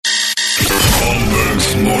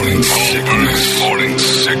Morning Sickness. Morning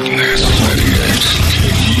Sickness. 98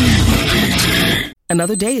 KUPD.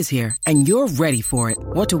 Another day is here, and you're ready for it.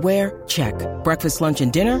 What to wear? Check. Breakfast, lunch,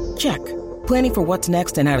 and dinner? Check. Planning for what's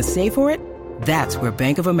next and how to save for it? That's where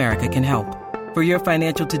Bank of America can help. For your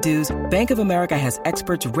financial to-dos, Bank of America has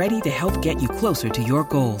experts ready to help get you closer to your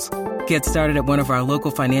goals. Get started at one of our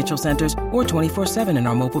local financial centers or 24/7 in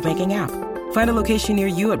our mobile banking app. Find a location near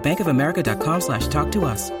you at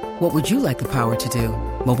bankofamerica.com/talktous. What would you like the power to do?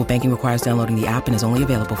 Mobile banking requires downloading the app and is only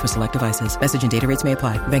available for select devices. Message and data rates may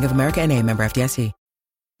apply. Bank of America N.A., member FDIC.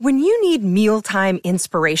 When you need mealtime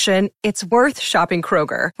inspiration, it's worth shopping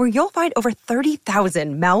Kroger, where you'll find over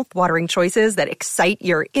 30,000 mouth-watering choices that excite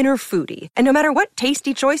your inner foodie. And no matter what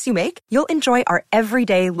tasty choice you make, you'll enjoy our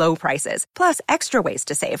everyday low prices, plus extra ways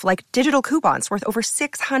to save, like digital coupons worth over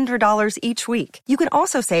 $600 each week. You can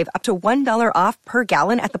also save up to $1 off per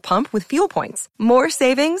gallon at the pump with fuel points. More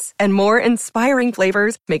savings and more inspiring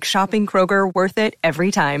flavors make shopping Kroger worth it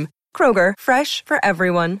every time. Kroger, fresh for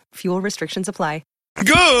everyone. Fuel restrictions apply.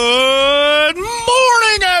 Good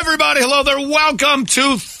morning, everybody. Hello there. Welcome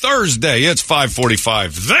to Thursday. It's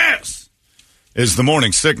 5:45. This is the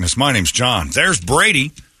Morning Sickness. My name's John. There's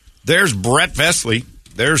Brady. There's Brett Vesley.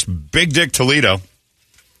 There's Big Dick Toledo.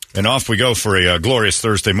 And off we go for a glorious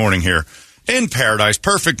Thursday morning here in paradise.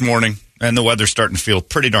 Perfect morning. And the weather's starting to feel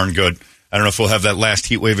pretty darn good. I don't know if we'll have that last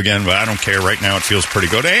heat wave again, but I don't care. Right now it feels pretty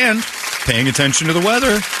good. And paying attention to the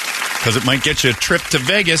weather, because it might get you a trip to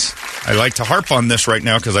Vegas. I like to harp on this right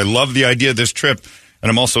now because I love the idea of this trip, and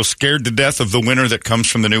I'm also scared to death of the winner that comes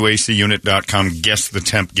from the new ACUnit.com Guess the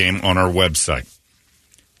Temp game on our website.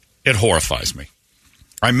 It horrifies me.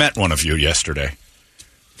 I met one of you yesterday.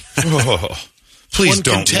 Oh, please one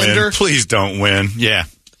don't contender? win. Please don't win. Yeah.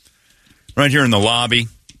 Right here in the lobby,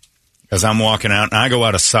 as I'm walking out, and I go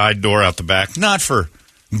out a side door out the back, not for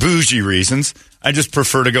bougie reasons. I just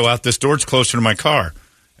prefer to go out this door. It's closer to my car.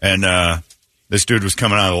 And this dude was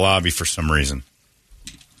coming out of the lobby for some reason.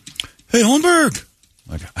 Hey, Holmberg.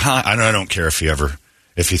 Like, I don't care if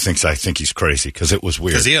he thinks I think he's crazy, because it was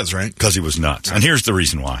weird. Because he is, right? Because he was nuts. And here's the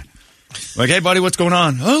reason why. Like, hey, buddy, what's going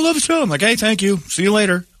on? Oh, I love the show. I'm like, hey, thank you. See you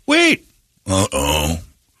later. Wait. Uh-oh.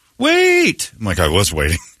 Wait. I'm like, I was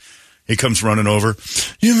waiting. He comes running over.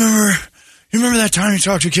 You remember that time you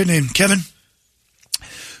talked to a kid named Kevin?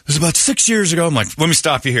 It was about 6 years ago. I'm like, let me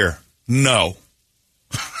stop you here. No.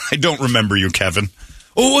 I don't remember you, Kevin.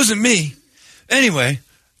 Oh, it wasn't me. Anyway,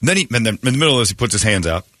 then in the middle of this, he puts his hands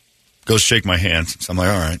out, goes shake my hands. So I'm like,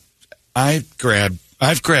 all right. I've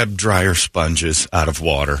grabbed dryer sponges out of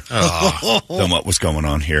water. Oh. Than what was going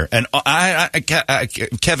on here. And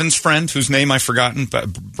Kevin's friend, whose name I've forgotten,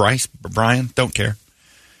 Brian, don't care.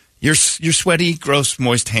 Your sweaty, gross,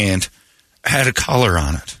 moist hand had a color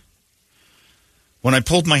on it. When I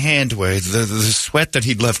pulled my hand away, the sweat that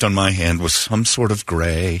he'd left on my hand was some sort of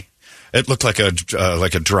gray. It looked like a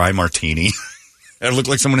dry martini. It looked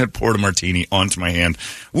like someone had poured a martini onto my hand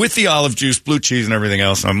with the olive juice, blue cheese, and everything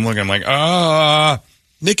else. And I'm like,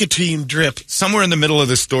 nicotine drip. Somewhere in the middle of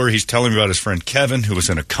this story, he's telling me about his friend Kevin, who was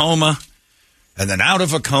in a coma, and then out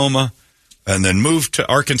of a coma, and then moved to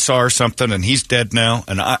Arkansas or something, and he's dead now,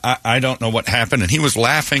 and I don't know what happened, and he was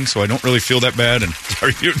laughing, so I don't really feel that bad, and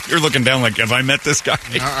you're looking down like, have I met this guy?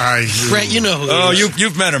 Brett, you know who he is.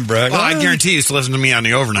 You've met him, Brett. Well, I guarantee he used to listen to me on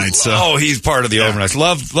the overnight, so. Oh, he's part of the overnights.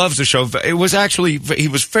 Loves the show. It was actually, he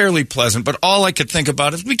was fairly pleasant, but all I could think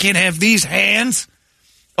about is, we can't have these hands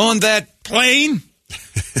on that plane.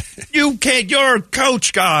 You can't, you're a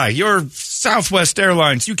coach guy, you're Southwest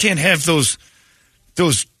Airlines, you can't have those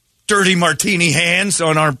dirty martini hands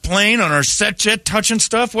on our plane, on our set jet, touching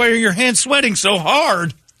stuff. Why are your hands sweating so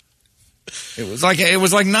hard? It was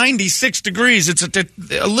like 96 degrees. It's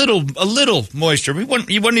a little moisture. He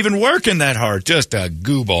wasn't even working that hard. Just a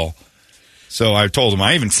goo ball. So I told him.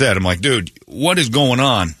 I even said, I'm like, dude, what is going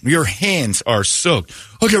on? Your hands are soaked.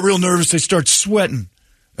 I get real nervous. They start sweating.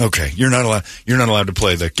 Okay, you're not allowed to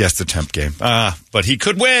play the Guess the Temp game. But he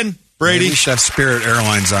could win. Brady, we should have Spirit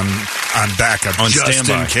Airlines on backup, on just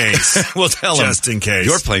standby. In case. We'll tell him. Just in case.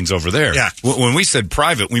 Your plane's over there. Yeah. When we said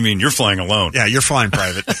private, we mean you're flying alone. Yeah, you're flying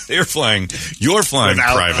private. You're flying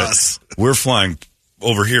without private. Us. We're flying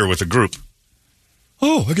over here with a group.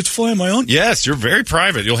 Oh, I get to fly on my own? Yes, you're very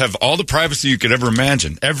private. You'll have all the privacy you could ever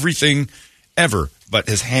imagine. Everything ever. But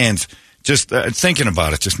his hands, just thinking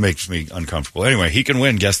about it just makes me uncomfortable. Anyway, he can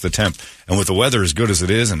win Guess the Temp. And with the weather as good as it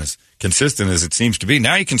is and as consistent as it seems to be,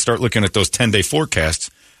 now you can start looking at those 10-day forecasts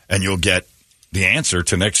and you'll get the answer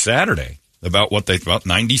to next Saturday about about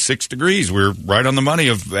 96 degrees. We're right on the money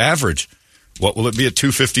of average. What will it be at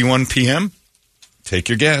 2:51 p.m.? Take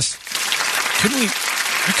your guess.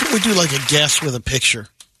 How can we do like a guess with a picture?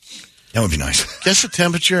 That would be nice. Guess the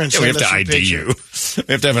temperature and Yeah, we send have us to your ID picture. you.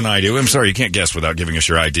 We have to have an ID. I'm sorry, you can't guess without giving us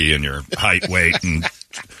your ID and your height, weight, and.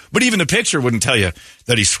 But even the picture wouldn't tell you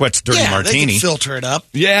that he sweats dirty martini. They can filter it up.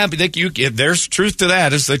 Yeah, but there's truth to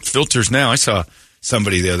that. It's like filters now. I saw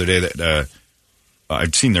somebody the other day that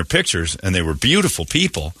I'd seen their pictures, and they were beautiful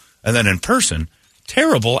people, and then in person,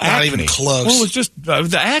 terrible acne. Not even close. Well, it was just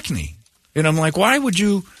the acne. And I'm like, why would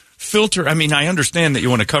you filter? I mean, I understand that you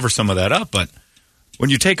want to cover some of that up, but when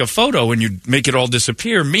you take a photo and you make it all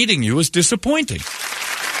disappear, meeting you is disappointing.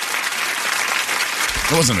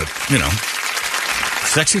 It wasn't a,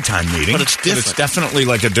 sexy time meeting. But it's different. But it's definitely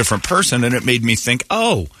like a different person, and it made me think,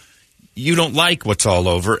 oh, you don't like what's all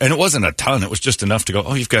over. And it wasn't a ton. It was just enough to go,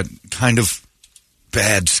 oh, you've got kind of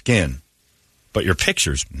bad skin. But your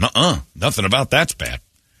pictures, nothing about that's bad.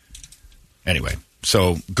 Anyway,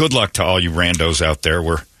 so good luck to all you randos out there.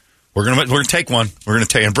 We're gonna take one. We're gonna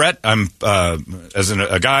take. And Brett, I'm as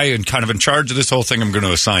a guy and kind of in charge of this whole thing. I'm going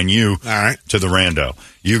to assign you to the rando.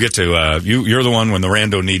 You get to you're the one when the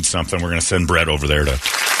rando needs something. We're going to send Brett over there to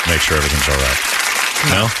make sure everything's all right.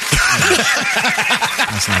 No,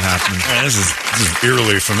 that's not happening. Man, this is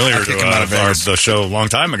eerily familiar to the show a long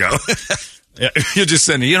time ago. Yeah, you just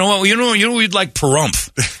send it. You know what? We'd like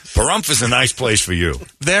Pahrump. Pahrump is a nice place for you.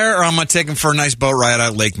 There, or I'm going to take him for a nice boat ride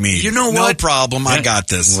at Lake Mead. You know what? No problem. I got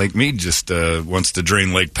this. Lake Mead just wants to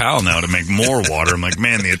drain Lake Powell now to make more water. I'm like,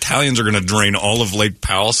 man, the Italians are going to drain all of Lake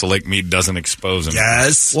Powell so Lake Mead doesn't expose him.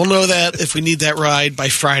 Yes. We'll know that if we need that ride by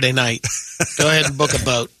Friday night. Go ahead and book a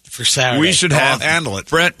boat for Saturday. We should handle it.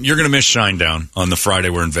 Brett, you're going to miss Shinedown on the Friday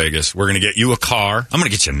we're in Vegas. We're going to get you a car. I'm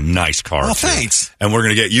going to get you a nice car. Oh, too. thanks. And we're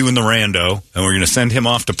going to get you in the Rando, and we're going to send him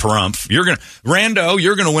off to Pahrump. You're going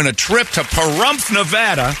to win a trip to Pahrump,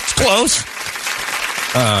 Nevada. It's close.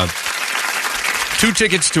 2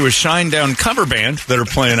 tickets to a Shinedown cover band that are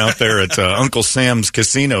playing out there at Uncle Sam's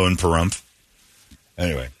Casino in Pahrump.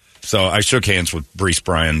 Anyway, so I shook hands with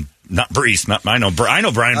Brian. I know Brian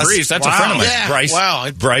Brees. That's a friend of mine. Yeah, Bryce. wow.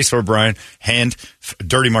 Bryce or Brian.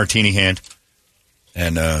 Dirty martini hand.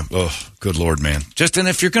 And, good Lord, man. And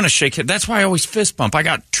if you're going to shake it, that's why I always fist bump. I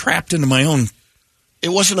got trapped into my own. It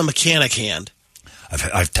wasn't a mechanic hand.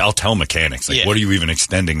 I'll tell mechanics, what are you even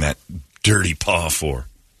extending that dirty paw for?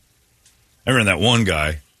 I remember that one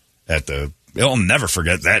guy I'll never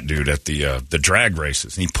forget that dude at the drag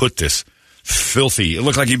races. And he put this filthy. It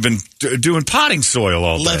looked like he'd been doing potting soil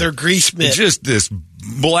all day. Leather grease mitt. Just this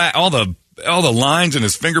black. All the lines and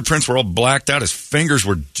his fingerprints were all blacked out. His fingers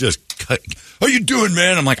were just cut. How you doing,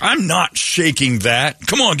 man? I'm like, I'm not shaking that.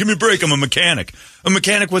 Come on, give me a break. I'm a mechanic. A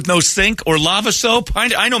mechanic with no sink or lava soap.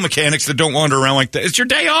 I know mechanics that don't wander around like that. It's your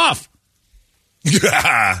day off.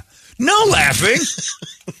 No laughing.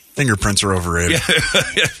 Fingerprints are overrated.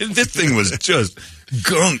 This thing was just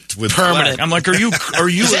gunked with permanent. Black. I'm like, are you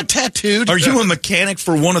Is that tattooed? Are you a mechanic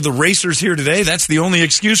for one of the racers here today? That's the only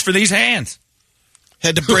excuse for these hands.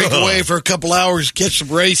 Had to break away for a couple hours, catch some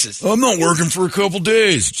races. I'm not working for a couple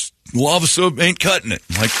days. Just lava soap ain't cutting it.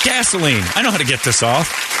 I'm like, gasoline. I know how to get this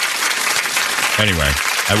off. Anyway,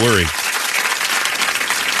 I worry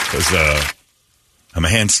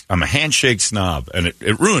because I'm a handshake snob, and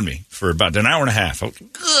it ruined me for about an hour and a half. I was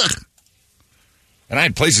like, ugh. And I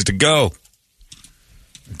had places to go.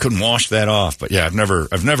 I couldn't wash that off. But yeah, I've never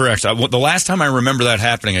actually. The last time I remember that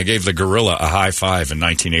happening, I gave the gorilla a high five in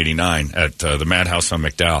 1989 at the Madhouse on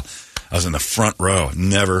McDowell. I was in the front row.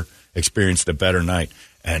 Never experienced a better night.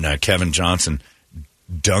 And Kevin Johnson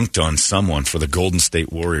dunked on someone for the Golden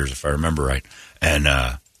State Warriors, if I remember right. And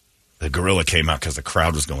the gorilla came out because the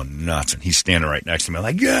crowd was going nuts, and he's standing right next to me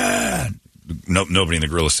like, yeah. Nobody in the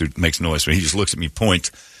gorilla suit makes noise, but he just looks at me, points.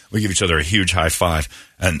 We give each other a huge high five,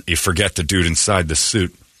 and you forget the dude inside the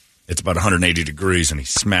suit. It's about 180 degrees, and he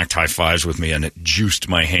smacked high fives with me, and it juiced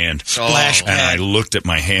my hand. Splash And I looked at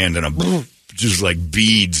my hand, and just like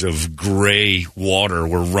beads of gray water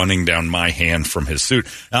were running down my hand from his suit.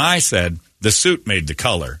 Now, I said the suit made the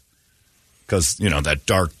color because, that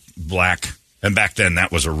dark black. And back then,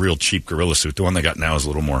 that was a real cheap gorilla suit. The one they got now is a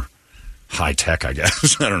little more high-tech, I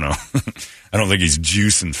guess. I don't know. I don't think he's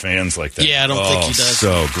juicing fans like that. Yeah, I don't think he does.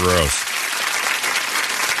 So gross.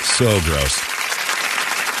 So gross.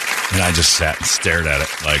 And I just sat and stared at it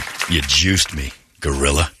like, you juiced me,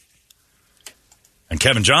 gorilla. And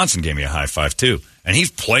Kevin Johnson gave me a high five, too. And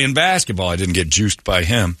he's playing basketball. I didn't get juiced by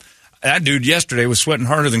him. That dude yesterday was sweating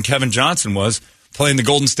harder than Kevin Johnson was playing the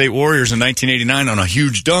Golden State Warriors in 1989 on a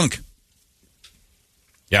huge dunk.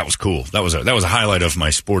 Yeah, it was cool. That was a highlight of my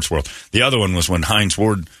sports world. The other one was when Hines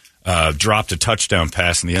Ward dropped a touchdown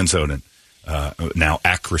pass in the end zone, and now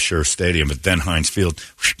Acrisure Stadium, but then Heinz Field.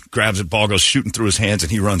 Grabs the ball, goes shooting through his hands,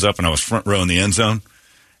 and he runs up, and I was front row in the end zone.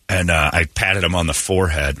 And I patted him on the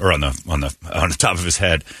forehead, or on the top of his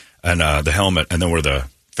head, and the helmet, and then where the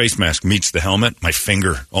face mask meets the helmet, my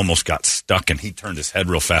finger almost got stuck, and he turned his head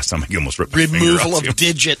real fast. He almost ripped my finger off. Removal of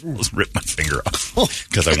digit. Almost ripped my finger off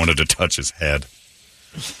because I wanted to touch his head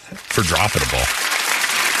for dropping a ball.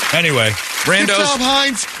 Anyway, Randos. Good job,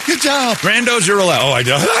 Heinz. Good job. Randos, you're allowed.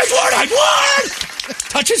 Oh, I won!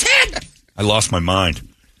 Touch his head! I lost my mind.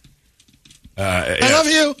 I love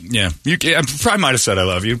you. Yeah. I probably might have said I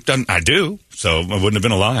love you. I do, so it wouldn't have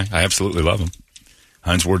been a lie. I absolutely love him.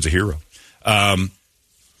 Heinz Ward's a hero.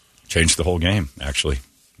 Changed the whole game, actually.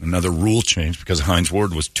 Another rule change because Heinz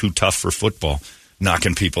Ward was too tough for football,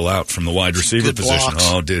 knocking people out from the wide receiver position. Blocks.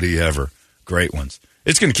 Oh, did he ever. Great ones.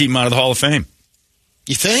 It's going to keep him out of the Hall of Fame.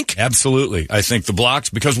 You think? Absolutely. I think the blocks,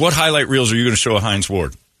 because what highlight reels are you going to show of Heinz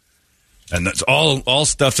Ward? And that's all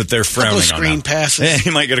stuff that they're frowning on. Screen passes. Yeah,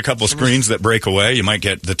 you might get a couple of screens that break away. You might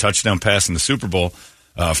get the touchdown pass in the Super Bowl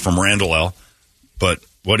from Randall L. But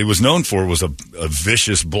what he was known for was a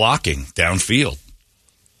vicious blocking downfield.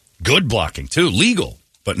 Good blocking, too. Legal.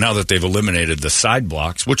 But now that they've eliminated the side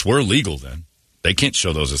blocks, which were legal then, they can't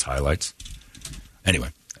show those as highlights. Anyway,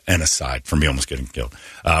 and aside from me almost getting killed.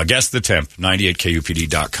 Guess the temp,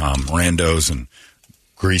 98KUPD.com. Randos and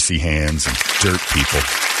greasy hands and dirt people.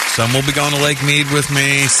 Some will be going to Lake Mead with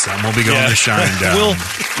me. Some will be going to Shinedown.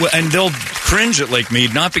 And they'll cringe at Lake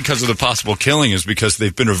Mead, not because of the possible killing, is because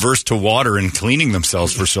they've been averse to water and cleaning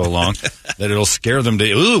themselves for so long that it'll scare them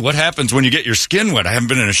to, ooh, what happens when you get your skin wet? I haven't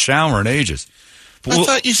been in a shower in ages. I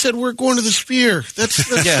thought you said we're going to the Sphere. That's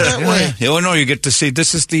that way. Oh, no, you get to see,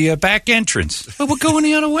 this is the back entrance. But we're going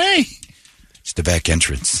the other way. It's the back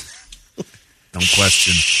entrance. Don't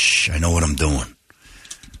question. Shh, I know what I'm doing.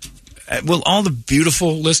 Will all the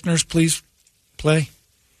beautiful listeners please play?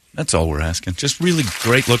 That's all we're asking. Just really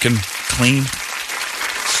great looking, clean,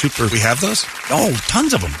 super. We have those? Oh,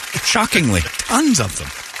 tons of them. Shockingly, tons of them.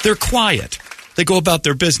 They're quiet. They go about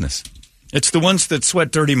their business. It's the ones that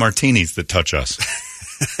sweat dirty martinis that touch us.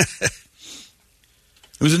 It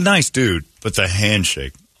was a nice dude, but the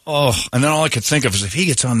handshake. Oh, and then all I could think of is if he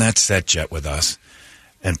gets on that set jet with us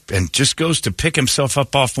and just goes to pick himself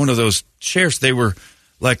up off one of those chairs, they were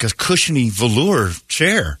like a cushiony velour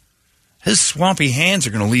chair. His swampy hands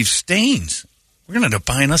are going to leave stains. We're going to end up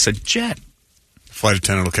buying us a jet. Flight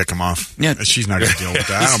attendant will kick him off. Yeah. She's not going to deal with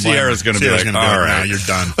that. I don't blame her. Sierra's going to be like, all right, now you're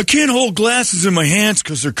done. I can't hold glasses in my hands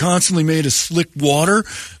because they're constantly made of slick water,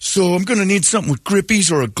 so I'm going to need something with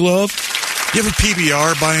grippies or a glove. You have a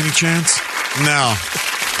PBR by any chance? No.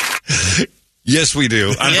 Yes, we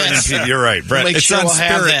do. Yes. You're right, Brett. Make It's sure on we'll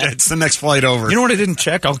have Spirit. that. It's the next flight over. You know what I didn't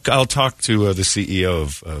check? I'll talk to the CEO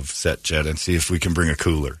of SetJet and see if we can bring a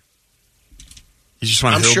cooler. You just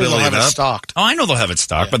want I'm to sure hillbilly they'll have it it up? stocked. Oh, I know they'll have it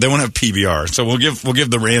stocked, but they won't have PBR. So we'll give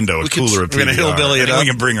the rando a cooler of PBR. we're gonna hillbilly it I think up. we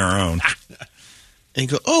can bring our own. And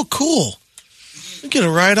go, oh, cool. We get a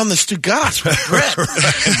ride on the Stugatz with Brett.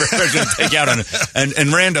 Brett's going to take out on it. And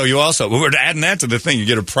Rando, you also, we're adding that to the thing. You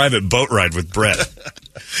get a private boat ride with Brett.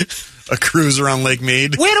 A cruise around Lake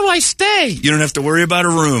Mead. Where do I stay? You don't have to worry about a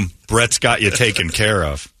room. Brett's got you taken care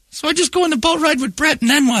of. So I just go on the boat ride with Brett, and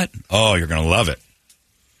then what? Oh, you're going to love it.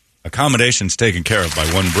 Accommodations taken care of by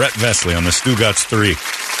one Brett Vesley on the Stugatz 3.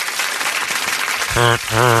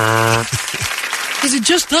 Is it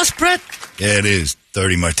just us, Brett? Yeah, it is.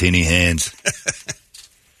 30 martini hands.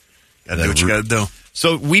 Gotta do what you gotta do.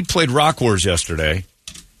 So we played Rock Wars yesterday,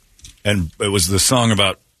 and it was the song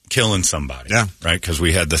about killing somebody. Yeah. Right? Because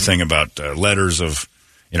we had the thing about letters of,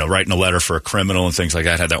 writing a letter for a criminal and things like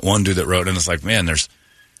that. Had that one dude that wrote, and it's like, man, there's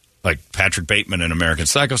like Patrick Bateman in American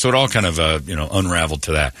Psycho, so it all kind of, unraveled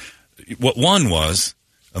to that. What one was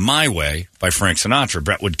My Way by Frank Sinatra.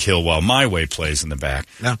 Brett would kill while My Way plays in the back.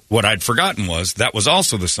 Yeah. What I'd forgotten was that was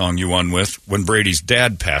also the song you won with when Brady's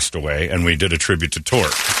dad passed away, and we did a tribute to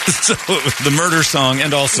Torque. So it was the murder song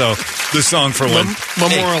and also the song for when...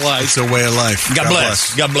 Memorialized. It's a way of life. God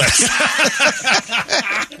bless. God bless.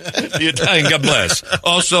 The Italian, God bless.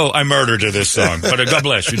 Also, I murdered to this song, but God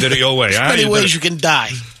bless. You did it your way. Many ways you can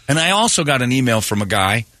die. And I also got an email from a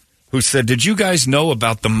guy who said, did you guys know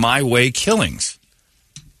about the My Way killings?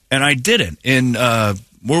 And I didn't. In,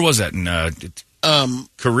 where was that? In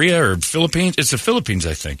Korea or Philippines? It's the Philippines,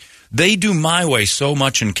 I think. They do My Way so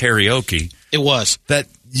much in karaoke. It was. That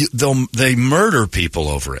they murder people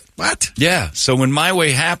over it. What? Yeah. So when My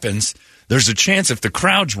Way happens, there's a chance if the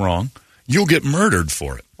crowd's wrong, you'll get murdered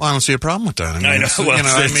for it. Well, I don't see a problem with that. I know.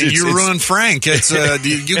 Well, you ruined Frank. It's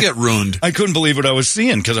you get ruined. I couldn't believe what I was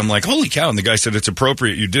seeing because I'm like, holy cow. And the guy said, it's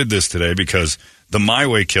appropriate you did this today because the My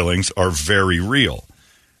Way killings are very real.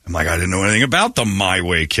 I'm like, I didn't know anything about the My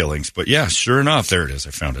Way killings. But yeah, sure enough, there it is. I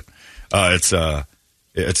found it.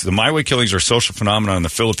 It's the My Way killings are a social phenomenon in the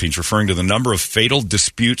Philippines, referring to the number of fatal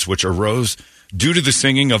disputes which arose due to the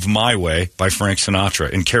singing of My Way by Frank Sinatra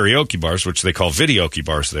in karaoke bars, which they call videoke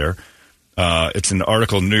bars there. It's an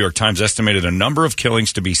article in the New York Times estimated a number of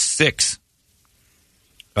killings to be 6.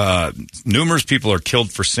 Numerous people are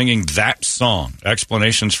killed for singing that song.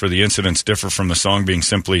 Explanations for the incidents differ from the song being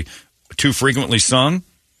simply too frequently sung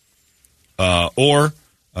or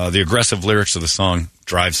the aggressive lyrics of the song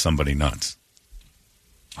drive somebody nuts.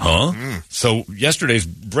 Huh? So yesterday's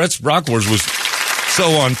Brett's Rock Wars was so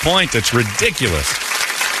on point, it's ridiculous.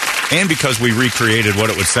 And because we recreated what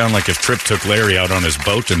it would sound like if Tripp took Larry out on his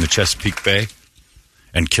boat in the Chesapeake Bay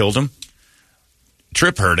and killed him.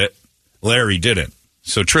 Tripp heard it. Larry didn't.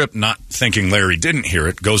 So Tripp, not thinking Larry didn't hear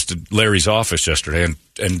it, goes to Larry's office yesterday.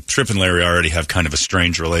 And Tripp and Larry already have kind of a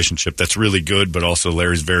strange relationship that's really good, but also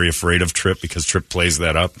Larry's very afraid of Tripp because Tripp plays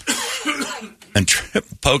that up. And Tripp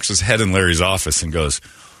pokes his head in Larry's office and goes,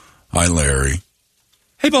 "Hi, Larry."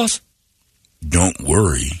 "Hey, boss." "Don't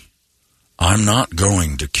worry. I'm not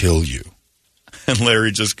going to kill you." And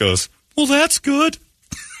Larry just goes, "Well, that's good."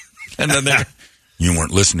 And then "You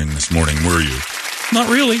weren't listening this morning, were you?" "Not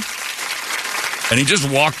really." And he just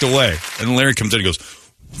walked away. And Larry comes in and goes,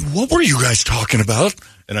 "What were you guys talking about?"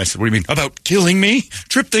 And I said, "What do you mean? About killing me?"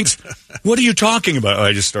 Tripp thinks, "What are you talking about?"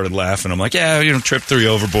 I just started laughing. I'm like, "Yeah, Tripp threw you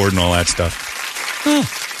overboard and all that stuff." "Oh,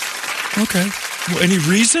 okay. Well, any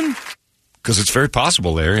reason?" "Because it's very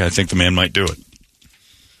possible, Larry. I think the man might do it."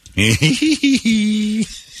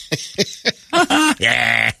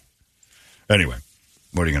 Yeah. Anyway,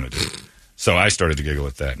 what are you going to do? So I started to giggle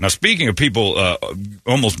at that. Now, speaking of people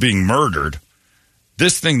almost being murdered,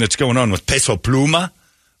 this thing that's going on with Peso Pluma,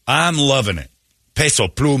 I'm loving it. Peso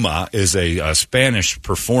Pluma is a Spanish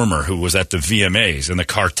performer who was at the VMAs, and the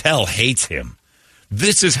cartel hates him.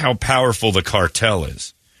 This is how powerful the cartel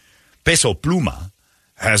is. Peso Pluma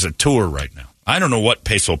has a tour right now. I don't know what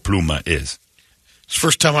Peso Pluma is. It's the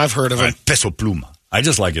first time I've heard of him. Peso Pluma. I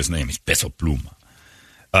just like his name. He's Peso Pluma.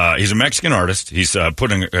 He's a Mexican artist. He's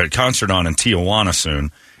putting a concert on in Tijuana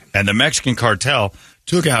soon. And the Mexican cartel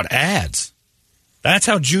took out ads. That's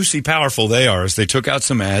how juicy powerful they are, is they took out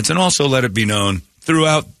some ads and also let it be known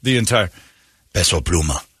throughout the entire Peso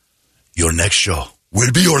Pluma, your next show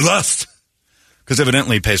will be your last. Because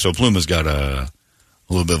evidently Peso Pluma's got a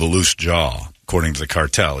little bit of a loose jaw, according to the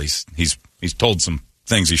cartel. He's told some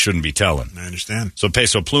things he shouldn't be telling. I understand. So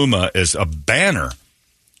Peso Pluma is a banner.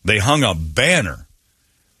 They hung a banner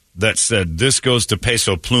that said, "This goes to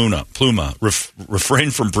Peso Pluma.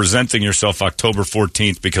 Refrain from presenting yourself October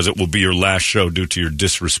 14th because it will be your last show due to your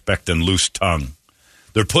disrespect and loose tongue."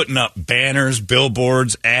 They're putting up banners,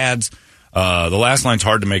 billboards, ads. The last line's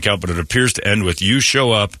hard to make out, but it appears to end with, "You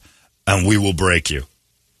show up and we will break you."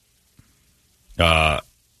 The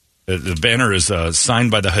banner is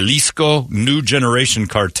signed by the Jalisco New Generation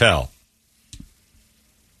Cartel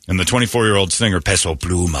and the 24-year-old singer Peso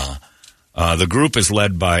Pluma. The group is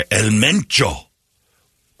led by El Mencho,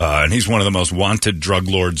 and he's one of the most wanted drug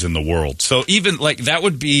lords in the world. So even like that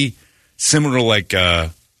would be similar to like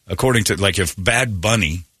according to like if Bad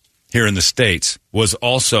Bunny here in the States was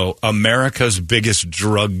also America's biggest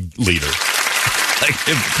drug leader. Like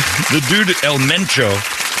if the dude El Mencho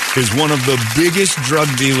is one of the biggest drug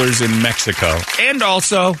dealers in Mexico and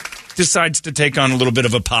also decides to take on a little bit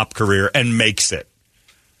of a pop career and makes it.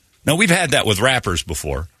 Now, we've had that with rappers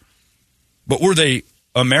before, but were they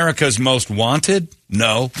America's most wanted?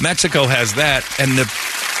 No. Mexico has that, and the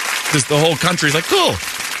whole country's like, cool.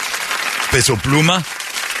 Peso Pluma?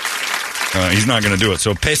 He's not going to do it.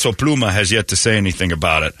 So Peso Pluma has yet to say anything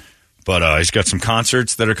about it, but he's got some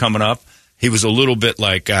concerts that are coming up. He was a little bit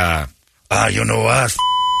like, you know what?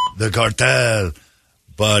 The cartel,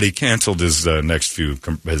 but he canceled his next few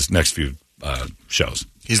shows.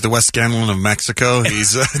 He's the Wes Scantlin of Mexico.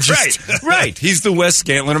 He's right. He's the Wes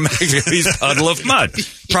Scantlin of Mexico. He's a puddle of mud.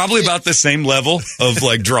 Probably about the same level of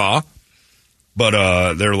like draw,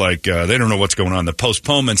 but they're like they don't know what's going on. The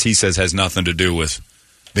postponements, he says, has nothing to do with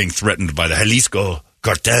being threatened by the Jalisco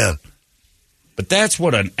cartel. But that's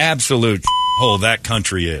what an absolute hole that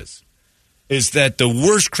country is that the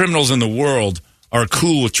worst criminals in the world are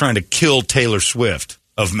cool with trying to kill Taylor Swift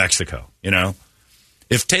of Mexico, you know?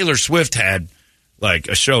 If Taylor Swift had, like,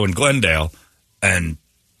 a show in Glendale and,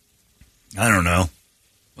 I don't know,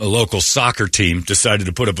 a local soccer team decided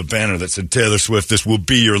to put up a banner that said, Taylor Swift, this will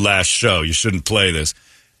be your last show. You shouldn't play this.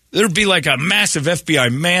 There'd be like a massive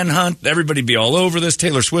FBI manhunt. Everybody'd be all over this.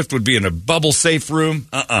 Taylor Swift would be in a bubble-safe room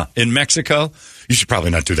in Mexico. You should probably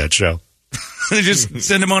not do that show. They just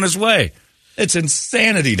send him on his way. It's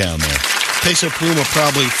insanity down there. Peso Pluma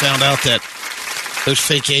probably found out that those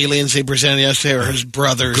fake aliens they presented yesterday are his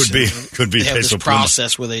brothers. Could be. They have Peso this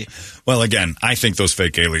process where they... Well, again, I think those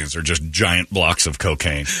fake aliens are just giant blocks of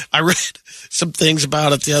cocaine. I read some things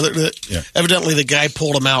about it evidently the guy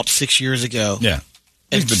pulled them out 6 years ago. Yeah.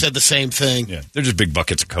 And said the same thing. Yeah, they're just big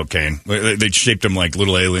buckets of cocaine. They shaped them like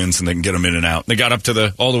little aliens, and they can get them in and out. They got up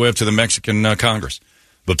to all the way up to the Mexican Congress.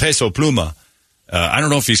 But Peso Pluma, I don't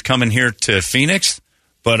know if he's coming here to Phoenix,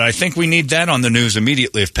 but I think we need that on the news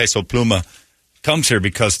immediately if Peso Pluma comes here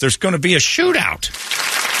because there's going to be a shootout.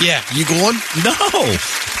 Yeah, you going? No,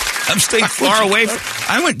 I'm staying far away.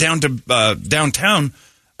 I went down to downtown,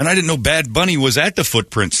 and I didn't know Bad Bunny was at the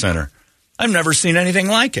Footprint Center. I've never seen anything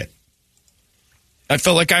like it. I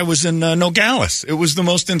felt like I was in Nogales. It was the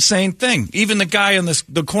most insane thing. Even the guy in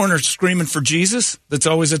the corner screaming for Jesus that's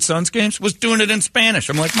always at Suns games was doing it in Spanish.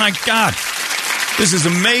 I'm like, my God, this is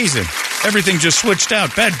amazing. Everything just switched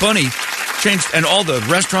out. Bad Bunny changed, and all the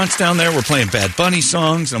restaurants down there were playing Bad Bunny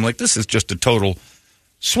songs. And I'm like, this is just a total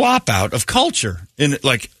swap out of culture in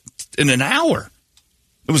an hour.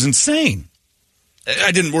 It was insane.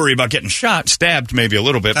 I didn't worry about getting shot, stabbed maybe a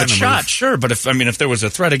little bit, but shot, sure. But if there was a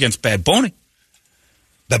threat against Bad Bunny,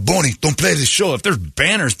 don't play this show. If there's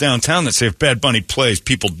banners downtown that say if Bad Bunny plays,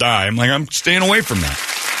 people die, I'm like, I'm staying away from that.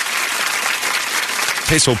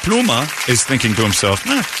 Peso Pluma is thinking to himself,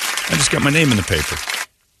 I just got my name in the paper.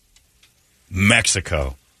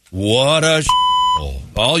 Mexico. What a shithole.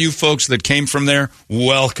 All you folks that came from there,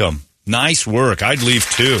 welcome. Nice work. I'd leave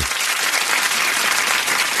too.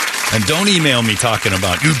 And don't email me talking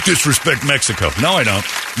about, you disrespect Mexico. No, I don't.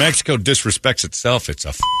 Mexico disrespects itself. It's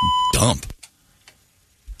a dump.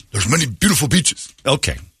 There's many beautiful beaches.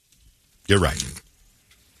 Okay. You're right.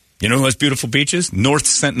 You know who has beautiful beaches? North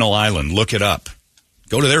Sentinel Island. Look it up.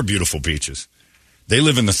 Go to their beautiful beaches. They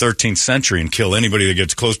live in the 13th century and kill anybody that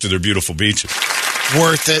gets close to their beautiful beaches.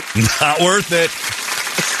 Worth it. Not worth it.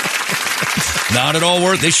 Not at all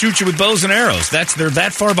worth it. They shoot you with bows and arrows. They're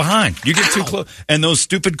that far behind. You get too close. And those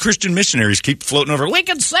stupid Christian missionaries keep floating over. We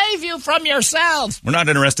can save you from yourselves. We're not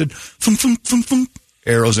interested.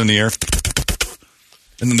 Arrows in the air.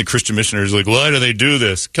 And then the Christian missionaries are like, why do they do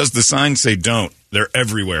this? Because the signs say don't. They're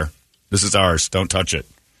everywhere. This is ours. Don't touch it.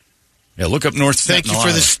 Yeah, look up North Sentinel Thank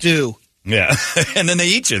you for the stew. Yeah. And then they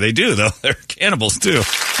eat you. They do, though. They're cannibals, too.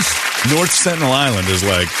 North Sentinel Island is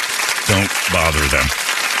like, don't bother them.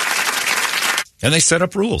 And they set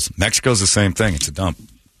up rules. Mexico's the same thing. It's a dump.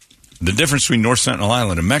 The difference between North Sentinel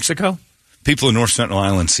Island and Mexico, people in North Sentinel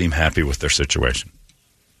Island seem happy with their situation.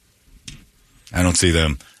 I don't see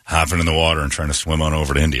them hopping in the water and trying to swim on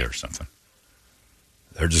over to India or something.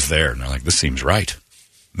 They're just there, and they're like, this seems right.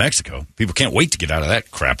 Mexico, people can't wait to get out of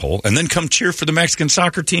that crap hole and then come cheer for the Mexican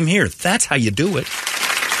soccer team here. That's how you do it.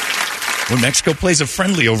 When Mexico plays a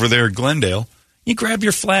friendly over there at Glendale, you grab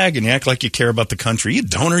your flag and you act like you care about the country. You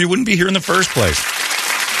don't, or you wouldn't be here in the first place.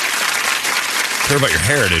 Care about your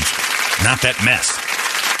heritage, not that mess.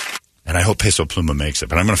 And I hope Peso Pluma makes it,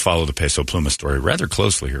 but I'm going to follow the Peso Pluma story rather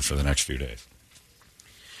closely here for the next few days.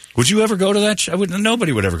 Would you ever go to that show?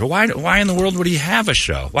 Nobody would ever go. Why in the world would he have a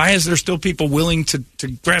show? Why is there still people willing to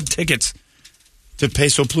grab tickets to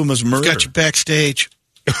Peso Pluma's murder? He's got you backstage.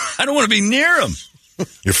 I don't want to be near him.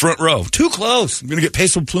 Your front row. Too close. I'm going to get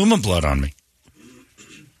Peso Pluma blood on me.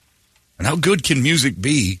 And how good can music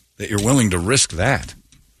be that you're willing to risk that?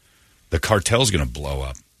 The cartel's going to blow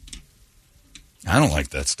up. I don't like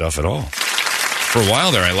that stuff at all. For a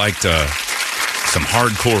while there, I liked some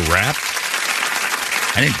hardcore rap.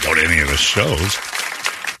 I didn't go to any of the shows.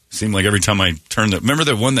 Seemed like every time I turned remember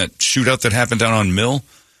the one that shootout that happened down on Mill?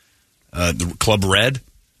 The Club Red?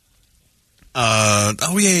 Yeah.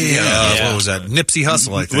 What was that? Nipsey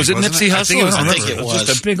Hussle, I think. Was it Nipsey Hussle? I think it was.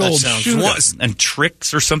 Just a big old shootout. And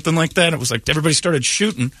Tricks or something like that. It was like everybody started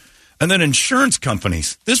shooting. And then insurance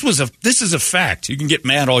companies. This is a fact. You can get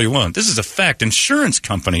mad all you want. This is a fact. Insurance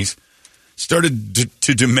companies started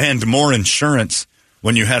to demand more insurance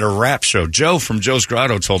when you had a rap show. Joe from Joe's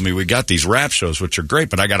Grotto told me we got these rap shows, which are great,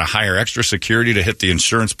 but I got to hire extra security to hit the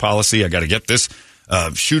insurance policy. I got to get this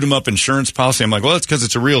shoot 'em up insurance policy. I'm like, well, it's because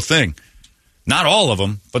it's a real thing. Not all of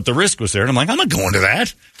them, but the risk was there. And I'm like, I'm not going to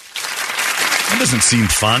that. That doesn't seem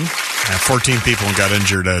fun. 14 people got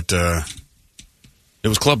injured at... It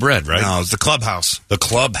was Club Red, right? No, it was the Clubhouse. The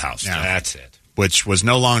Clubhouse. Yeah. That's it. Which was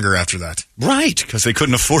no longer after that. Right, because they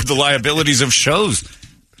couldn't afford the liabilities of shows.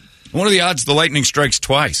 What are the odds the lightning strikes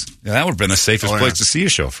twice? Yeah, that would have been the safest place to see a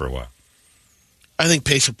show for a while. I think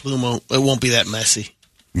Peso Pluma, it won't be that messy.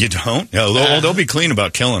 You don't? Yeah, they'll be clean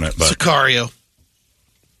about killing it. But Sicario.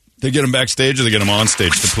 They get him backstage or they get him on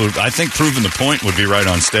stage to prove. I think proving the point would be right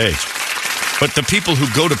on stage. But the people who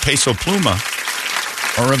go to Peso Pluma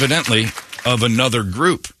are evidently of another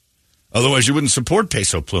group. Otherwise, you wouldn't support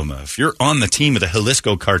Peso Pluma. If you're on the team of the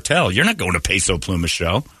Jalisco Cartel, you're not going to Peso Pluma's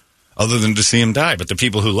show other than to see him die. But the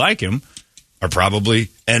people who like him are probably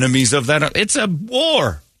enemies of that. It's a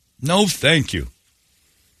war. No, thank you.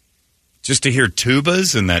 Just to hear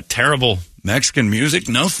tubas and that terrible Mexican music?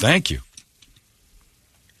 No, thank you.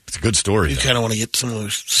 It's a good story. You kind of want to get some of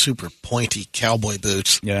those super pointy cowboy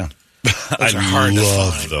boots. Yeah. Those are hard to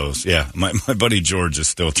love find. those. Yeah. My buddy George is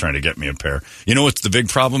still trying to get me a pair. You know what the big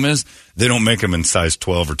problem is? They don't make them in size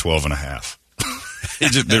 12 or 12 and a half.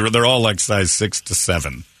 They're all like size 6 to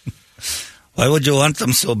 7. Why would you want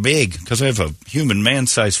them so big? Because I have a human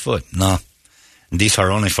man-sized foot. No. These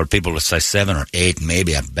are only for people with size 7 or 8,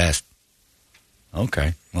 maybe at best.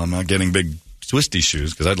 Okay. Well, I'm not getting big twisty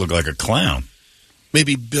shoes because I'd look like a clown.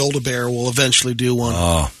 Maybe Build-A-Bear will eventually do one.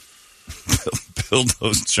 Oh. Build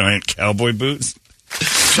those giant cowboy boots?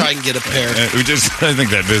 Try and get a pair. I think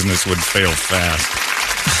that business would fail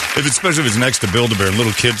fast. Especially if it's next to Build-A-Bear and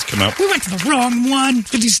little kids come out. We went to the wrong one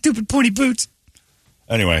with these stupid pointy boots.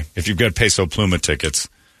 Anyway, if you've got Peso Pluma tickets,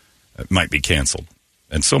 it might be canceled.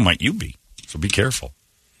 And so might you be. So be careful.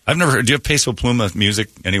 I've never heard. Do you have Peso Pluma music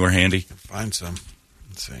anywhere handy? Find some.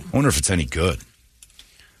 Let's see. I wonder if it's any good.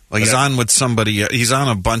 Well, he's on with somebody. He's on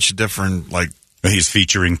a bunch of different, like. He's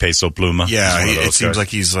featuring Peso Pluma. Yeah, it seems like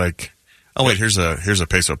he's like. Oh wait, here's a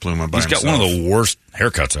Peso Pluma by himself. He's got one of the worst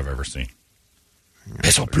haircuts I've ever seen.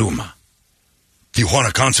 Peso Pluma.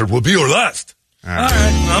 Tijuana concert will be your last. All right.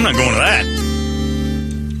 Well, I'm not going to that.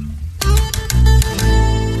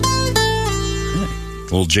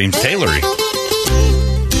 Little James Taylory.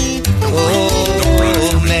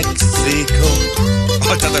 Oh, Mexico.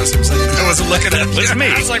 Oh, I thought that was him saying. I wasn't looking at it. It's me.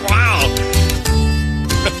 I was like, wow.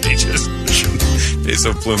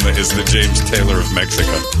 Peso Pluma is the James Taylor of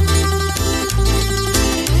Mexico.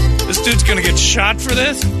 This dude's going to get shot for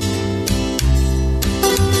this?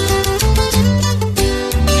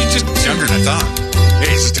 He's just younger than I thought. Yeah,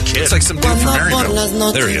 he's just a kid. It's like some dude from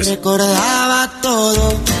Maryville. There he is.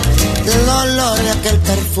 Del olor de aquel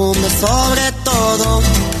perfume sobre todo.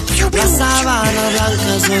 Las sábanas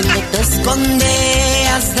blancas donde te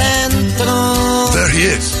escondías dentro. There he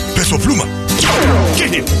is. Peso Pluma.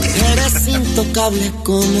 Get him. Eres intocable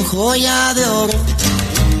como joya de oro.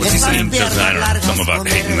 What's he saying? I don't know. Something about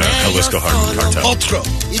hating the Jalisco Cartel. Otro.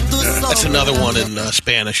 That's another one in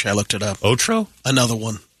Spanish. I looked it up. Otro? Another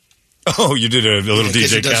one. Oh, you did a little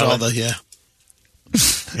DJ Khaled? Yeah.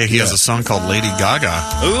 Hey, he has a song called Lady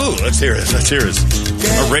Gaga. Ooh, let's hear it.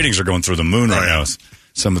 Our ratings are going through the moon right now.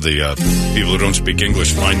 Some of the people who don't speak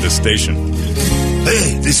English find this station.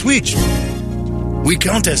 Hey, they switch. We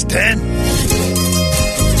count as 10. I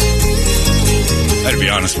had to be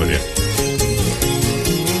honest with you.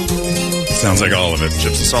 Sounds like all of it.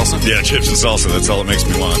 Chips and salsa? Yeah, chips and salsa. That's all it makes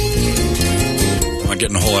me want. I'm not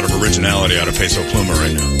getting a whole lot of originality out of Peso Pluma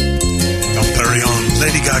right now. Don Perignon,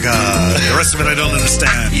 Lady Gaga. The rest of it I don't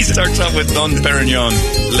understand. He starts out with Don Perignon,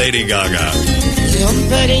 Lady Gaga. Don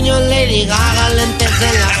Perignon, Lady Gaga, lentes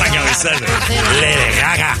en la. I like how he says it. Lady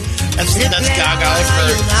Gaga. That's Gaga. I've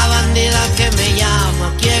heard. Una bandida que me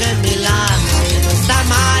llama, quiere mi lana y no está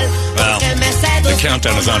mal. Well, the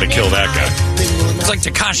countdown is on to kill that guy. It's like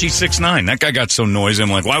Tekashi 6ix9ine. That guy got so noisy. I'm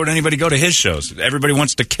like, why would anybody go to his shows? Everybody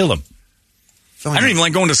wants to kill him. I don't even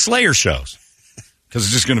like going to Slayer shows. Because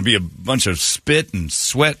it's just going to be a bunch of spit and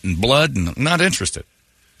sweat and blood, and I'm not interested.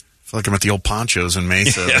 I feel like I'm at the old Ponchos in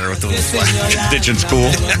Mesa there with the little flag. Ditching school.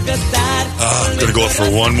 I'm going to go up for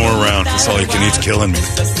one more round. That's all you can eat's killing me.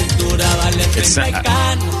 It sounds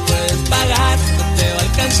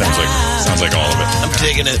like all of it. I'm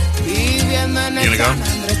digging it. You going to go?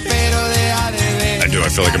 I do. I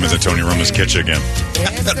feel like I'm in the Tony Roma's kitchen again.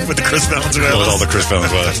 With the Chris Valenzuela. With all the Chris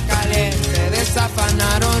Valenzuela.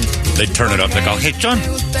 They turn it up. They go, hey, John,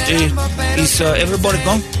 is everybody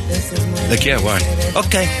gone? Like, yeah, why?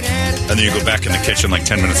 Okay. And then you go back in the kitchen like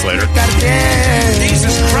 10 minutes later.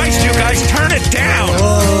 Jesus Christ, you guys, turn it down.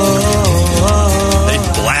 They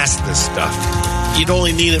blast this stuff. You'd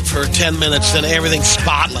only need it for 10 minutes, then everything's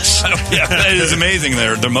spotless. Yeah, it is amazing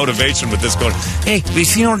their motivation with this going, hey,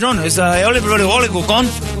 Vecino John, is everybody gone?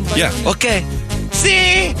 Yeah. Okay.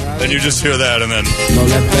 See? Then you just hear that and then I'll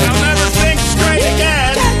never think straight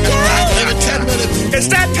again. 10 minutes. Is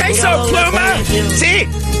that Peso Pluma? See?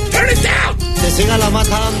 Turn it down. sígala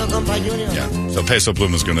matando, compa Junior. Yeah. So Peso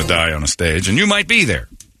Pluma's going to die on a stage, and you might be there.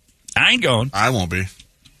 I ain't going. I won't be.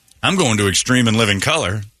 I'm going to Extreme and Living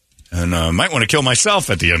Color, and might want to kill myself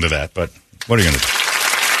at the end of that, but what are you going to do?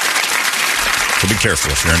 So be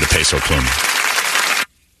careful if you're into Peso Pluma.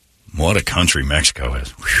 What a country Mexico is.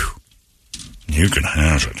 Whew. You can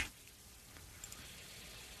have it.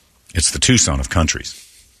 It's the Tucson of countries.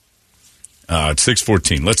 It's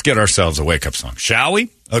 6:14. Let's get ourselves a wake-up song, shall we?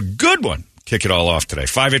 A good one. Kick it all off today.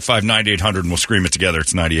 585-9800, and we'll scream it together.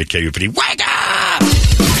 It's 98 KUPD. Wake up!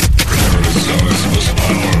 Arizona's most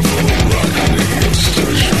powerful rock radio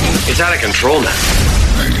station. It's out of control now.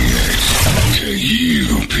 98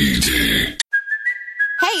 KUPD.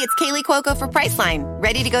 Hey, it's Kaylee Cuoco for Priceline.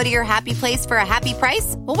 Ready to go to your happy place for a happy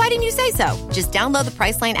price? Well, why didn't you say so? Just download the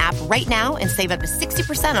Priceline app right now and save up to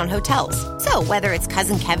 60% on hotels. So whether it's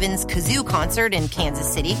Cousin Kevin's Kazoo Concert in Kansas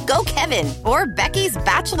City, go Kevin, or Becky's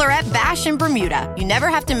Bachelorette Bash in Bermuda, you never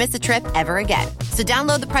have to miss a trip ever again. So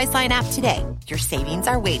download the Priceline app today. Your savings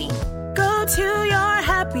are waiting. Go to your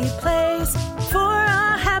happy place for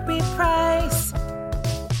a happy price.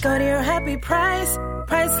 Go to your happy price,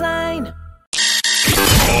 Priceline.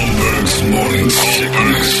 Holmbergs morning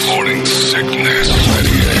sickness.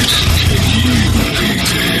 98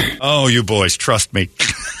 KUPD. Oh, you boys, trust me.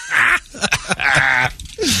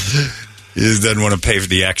 He just doesn't want to pay for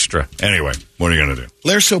the extra. Anyway, what are you going to do?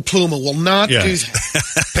 Lerso Pluma will not do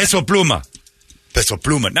that. Peso Pluma. Peso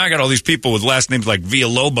Pluma. Now I got all these people with last names like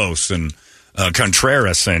Villalobos and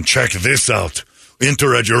Contreras saying, check this out.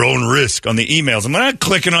 Enter at your own risk on the emails. Am I not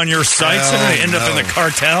clicking on your sites and I end up in the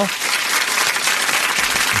cartel?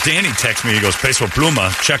 Danny texts me. He goes, Peso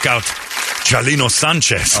Pluma, check out Chalino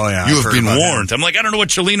Sanchez. Oh, yeah. You I've have heard been about warned. him. I'm like, I don't know what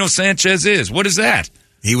Chalino Sanchez is. What is that?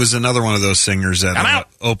 He was another one of those singers that I'm out.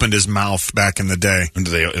 Opened his mouth back in the day. And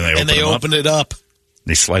they opened it up.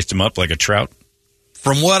 They sliced him up like a trout.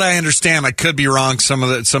 From what I understand, I could be wrong. Some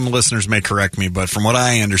listeners may correct me, but from what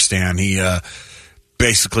I understand, he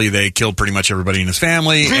basically they killed pretty much everybody in his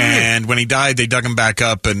family, and when he died, they dug him back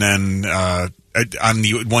up, and then on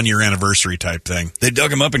the 1 year anniversary type thing, they dug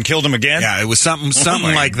him up and killed him again. Yeah, it was something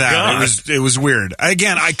like that. God. It was weird.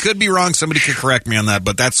 Again, I could be wrong. Somebody could correct me on that,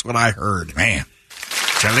 but that's what I heard. Man,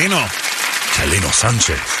 Chalino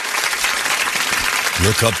Sanchez.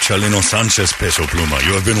 Look up Chalino Sanchez, Peso Pluma.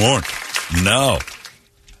 You have been warned. No.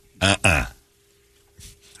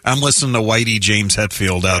 I'm listening to Whitey James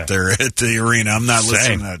Hetfield out there at the arena. I'm not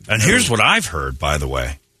listening to that. And here's what I've heard, by the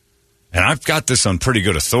way, and I've got this on pretty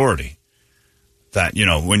good authority, that, you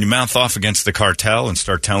know, when you mouth off against the cartel and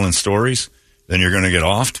start telling stories, then you're going to get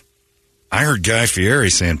offed. I heard Guy Fieri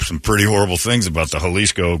saying some pretty horrible things about the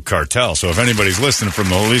Jalisco cartel. So if anybody's listening from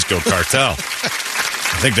the Jalisco cartel,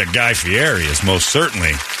 I think that Guy Fieri has most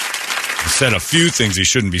certainly said a few things he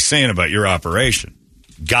shouldn't be saying about your operation.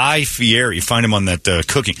 Guy Fieri, you find him on that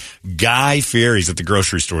cooking. Guy Fieri's at the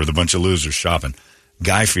grocery store with a bunch of losers shopping.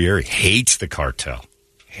 Guy Fieri hates the cartel.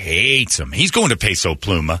 Hates them. He's going to Peso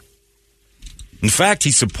Pluma. In fact,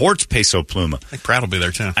 he supports Peso Pluma. I think Pratt will be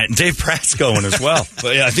there, too. And Dave Pratt's going as well.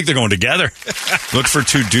 But yeah, I think they're going together. Look for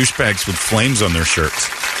two douchebags with flames on their shirts,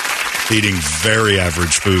 eating very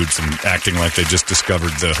average foods and acting like they just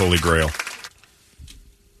discovered the Holy Grail.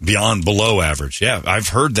 Below average. Yeah, I've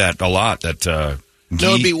heard that a lot. That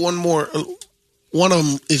There would be one more. One of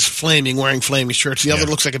them is flaming, wearing flaming shirts. The other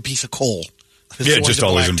looks like a piece of coal. Yeah, just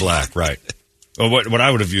always in black, right. Well, what I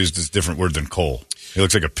would have used is a different word than coal. He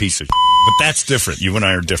looks like a piece of but that's different. You and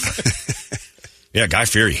I are different. Yeah, Guy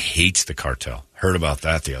Fieri hates the cartel. Heard about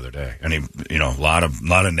that the other day. And he, you know, a lot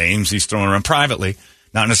of names he's throwing around privately,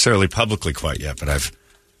 not necessarily publicly quite yet, but I've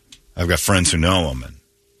got friends who know him, and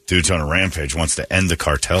dude's on a rampage, wants to end the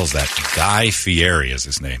cartels. That Guy Fieri is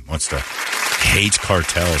his name. Wants to hate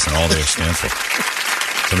cartels and all they stand for.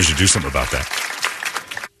 Somebody should do something about that,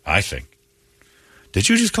 I think. Did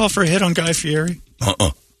you just call for a hit on Guy Fieri?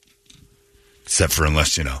 Except for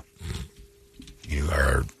unless, you know, you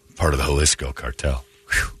are part of the Jalisco cartel.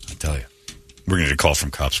 Whew, I tell you. We're going to get a call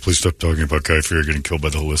from cops. Please stop talking about Guy Fieri getting killed by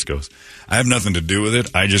the Jaliscos. I have nothing to do with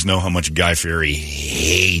it. I just know how much Guy Fieri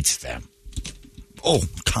hates them. Oh,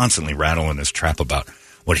 constantly rattling his trap about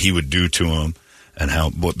what he would do to them and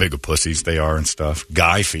what big of pussies they are and stuff.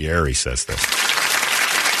 Guy Fieri says this.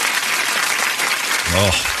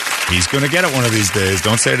 Oh, he's going to get it one of these days.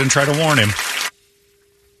 Don't say I didn't try to warn him.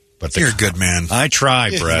 But you're a good man. I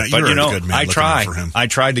try, Brett. But, you know, I try. I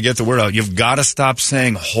tried to get the word out. You've got to stop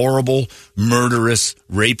saying horrible, murderous,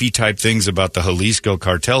 rapey type things about the Jalisco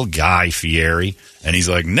cartel, Guy Fieri. And he's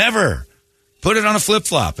like, never. Put it on a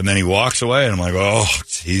flip-flop. And then he walks away, and I'm like, oh,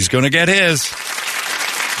 he's going to get his.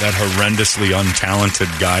 That horrendously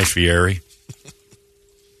untalented Guy Fieri.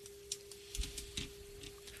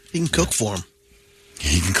 He can cook for him.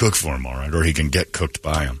 He can cook for him, all right, or he can get cooked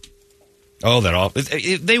by him. Oh,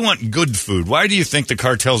 they want good food. Why do you think the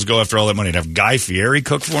cartels go after all that money? To have Guy Fieri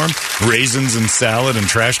cook for them? Raisins and salad and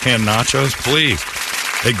trash can nachos? Please.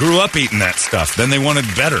 They grew up eating that stuff. Then they wanted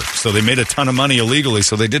better, so they made a ton of money illegally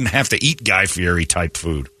so they didn't have to eat Guy Fieri-type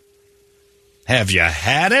food. Have you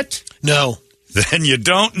had it? No. Then you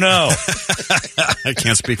don't know. I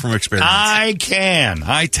can't speak from experience. I can.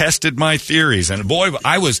 I tested my theories, and boy,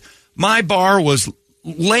 my bar was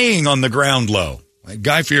laying on the ground low.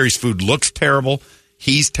 Guy Fieri's food looks terrible.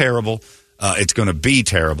 He's terrible. It's going to be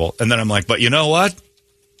terrible. And then I'm like, but you know what?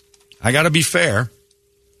 I got to be fair.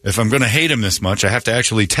 If I'm going to hate him this much, I have to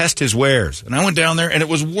actually test his wares. And I went down there, and it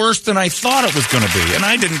was worse than I thought it was going to be. And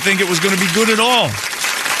I didn't think it was going to be good at all.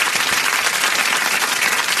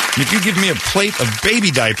 If you give me a plate of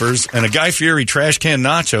baby diapers and a Guy Fieri trash can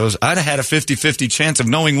nachos, I'd have had a 50-50 chance of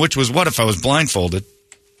knowing which was what if I was blindfolded.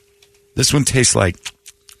 This one tastes like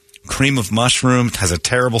cream of mushroom. It has a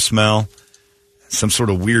terrible smell. Some sort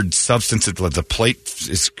of weird substance. The plate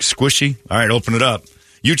is squishy. All right, open it up.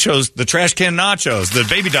 You chose the trash can nachos, the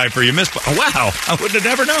baby diaper you missed. Oh, wow, I would have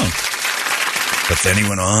never known. But then he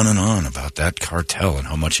went on and on about that cartel and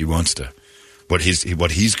how much he wants to, what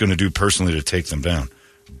he's going to do personally to take them down.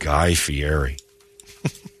 Guy Fieri.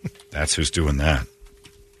 That's who's doing that.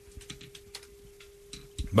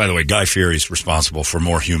 By the way, Guy Fieri's responsible for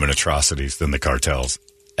more human atrocities than the cartels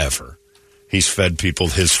ever. He's fed people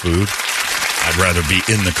his food. I'd rather be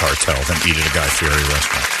in the cartel than eat at a Guy Fieri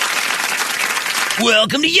restaurant.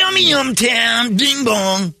 Welcome to Yummy Yum Town. Ding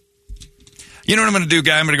bong. You know what I'm going to do,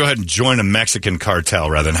 Guy? I'm going to go ahead and join a Mexican cartel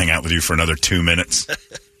rather than hang out with you for another 2 minutes.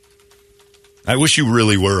 I wish you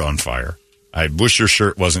really were on fire. I wish your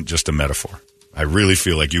shirt wasn't just a metaphor. I really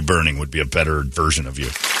feel like you burning would be a better version of you.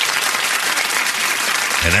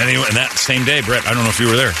 And anyway, and that same day, Brett, I don't know if you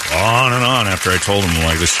were there, on and on after I told him,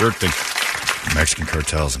 like, this shirt thing, Mexican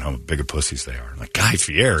cartels and how big of pussies they are. I'm like, Guy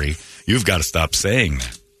Fieri, you've got to stop saying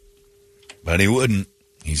that. But he wouldn't.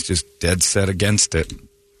 He's just dead set against it.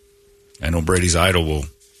 I know Brady's idol will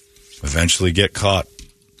eventually get caught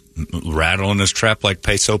rattling his trap like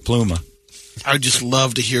Peso Pluma. I would just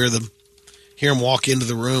love to hear him walk into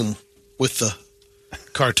the room with the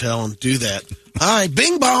cartel and do that. Hi,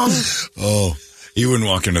 bing bong. Oh, he wouldn't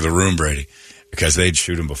walk into the room, Brady, because they'd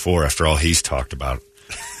shoot him before after all he's talked about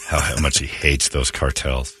how much he hates those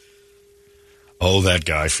cartels. Oh, that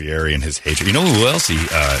Guy Fieri and his hatred. You know who else he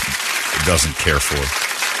doesn't care for?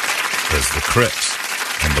 Is the Crips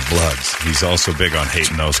and the Bloods. He's also big on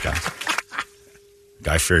hating those guys.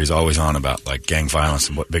 Guy Fieri's always on about like gang violence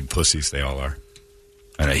and what big pussies they all are.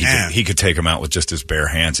 And he could take them out with just his bare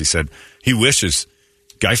hands. He said he wishes.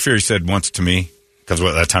 Guy Fieri said once to me, because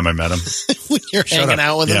that time I met him. When you're hanging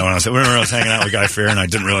out with him? Yeah, when I was hanging out with Guy Fieri and I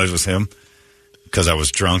didn't realize it was him because I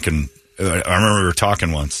was drunk. And I remember we were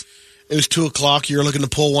talking once. It was 2:00. You were looking to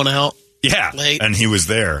pull one out. Yeah, late. And he was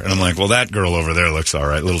there. And I'm like, well, that girl over there looks all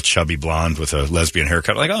right. Little chubby blonde with a lesbian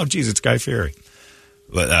haircut. Like, oh, geez, it's Guy Fieri.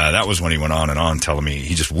 But that was when he went on and on telling me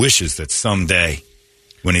he just wishes that someday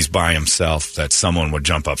when he's by himself that someone would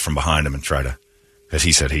jump up from behind him and try to, because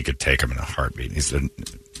he said he could take him in a heartbeat. He said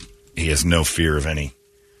he has no fear of any.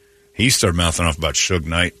 He started mouthing off about Suge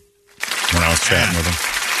Knight when I was chatting with him.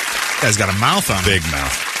 Guy's got a mouth on him. Big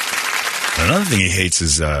mouth. Another thing he hates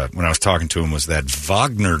is, when I was talking to him, was that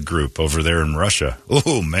Wagner group over there in Russia.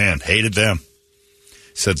 Oh, man, hated them.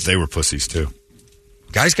 Said they were pussies, too.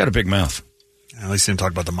 Guy's got a big mouth. At least he didn't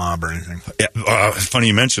talk about the mob or anything. Yeah, funny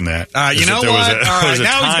you mentioned that. You know there what? There was a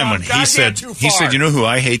time when he said, you know who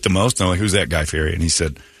I hate the most? And I'm like, who's that, Guy Fieri? And he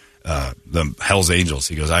said, the Hell's Angels.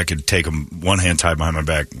 He goes, I could take them one hand tied behind my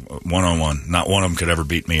back, one-on-one. Not one of them could ever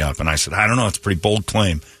beat me up. And I said, I don't know. It's a pretty bold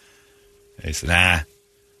claim. And he said, nah.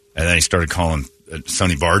 And then he started calling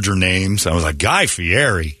Sonny Barger names. I was like, Guy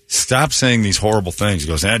Fieri, stop saying these horrible things. He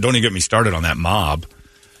goes, don't even get me started on that mob.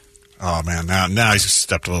 Oh, man, now he's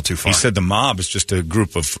stepped a little too far. He said the mob is just a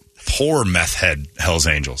group of poor meth head Hells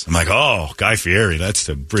Angels. I'm like, oh, Guy Fieri, that's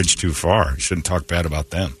a bridge too far. You shouldn't talk bad about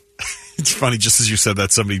them. It's funny, just as you said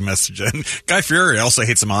that, somebody messaged in. Guy Fieri also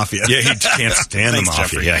hates the mafia. Yeah, he can't stand the mafia.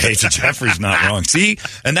 Jeffrey. Yeah, hates it. Jeffrey's not wrong. See,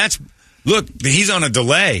 and that's... Look, he's on a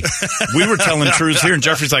delay. We were telling truths here, and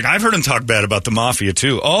Jeffrey's like, I've heard him talk bad about the mafia,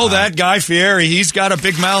 too. Oh, that Guy Fieri, he's got a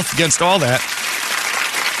big mouth against all that.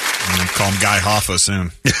 I'm going to call him Guy Hoffa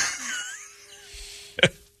soon.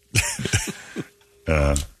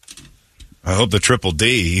 I hope the Triple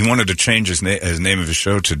D, he wanted to change his name of his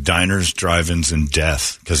show to Diners, Drive-Ins, and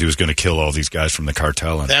Death, because he was going to kill all these guys from the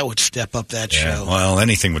cartel. And, that would step up that show. Well,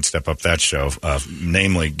 anything would step up that show,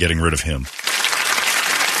 namely getting rid of him.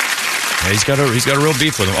 Yeah, he's got a real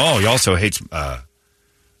beef with him. Oh, he also hates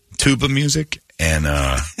tuba music and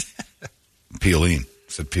Piolín.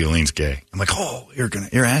 Said Pioline's gay. I'm like, oh,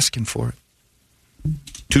 you're asking for it.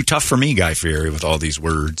 Too tough for me, Guy Fieri, with all these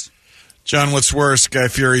words. John, what's worse, Guy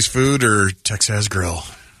Fieri's food or Texas Grill?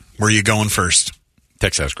 Where are you going first?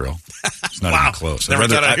 Texas Grill. It's not Wow. even close. Never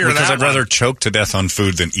thought I'd hear because that I'd one. rather choke to death on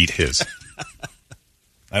food than eat his.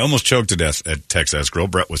 I almost choked to death at Texas Grill.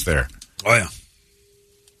 Brett was there. Oh, yeah.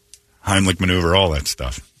 Heimlich maneuver, all that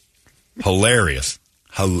stuff. Hilarious.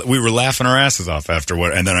 We were laughing our asses off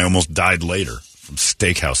afterward, and then I almost died later from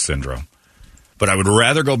steakhouse syndrome. But I would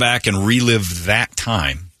rather go back and relive that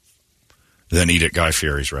time than eat at Guy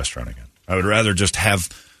Fieri's restaurant again. I'd rather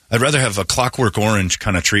have a Clockwork Orange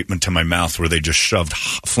kind of treatment to my mouth where they just shoved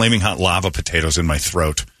flaming hot lava potatoes in my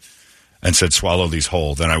throat and said, swallow these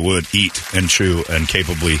whole, than I would eat and chew and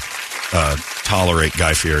capably tolerate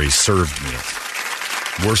Guy Fieri's served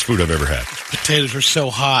meals. Worst food I've ever had. Potatoes were so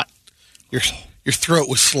hot, your throat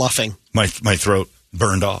was sloughing. My throat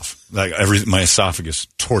burned off. Like my esophagus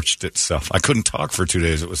torched itself. I couldn't talk for 2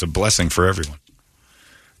 days. It was a blessing for everyone.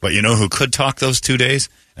 But you know who could talk those 2 days,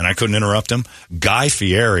 and I couldn't interrupt him? Guy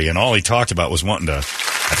Fieri, and all he talked about was wanting to,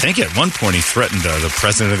 I think at one point he threatened the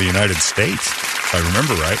President of the United States, if I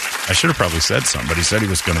remember right. I should have probably said something, but he said he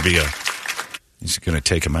was going to he's going to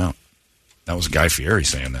take him out. That was Guy Fieri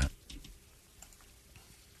saying that.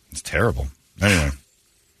 It's terrible. Anyway.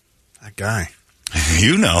 That guy.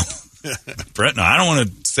 You know. Brett, no, I don't want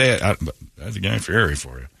to say it. That's Guy Fieri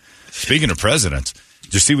for you. Speaking of presidents,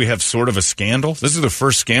 did you see we have sort of a scandal? This is the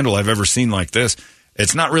first scandal I've ever seen like this.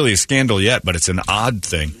 It's not really a scandal yet, but it's an odd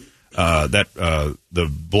thing. That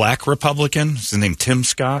the black Republican, is his name Tim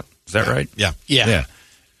Scott? Is that right? Yeah.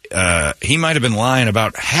 He might have been lying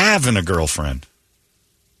about having a girlfriend.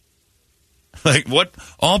 Like what?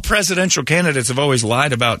 All presidential candidates have always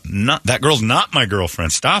lied about. That girl's not my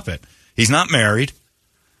girlfriend. Stop it. He's not married.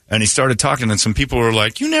 And he started talking, and some people were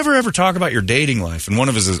like, you never ever talk about your dating life. And one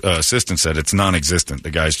of his assistants said it's non-existent.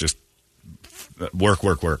 The guy's just work.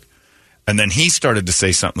 And then he started to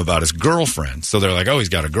say something about his girlfriend. So they're like, oh, he's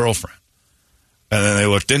got a girlfriend. And then they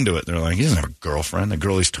looked into it. They're like, he doesn't have a girlfriend. The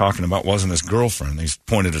girl he's talking about wasn't his girlfriend. He's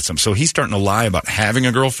pointed at some. So he's starting to lie about having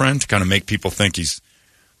a girlfriend to kind of make people think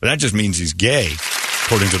but that just means he's gay,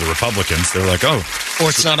 according to the Republicans. They're like, oh. Or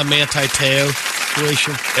it's not a Manti Teo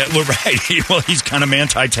situation. Well, right. Well, he's kind of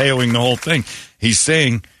Manti-Teoing the whole thing. He's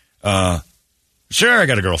saying, sure, I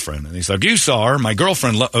got a girlfriend. And he's like, you saw her. My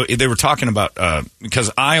girlfriend, they were talking about, because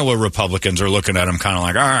Iowa Republicans are looking at him kind of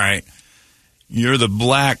like, all right, you're the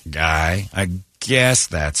black guy. I guess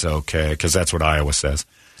that's okay, because that's what Iowa says.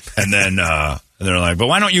 And then they're like, but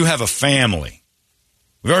why don't you have a family?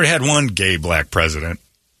 We've already had one gay black president.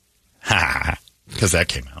 Ha, because that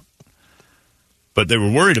came out. But they were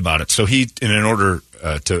worried about it. So he, in order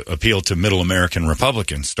to appeal to middle American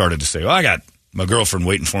Republicans, started to say, well, I got my girlfriend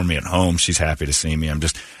waiting for me at home. She's happy to see me. I'm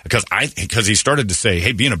just, because he started to say,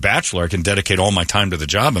 hey, being a bachelor, I can dedicate all my time to the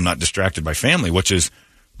job. I'm not distracted by family, which has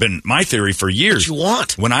been my theory for years. What you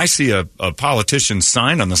want. When I see a politician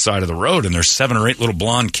sign on the side of the road and there's 7 or 8 little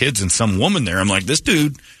blonde kids and some woman there, I'm like, this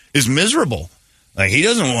dude is miserable. Like, he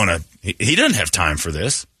doesn't want to, he doesn't have time for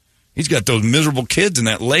this. He's got those miserable kids and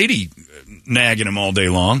that lady nagging him all day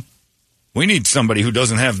long. We need somebody who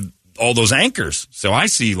doesn't have all those anchors. So I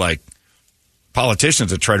see, like,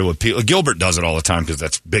 politicians that try to appeal. Gilbert does it all the time because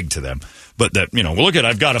that's big to them. But that, well, look at,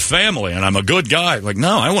 I've got a family and I'm a good guy. Like,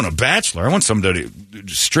 no, I want a bachelor. I want somebody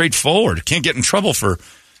straightforward. Can't get in trouble for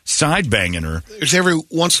side banging her. There's every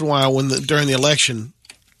once in a while during the election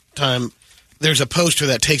time, there's a poster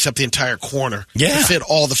that takes up the entire corner. Yeah. To fit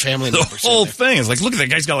all the family members. The whole thing is like, look at that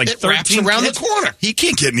guy's got like 13 wraps around kids. the corner. He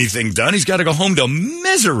can't get anything done. He's got to go home to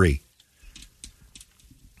misery.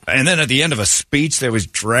 And then at the end of a speech, they always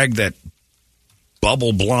drag that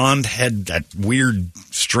bubble blonde head, that weird,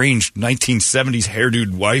 strange 1970s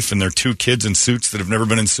hairdoed wife and their 2 kids in suits that have never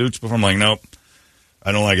been in suits before. I'm like, nope.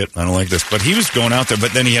 I don't like it. I don't like this. But he was going out there,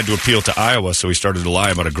 but then he had to appeal to Iowa, so he started to lie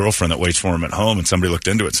about a girlfriend that waits for him at home, and somebody looked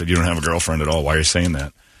into it and said, you don't have a girlfriend at all. Why are you saying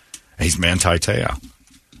that? And he's Manti-Teo.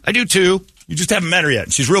 I do, too. You just haven't met her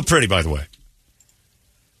yet. She's real pretty, by the way.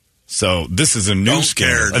 So this is a new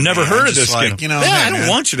scandal. I've never heard of this scandal. I don't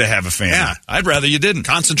want you to have a family. Yeah. I'd rather you didn't.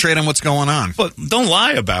 Concentrate on what's going on. But don't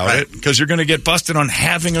lie about it, because you're going to get busted on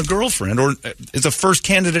having a girlfriend, or is the first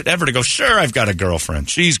candidate ever to go, sure, I've got a girlfriend.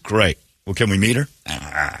 She's great. Well, can we meet her?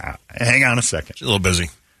 Hang on a second. She's a little busy.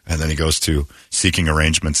 And then he goes to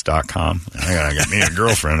seekingarrangements.com. I got to get me a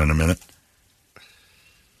girlfriend in a minute.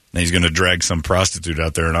 And he's going to drag some prostitute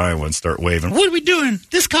out there in Iowa and start waving. What are we doing?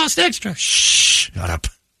 This costs extra. Shh. Shut up.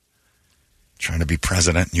 Trying to be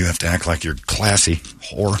president, you have to act like you're classy.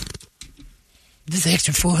 Whore. This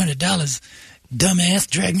extra $400, dumbass,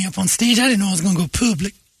 dragged me up on stage. I didn't know I was going to go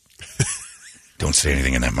public. Don't say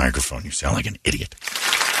anything in that microphone. You sound like an idiot.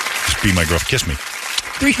 Just be my girl. Kiss me.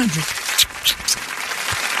 300.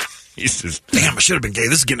 He says, damn, I should have been gay.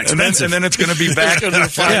 This is getting expensive. And then it's going to be back.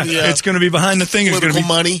 It's going to be behind the thing. Political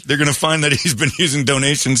money. They're going to find that he's been using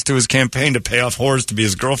donations to his campaign to pay off whores to be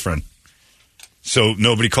his girlfriend. So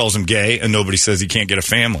nobody calls him gay, and nobody says he can't get a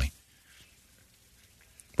family.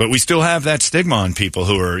 But we still have that stigma on people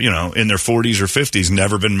who are, in their 40s or 50s,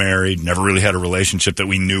 never been married, never really had a relationship that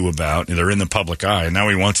we knew about. They're in the public eye, and now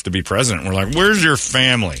he wants to be president. We're like, where's your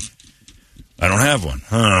family? I don't have one.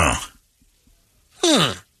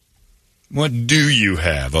 What do you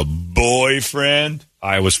have? A boyfriend?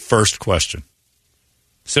 Iowa's first question.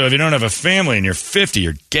 So if you don't have a family and you're 50,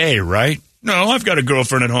 you're gay, right? No, I've got a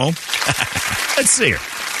girlfriend at home. Let's see her.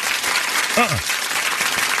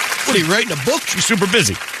 What, are you writing a book? She's super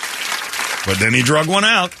busy. But then he drug one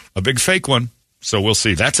out, a big fake one. So we'll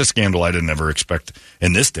see. That's a scandal I didn't ever expect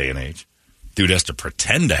in this day and age. Dude has to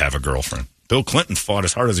pretend to have a girlfriend. Bill Clinton fought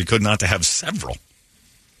as hard as he could not to have several.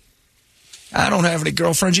 I don't have any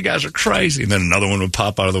girlfriends. You guys are crazy. And then another one would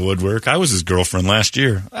pop out of the woodwork. I was his girlfriend last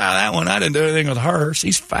year. That one, I didn't do anything with her.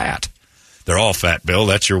 She's fat. They're all fat, Bill.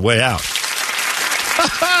 That's your way out.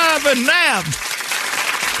 I've been nabbed.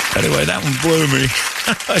 Anyway, that one blew me.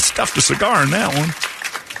 I stuffed a cigar in that one.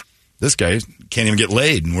 This guy can't even get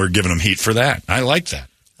laid, and we're giving him heat for that. I like that.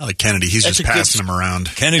 I like Kennedy. He's just passing them around.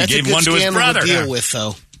 Kennedy gave one to his brother. To deal with,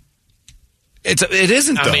 though. It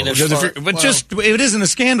isn't, though. It isn't a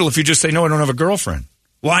scandal if you just say, no, I don't have a girlfriend.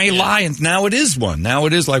 Why are you lying? Now it is one. Now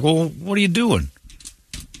it is like, well, what are you doing?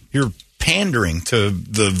 You're pandering to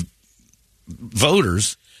the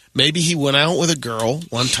voters. Maybe he went out with a girl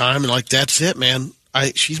one time and that's it, man.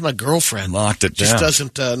 She's my girlfriend. Locked it down. Just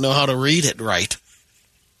doesn't know how to read it right.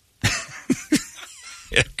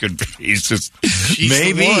 It could be. She's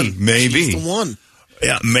maybe. She's the one.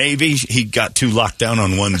 Yeah, maybe he got too locked down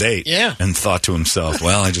on one date. Yeah. And thought to himself,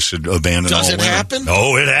 well, I just should abandon all women. Does it happen?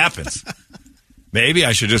 Oh, it happens. Maybe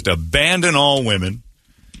I should just abandon all women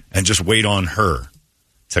and just wait on her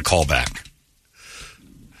to call back.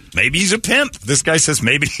 Maybe he's a pimp. This guy says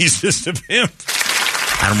maybe he's just a pimp.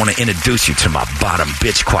 I don't want to introduce you to my bottom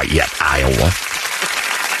bitch quite yet, Iowa.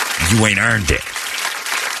 You ain't earned it.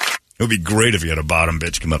 It would be great if you had a bottom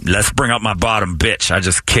bitch come up. Let's bring up my bottom bitch. I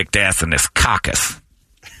just kicked ass in this caucus.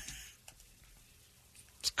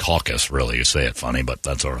 It's caucus, really. You say it funny, but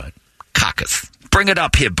that's all right. Caucus. Bring it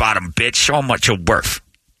up here, bottom bitch. Show them what you're worth.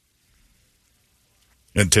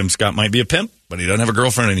 And Tim Scott might be a pimp, but he doesn't have a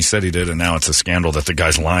girlfriend, and he said he did, and now it's a scandal that the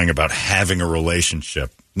guy's lying about having a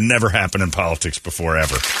relationship. Never happened in politics before,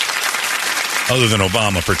 ever. Other than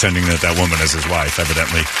Obama pretending that woman is his wife.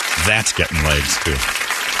 Evidently, that's getting legs, too.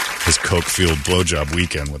 His coke-fueled blowjob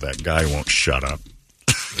weekend with that guy won't shut up.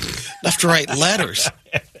 Enough to write letters.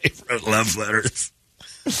 He wrote love letters.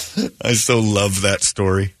 I so love that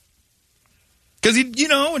story. Because,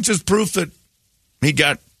 it's just proof that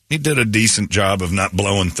he did a decent job of not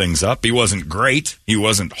blowing things up. He wasn't great. He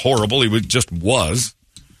wasn't horrible. He just was.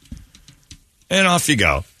 And off you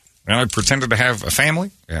go. And I pretended to have a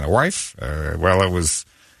family and a wife while I was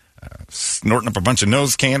snorting up a bunch of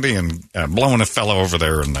nose candy and blowing a fellow over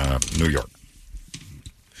there in New York.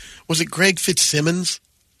 Was it Greg Fitzsimmons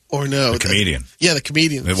or no? The comedian. The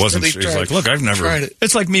comedian. It wasn't. He's like, look, I've never.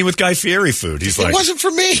 It's like me with Guy Fieri food. He's like, it wasn't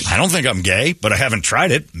for me. I don't think I'm gay, but I haven't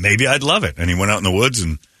tried it. Maybe I'd love it. And he went out in the woods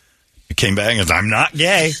and he came back and said, I'm not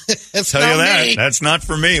gay. Tell you that. Me. That's not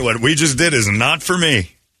for me. What we just did is not for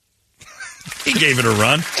me. He gave it a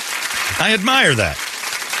run. I admire that.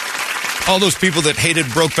 All those people that hated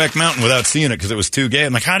Brokeback Mountain without seeing it because it was too gay.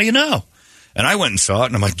 I'm like, how do you know? And I went and saw it,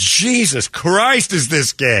 and I'm like, Jesus Christ, is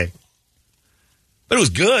this gay? But it was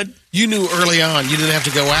good. You knew early on. You didn't have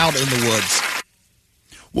to go out in the woods.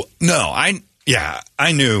 Well, no, I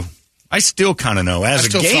knew. I still kind of know. As a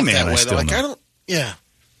gay man, I still know.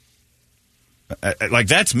 Like,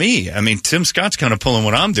 that's me. I mean, Tim Scott's kind of pulling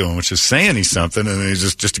what I'm doing, which is saying he's something, and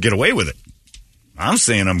he's just to get away with it. I'm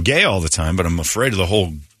saying I'm gay all the time, but I'm afraid of the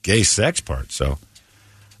whole gay sex part. So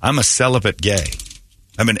I'm a celibate gay.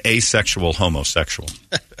 I'm an asexual homosexual.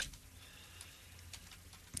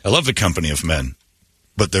 I love the company of men,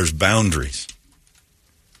 but there's boundaries.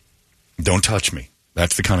 Don't touch me.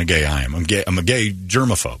 That's the kind of gay I am. I'm a gay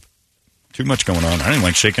germaphobe. Too much going on. I don't even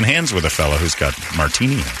like shaking hands with a fella who's got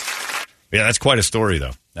martini hands. Yeah, that's quite a story,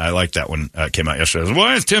 though. I like that one. Came out yesterday.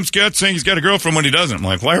 Why is Tim Scott saying he's got a girlfriend when he doesn't? I'm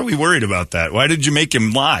like, why are we worried about that? Why did you make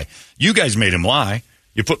him lie? You guys made him lie.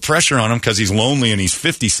 You put pressure on him because he's lonely and he's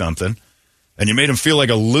 50-something. And you made him feel like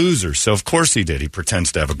a loser. So, of course he did. He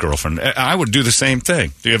pretends to have a girlfriend. I would do the same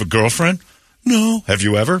thing. Do you have a girlfriend? No. Have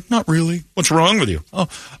you ever? Not really. What's wrong with you? Oh,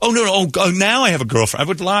 no. Oh, now I have a girlfriend. I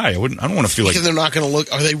would lie. I don't want to feel like... They're not going to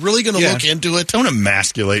look... Are they really going to look into it? Don't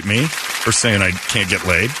emasculate me for saying I can't get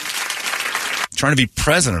laid. I'm trying to be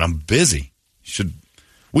president. I'm busy.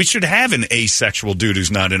 We should have an asexual dude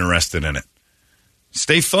who's not interested in it.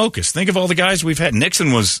 Stay focused. Think of all the guys we've had.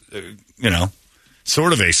 Nixon was,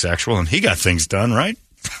 sort of asexual, and he got things done, right?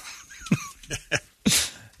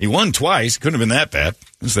 He won twice. Couldn't have been that bad.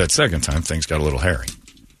 It was that second time things got a little hairy.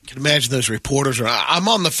 You can imagine those reporters. I'm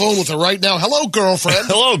on the phone with her right now. Hello, girlfriend.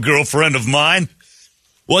 Hello, girlfriend of mine.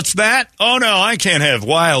 What's that? Oh, no, I can't have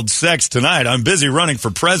wild sex tonight. I'm busy running for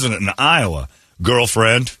president in Iowa.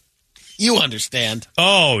 Girlfriend. You understand.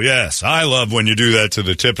 Oh, yes. I love when you do that to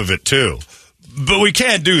the tip of it, too. But we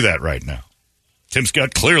can't do that right now. Tim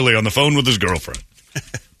Scott clearly on the phone with his girlfriend.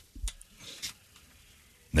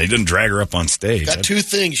 They didn't drag her up on stage. Got two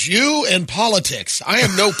things, you and politics. I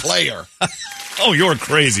am no player. Oh, you're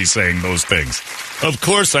crazy saying those things. Of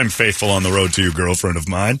course I'm faithful on the road to you, girlfriend of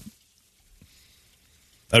mine.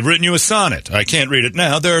 I've written you a sonnet. I can't read it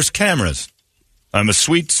now. There's cameras. I'm a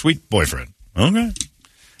sweet, sweet boyfriend. Okay.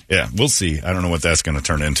 Yeah, we'll see. I don't know what that's going to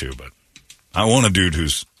turn into, but I want a dude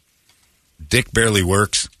whose dick barely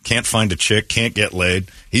works, can't find a chick, can't get laid.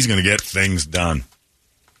 He's going to get things done.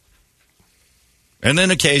 And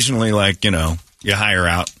then occasionally, you hire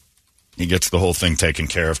out. He gets the whole thing taken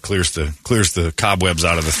care of, clears the cobwebs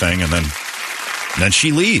out of the thing, and then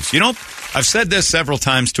she leaves. I've said this several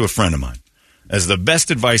times to a friend of mine as the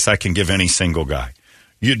best advice I can give any single guy.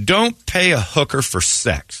 You don't pay a hooker for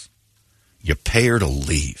sex. You pay her to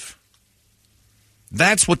leave.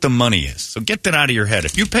 That's what the money is. So get that out of your head.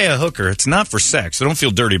 If you pay a hooker, it's not for sex, so don't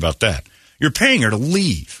feel dirty about that. You're paying her to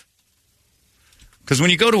leave. Because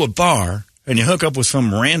when you go to a bar and you hook up with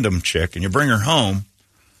some random chick and you bring her home,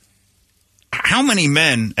 how many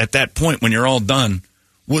men at that point when you're all done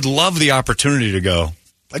would love the opportunity to go,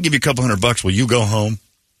 I'll give you a couple $100, will you go home?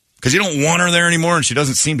 Because you don't want her there anymore and she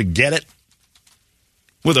doesn't seem to get it.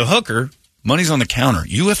 With a hooker, money's on the counter.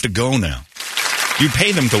 You have to go now. You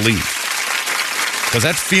pay them to leave. Because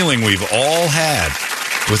that feeling we've all had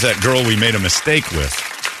with that girl we made a mistake with,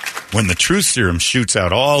 when the truth serum shoots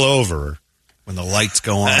out all over her, when the lights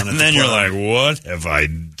go on. And then you're like, what have I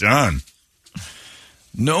done?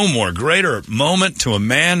 No more greater moment to a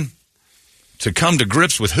man to come to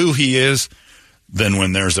grips with who he is than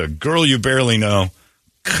when there's a girl you barely know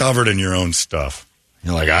covered in your own stuff.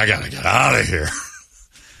 You're like, I got to get out of here.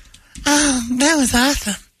 Oh, that was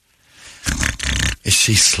awesome. Is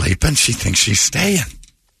she sleeping? She thinks she's staying.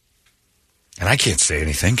 And I can't say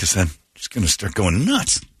anything because then she's going to start going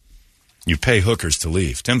nuts. You pay hookers to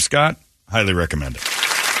leave. Tim Scott, highly recommend it.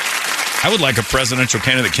 I would like a presidential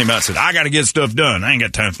candidate that came out and said, I got to get stuff done. I ain't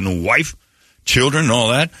got time for no wife, children, and all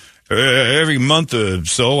that. Every month or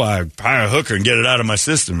so, I hire a hooker and get it out of my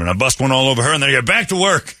system, and I bust one all over her, and then I get back to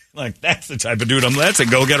work. Like, that's the type of dude that's a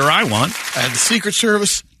go-getter I want. And the Secret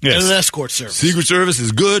Service and an escort service. Secret Service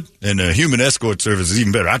is good, and a human escort service is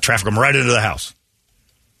even better. I traffic them right into the house.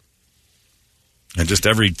 And just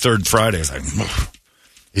every third Friday, it's like,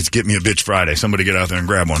 it's Get Me a Bitch Friday. Somebody get out there and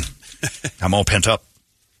grab one. I'm all pent up.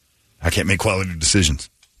 I can't make quality decisions.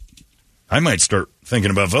 I might start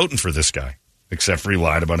thinking about voting for this guy, except for he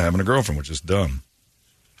lied about having a girlfriend, which is dumb.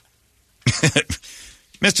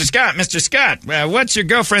 Mr. Scott, what's your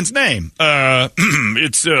girlfriend's name?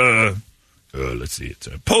 It's, let's see, it's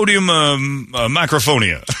Podium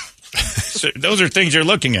Microphonia. So those are things you're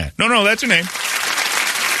looking at. No, that's your name.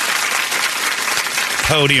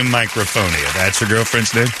 Podium Microphonia. That's your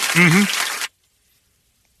girlfriend's name?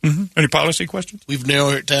 Mm-hmm. Any policy questions? We've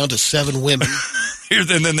narrowed it down to 7 women. And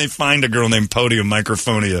then they find a girl named Podium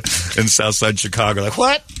Microphonia in Southside Chicago. Like,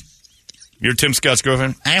 what? You're Tim Scott's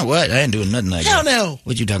girlfriend? I ain't doing nothing like that. No.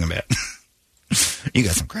 What you talking about? You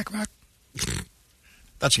got some crack rock?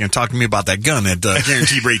 Thought you were going to talk to me about that gun at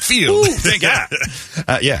Guaranteed Rate Field. Ooh, thank God.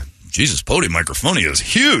 Yeah. Jesus, Podium Microphonia is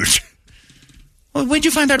huge. Well, where'd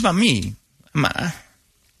you find out about me?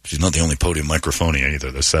 She's not the only Podium Microphonia either.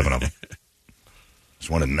 There's 7 of them. There's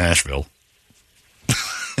one in Nashville.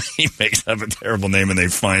 He makes up a terrible name and they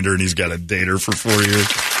find her and he's got to date her for 4 years.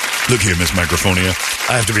 Look here, Miss Microphonia.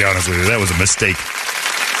 I have to be honest with you. That was a mistake.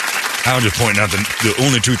 I was just pointing out the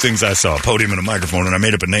only 2 things I saw, a podium and a microphone, and I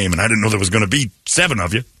made up a name, and I didn't know there was going to be 7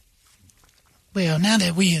 of you. Well, now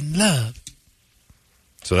that we in love.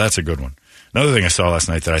 So that's a good one. Another thing I saw last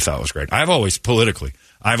night that I thought was great. I've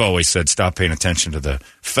always said stop paying attention to the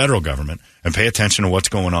federal government and pay attention to what's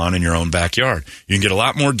going on in your own backyard. You can get a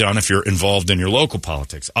lot more done if you're involved in your local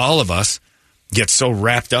politics. All of us get so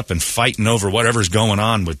wrapped up in fighting over whatever's going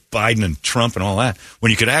on with Biden and Trump and all that, when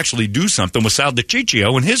you could actually do something with Sal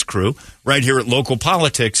DiCiccio and his crew right here at local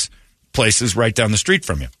politics places right down the street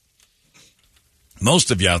from you.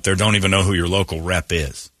 Most of you out there don't even know who your local rep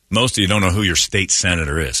is. Most of you don't know who your state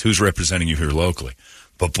senator is, who's representing you here locally.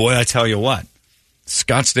 But boy, I tell you what,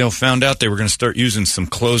 Scottsdale found out they were going to start using some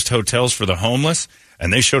closed hotels for the homeless,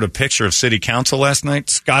 and they showed a picture of city council last night.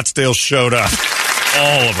 Scottsdale showed up.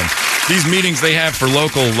 All of them. These meetings they have for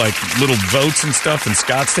local, like, little votes and stuff in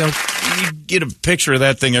Scottsdale, you get a picture of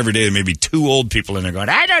that thing every day. There may be 2 old people in there going,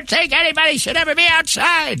 I don't think anybody should ever be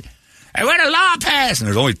outside. I want a law passed. And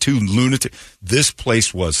there's only 2 lunatics. This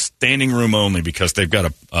place was standing room only because they've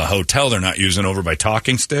got a hotel they're not using over by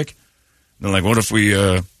Talking Stick. And they're like, what if we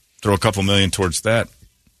throw a couple million towards that,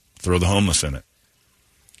 throw the homeless in it?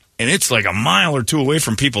 And it's like a mile or 2 away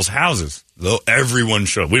from people's houses. Though everyone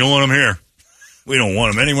showed. We don't want them here. We don't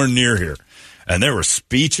want them anywhere near here. And there were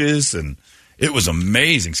speeches, and it was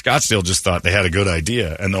amazing. Scottsdale just thought they had a good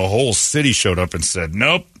idea. And the whole city showed up and said,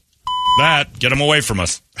 nope, get them away from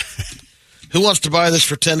us. Who wants to buy this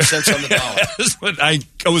for 10 cents on the dollar? That's what I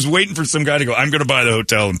was waiting for some guy to go, I'm going to buy the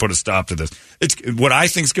hotel and put a stop to this. It's what I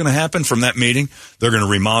think is going to happen from that meeting. They're going to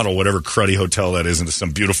remodel whatever cruddy hotel that is into some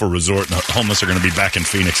beautiful resort, and the homeless are going to be back in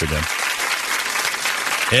Phoenix again.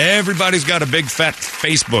 Everybody's got a big fat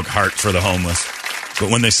Facebook heart for the homeless. But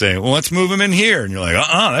when they say, well, let's move them in here, and you're like,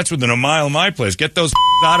 that's within a mile of my place. Get those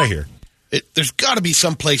out of here. There's got to be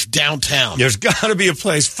some place downtown. There's got to be a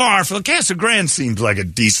place far from the Casa Grande. Seems like a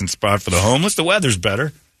decent spot for the homeless. The weather's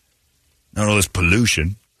better. Not all this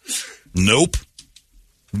pollution. Nope.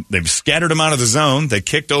 They've scattered them out of the zone. They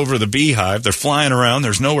kicked over the beehive. They're flying around.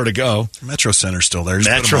 There's nowhere to go. Metro Center's still there. Just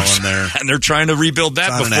put them all in there. And they're trying to rebuild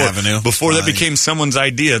that before that became someone's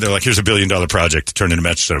idea. They're like, here's $1 billion project to turn into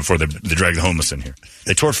Metro Center before they drag the homeless in here.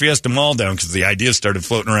 They tore Fiesta Mall down because the ideas started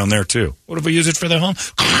floating around there, too. What if we use it for the home?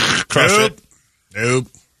 Crush it. Nope.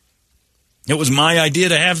 It was my idea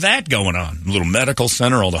to have that going on. A little medical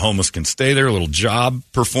center. All the homeless can stay there. A little job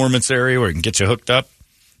performance area where we can get you hooked up.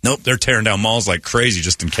 Nope, they're tearing down malls like crazy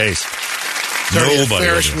just in case. Nobody.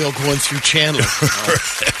 Ferris wheel going through Chandler.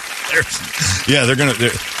 They're going to.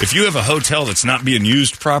 If you have a hotel that's not being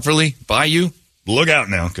used properly by you, look out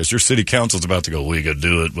now because your city council's about to go, we could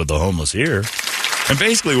do it with the homeless here. And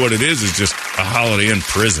basically what it is just a Holiday Inn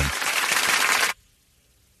prison.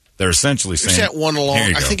 They're essentially saying. There's that one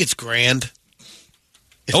along, I think it's Grand.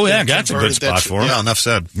 That's a good spot for them. Yeah, enough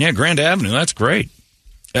said. Yeah, Grand Avenue, that's great.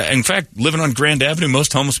 In fact, living on Grand Avenue,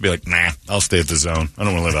 most homeless would be like, nah, I'll stay at the zone. I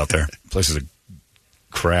don't want to live out there. Places are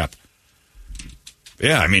crap.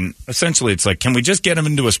 Yeah, I mean, essentially it's like, can we just get them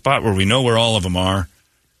into a spot where we know where all of them are?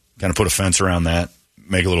 Kind of put a fence around that.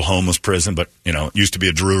 Make a little homeless prison, but, it used to be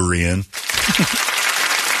a Drury Inn.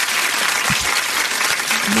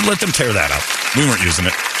 Let them tear that up. We weren't using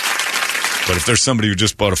it. But if there's somebody who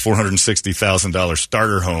just bought a $460,000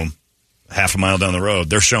 starter home half a mile down the road,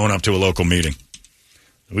 they're showing up to a local meeting.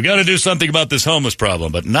 We got to do something about this homeless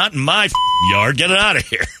problem, but not in my yard. Get it out of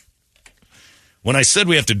here. When I said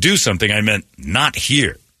we have to do something, I meant not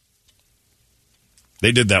here.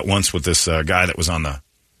 They did that once with this guy that was on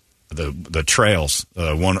the trails,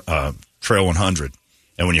 Trail 100.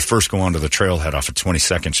 And when you first go onto the trailhead off of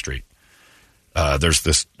 22nd Street, there's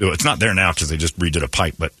this. It's not there now because they just redid a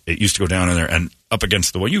pipe, but it used to go down in there and up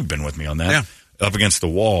against the wall. You've been with me on that. Yeah. Up against the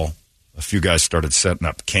wall. A few guys started setting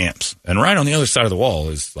up camps. And right on the other side of the wall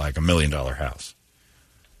is like $1 million house.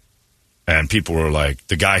 And people were like,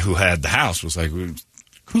 the guy who had the house was like, who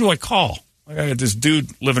do I call? I got this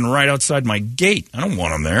dude living right outside my gate. I don't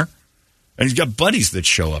want him there. And he's got buddies that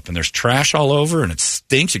show up, and there's trash all over, and it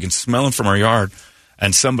stinks. You can smell him from our yard.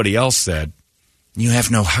 And somebody else said, you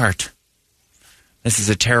have no heart. This is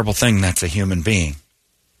a terrible thing. That's a human being.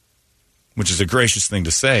 Which is a gracious thing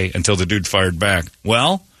to say until the dude fired back.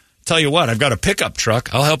 Well, tell you what, I've got a pickup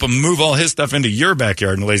truck. I'll help him move all his stuff into your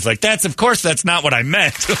backyard. And the lady's like, of course, that's not what I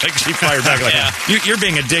meant. Like, she fired back like, you're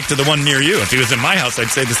being a dick to the one near you. If he was in my house, I'd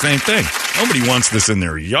say the same thing. Nobody wants this in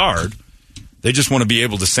their yard. They just want to be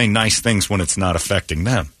able to say nice things when it's not affecting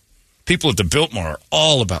them. People at the Biltmore are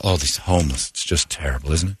all about, these homeless. It's just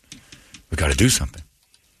terrible, isn't it? We've got to do something.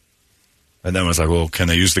 And then I was like, well, can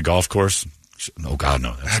they use the golf course? Oh, God,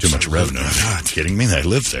 no. That's too much revenue. Are you kidding me? They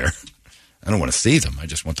live there. I don't want to see them. I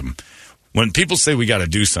just want them. When people say we got to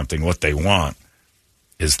do something, what they want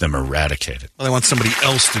is them eradicated. Well, they want somebody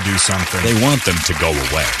else to do something. They want them to go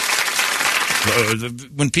away.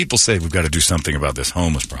 When people say we've got to do something about this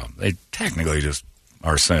homeless problem, they technically just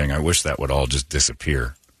are saying, I wish that would all just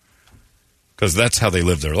disappear. Because that's how they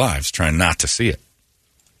live their lives, trying not to see it.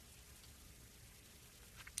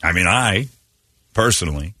 I mean, I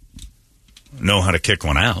personally, know how to kick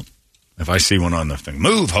one out. If I see one on the thing,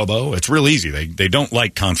 move, hobo. It's real easy. They don't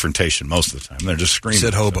like confrontation most of the time. They're just screaming.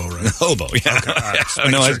 You said hobo, right? Hobo, yeah. Okay, all right. Yeah.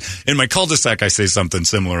 No, in my cul-de-sac, I say something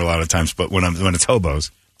similar a lot of times, but when it's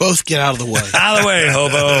hobos. Both get out of the way. Out of the way,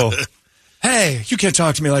 hobo. Hey, you can't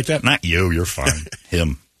talk to me like that. Not you. You're fine.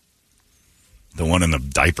 Him. The one in the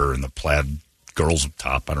diaper and the plaid girl's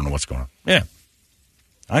top. I don't know what's going on. Yeah.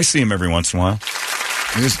 I see him every once in a while.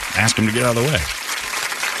 You just ask him to get out of the way.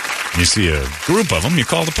 You see a group of them, you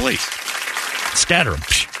call the police. Scatter them.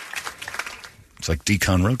 It's like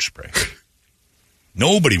decon roach spray.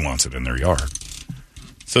 Nobody wants it in their yard.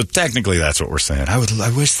 So technically that's what we're saying. I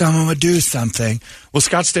wish someone would do something. Well,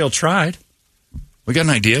 Scottsdale tried. We got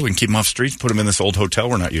an idea. We can keep them off streets, put them in this old hotel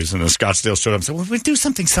we're not using. And Scottsdale showed up and said, well, we do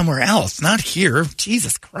something somewhere else, not here.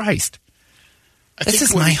 Jesus Christ. This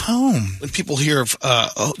is my home. When people hear of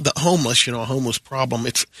the homeless, a homeless problem,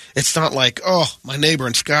 it's not like, oh, my neighbor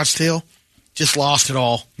in Scottsdale just lost it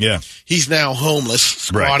all. Yeah. He's now homeless,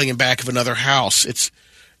 squatting in back of another house. It's,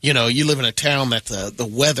 you live in a town that the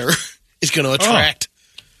weather is going to attract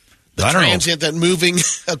the transient that moving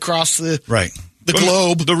across the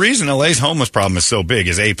globe. The reason LA's homeless problem is so big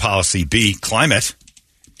is A, policy, B, climate.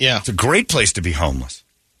 Yeah. It's a great place to be homeless.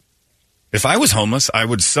 If I was homeless, I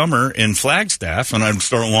would summer in Flagstaff, and I'd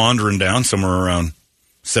start wandering down somewhere around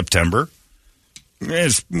September.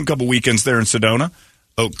 There's a couple weekends there in Sedona,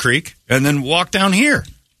 Oak Creek, and then walk down here.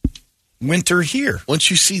 Winter here. Once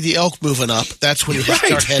you see the elk moving up, that's when you start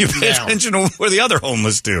heading down. You pay down. attention to where the other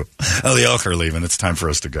homeless do. Oh, the elk are leaving. It's time for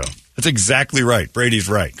us to go. That's exactly right. Brady's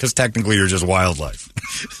right, because technically you're just wildlife.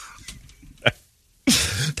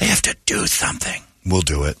 They have to do something. We'll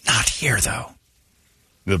do it. Not here, though.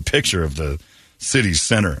 The picture of the city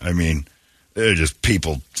center, I mean, they're just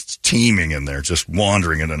people teeming in there, just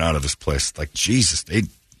wandering in and out of this place. Like, Jesus, they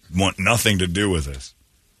want nothing to do with this.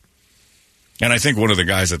 And I think one of the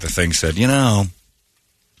guys at the thing said, do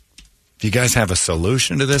you guys have a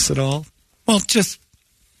solution to this at all? Well, just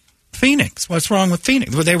Phoenix. What's wrong with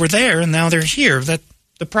Phoenix? Well, they were there, and now they're here. That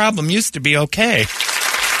the problem used to be okay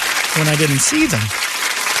when I didn't see them.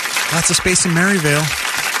 Lots of space in Maryvale.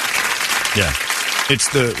 Yeah.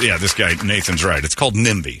 This guy, Nathan's right. It's called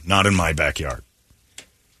NIMBY, not in my backyard.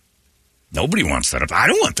 Nobody wants that up. I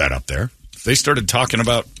don't want that up there. If they started talking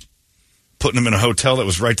about putting them in a hotel that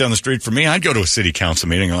was right down the street from me, I'd go to a city council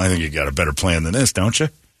meeting. I think you got a better plan than this, don't you?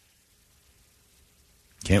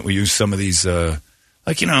 Can't we use some of these, that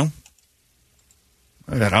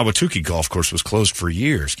Ahwatukee golf course was closed for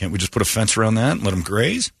years. Can't we just put a fence around that and let them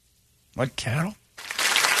graze? Like cattle?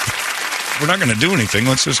 We're not going to do anything.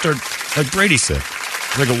 Let's just start, like Brady said,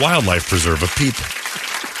 like a wildlife preserve of people.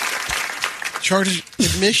 Charge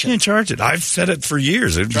admission. You can't charge it. I've said it for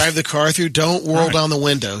years. Drive the car through. Don't whirl down the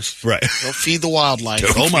windows. Right. Don't feed the wildlife.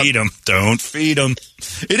 Don't feed them. Don't feed them.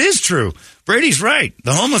 It is true. Brady's right.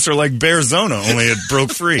 The homeless are like Bearzona, only it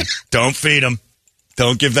broke free. Don't feed them.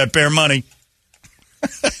 Don't give that bear money.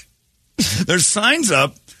 There's signs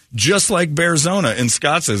up just like Bearzona in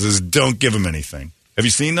Scottsdale is don't give them anything. Have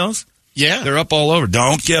you seen those? Yeah. They're up all over.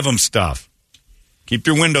 Don't give them stuff. Keep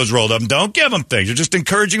your windows rolled up. Don't give them things. You're just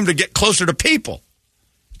encouraging them to get closer to people.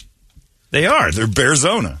 They are. They're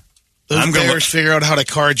Bearzona. Those bears figure out how to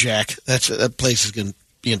carjack. That place is going to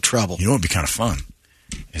be in trouble. You know what would be kind of fun?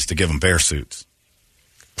 Is to give them bear suits.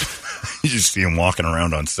 You just see them walking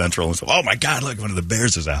around on Central and say, oh, my God, look, one of the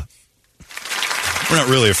bears is out. We're not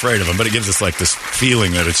really afraid of them, but it gives us like this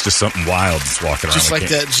feeling that it's just something wild that's walking around. Just like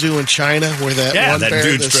that zoo in China where that one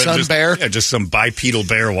bear, the sun bear. Yeah, just some bipedal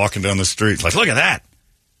bear walking down the street. Like, look at that.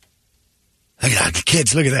 Look at that.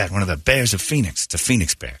 Kids, look at that. One of the bears of Phoenix. It's a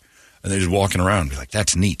Phoenix bear. And they're just walking around and be like,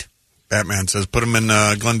 that's neat. Batman says, put them in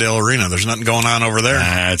Glendale Arena. There's nothing going on over there.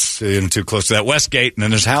 It's too close to that Westgate, and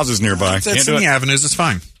then there's houses nearby. That's in the avenues. It's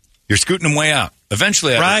fine. You're scooting them way out.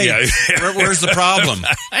 Eventually, right. Where's the problem?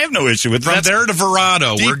 I have no issue with that. From there to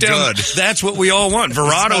Verrado, we're good. That's what we all want.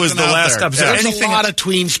 Verrado is the last stop. There's a lot of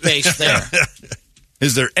tween space there.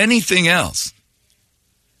 Is there anything else?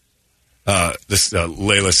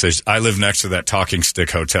 Layla says, I live next to that Talking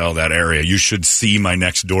Stick Hotel, that area. You should see my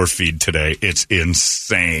next door feed today. It's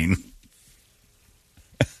insane.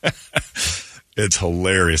 It's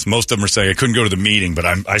hilarious. Most of them are saying, I couldn't go to the meeting, but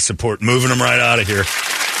I support moving them right out of here.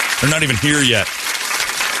 They're not even here yet.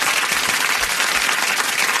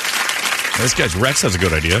 This guy's Rex has a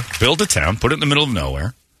good idea. Build a town, put it in the middle of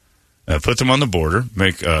nowhere, put them on the border,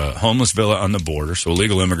 make a homeless villa on the border so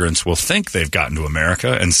illegal immigrants will think they've gotten to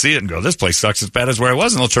America and see it and go, this place sucks as bad as where I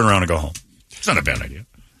was, and they'll turn around and go home. It's not a bad idea.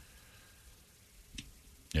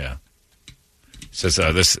 Yeah. Says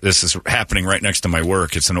this is happening right next to my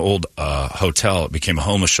work. It's an old hotel. It became a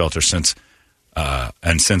homeless shelter since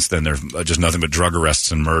then there's just nothing but drug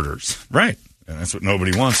arrests and murders. Right. And that's what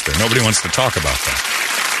nobody wants there. Nobody wants to talk about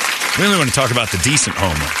that. We only want to talk about the decent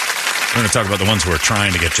homeless. We're going to talk about the ones who are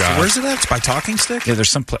trying to get jobs. So where's it at? It's by Talking Stick? Yeah, there's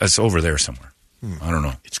some it's over there somewhere. I don't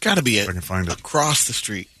know. It's got to be I can find it. Across the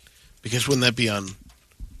street. Because wouldn't that be on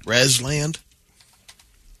Res land?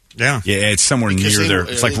 Yeah, it's somewhere near there.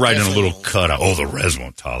 It's like right in a little cutout. Oh, the res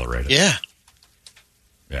won't tolerate it. Yeah.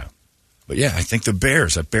 But yeah, I think the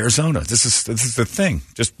bears at Bearzona. This is the thing.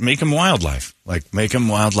 Just make them wildlife. Like make them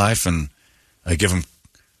wildlife and give them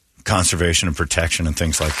conservation and protection and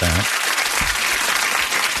things like that.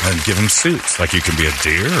 And give them suits. Like you can be a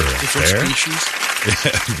deer or a different bear. Species.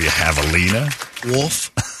 Yeah, it could be a javelina.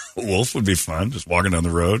 Wolf. Wolf would be fun. Just walking down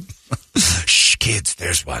the road. Shh, kids,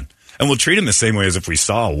 there's one. And we'll treat him the same way as if we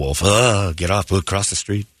saw a wolf. Get off, we'll cross the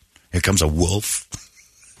street. Here comes a wolf.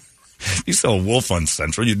 You saw a wolf on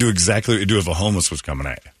Central, you do exactly what you do if a homeless was coming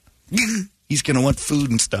at you. He's going to want food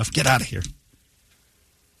and stuff. Get out of here.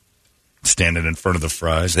 Standing in front of the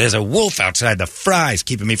Fry's. There's a wolf outside the Fry's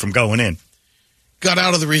keeping me from going in. Got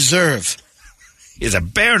out of the reserve. There's a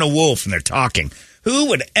bear and a wolf, and they're talking. Who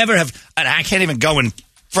would ever have... I can't even go in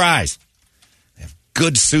Fry's. They have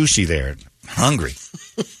good sushi there. I'm hungry.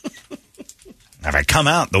 If I come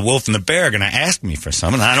out, the wolf and the bear are going to ask me for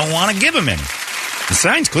some, and I don't want to give them any. The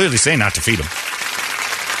signs clearly say not to feed them.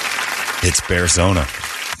 It's Bearzona.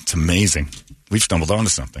 It's amazing. We've stumbled onto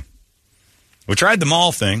something. We tried the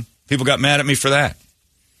mall thing. People got mad at me for that.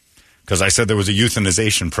 Because I said there was a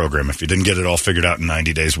euthanization program. If you didn't get it all figured out in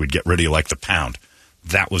 90 days, we'd get rid of you like the pound.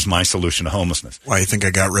 That was my solution to homelessness. Why, you think I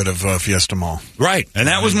got rid of Fiesta Mall? Right. And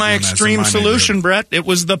that was my extreme solution, Brett. It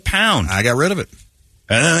was the pound. I got rid of it.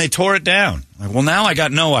 And then they tore it down. Like, well, now I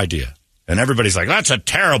got no idea. And everybody's like, that's a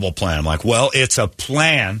terrible plan. I'm like, well, it's a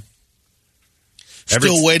plan.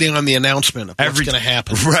 Still waiting on the announcement of what's going to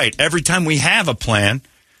happen. Right. Every time we have a plan,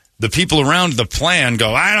 the people around the plan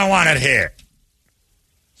go, I don't want it here.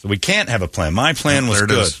 So we can't have a plan. My plan was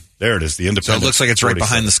good. There it is, the Independence. So it looks like it's right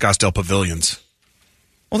behind the Scottsdale Pavilions.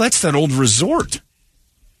 Well, that's that old resort.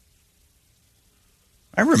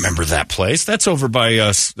 I remember that place. That's over by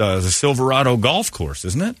the Silverado Golf Course,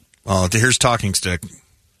 isn't it? Oh, here's Talking Stick.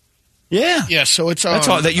 Yeah. Yeah, so it's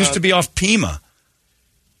on... That used to be off Pima.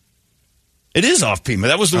 It is off Pima.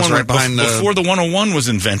 That was the one right behind before the 101 was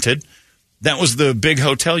invented. That was the big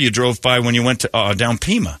hotel you drove by when you went to down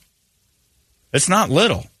Pima. It's not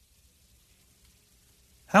little.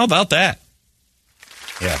 How about that?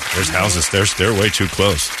 Yeah, there's houses. They're way too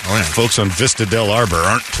close. Oh, yeah. Folks on Vista Del Arbor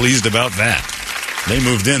aren't pleased about that. They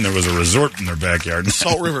moved in. There was a resort in their backyard.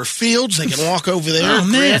 Salt River Fields. They can walk over there. Oh,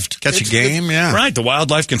 man. Catch a game, yeah. Right. The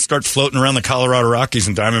wildlife can start floating around the Colorado Rockies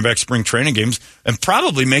and Diamondback spring training games and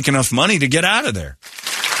probably make enough money to get out of there.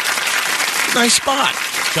 Nice spot.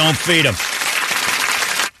 Don't feed them.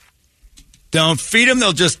 Don't feed them.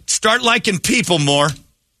 They'll just start liking people more.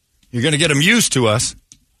 You're going to get them used to us.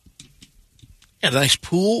 Yeah, a nice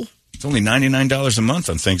pool. It's only $99 a month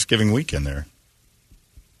on Thanksgiving weekend there.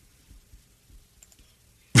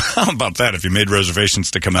 How about that if you made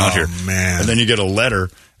reservations to come out here? Man. And then you get a letter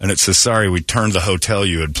and it says, sorry, we turned the hotel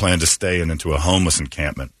you had planned to stay in into a homeless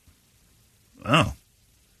encampment. Oh.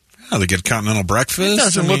 Oh, they get continental breakfast? It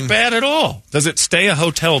doesn't look bad at all. Does it stay a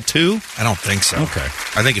hotel too? I don't think so. Okay.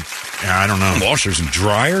 I think I don't know. Washers and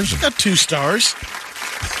dryers. Got 2 stars.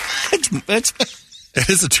 It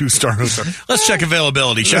is a 2-star hotel. Let's check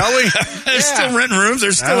availability, shall we? They're still renting rooms.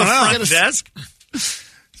 There's still a front desk.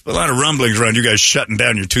 There's a lot of rumblings around you guys shutting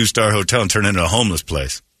down your 2-star hotel and turning it into a homeless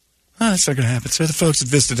place. Oh, that's not going to happen. So the folks at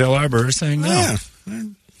Vista Del Arbor are saying no. Yeah,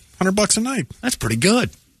 $100 a night. That's pretty good.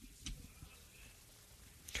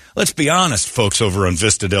 Let's be honest, folks over on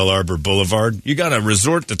Vista Del Arbor Boulevard. You got a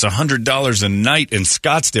resort that's $100 a night in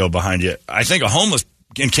Scottsdale behind you. I think a homeless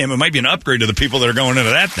encampment might be an upgrade to the people that are going into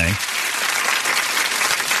that thing.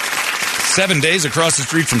 7 days across the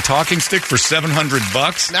street from Talking Stick for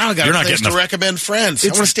 $700. Now I got a place to recommend friends. I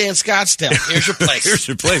want to stay in Scottsdale. Here's your place. Here's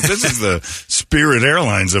your place. This is the Spirit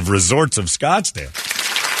Airlines of resorts of Scottsdale.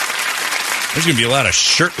 There's going to be a lot of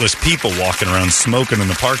shirtless people walking around smoking in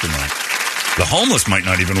the parking lot. The homeless might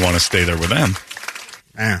not even want to stay there with them.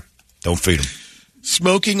 Don't feed them.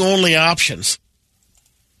 Smoking only options.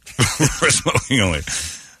 Smoking only.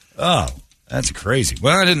 Oh, that's crazy.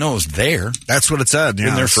 Well, I didn't know it was there. That's what it said.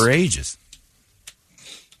 Been there for ages.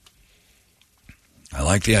 I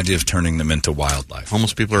like the idea of turning them into wildlife.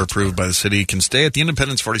 Homeless people are approved by the city can stay at the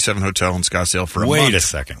Independence 47 Hotel in Scottsdale for a month. Wait a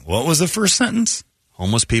second. What was the first sentence?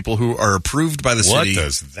 Homeless people who are approved by the city. What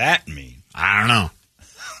does that mean? I don't know.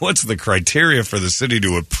 What's the criteria for the city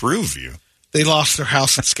to approve you? They lost their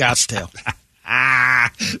house in Scottsdale.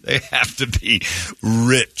 They have to be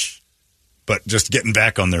rich, but just getting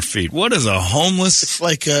back on their feet. What is a homeless? It's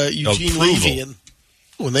like Eugene Levy and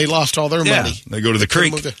when they lost all their money. They go to the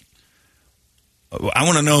creek. I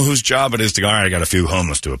want to know whose job it is to go, all right, I got a few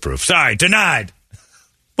homeless to approve. Sorry, denied.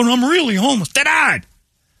 But I'm really homeless. Denied.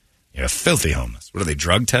 You're filthy homeless. What do they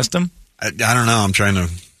drug test them? I don't know. I'm trying to.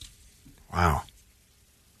 Wow.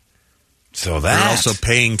 So they're also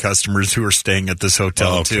paying customers who are staying at this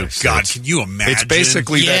hotel too. So God, can you imagine? It's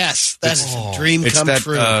basically that's a dream come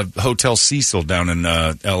true. It's that Hotel Cecil down in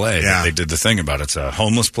L.A. that they did the thing about. It's a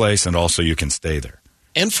homeless place, and also you can stay there.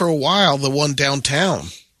 And for a while, the one downtown.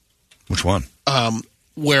 Which one?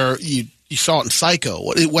 Where you saw it in Psycho.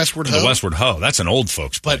 Westward Ho? The Westward Ho. That's an old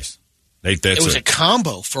folks place. It was a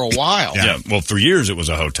combo for a while. Yeah. Well, for years it was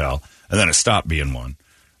a hotel, and then it stopped being one.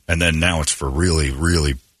 And then now it's for really,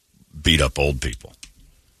 really beat up old people.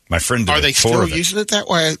 My friend did Are they still using it that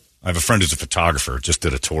way? I have a friend who's a photographer, just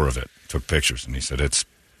did a tour of it, took pictures, and he said it's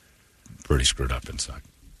pretty screwed up inside.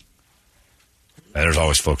 And there's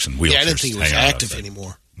always folks in wheelchairs. Yeah, I didn't think it was active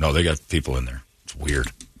anymore. No, they got people in there. It's weird.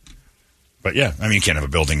 But yeah, I mean, you can't have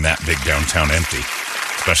a building that big downtown empty,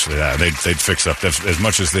 especially that. They'd fix up, as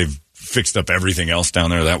much as they've fixed up everything else down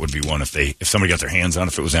there, that would be one. If somebody got their hands on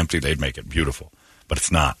it, if it was empty, they'd make it beautiful. But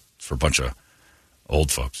it's not. It's for a bunch of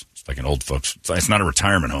old folks. It's like an old folks. It's not a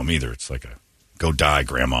retirement home either. It's like a go die,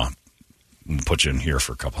 grandma. We'll put you in here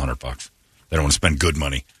for a couple $100. They don't want to spend good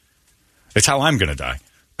money. It's how I'm going to die.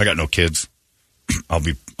 I got no kids. I'll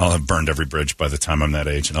have burned every bridge by the time I'm that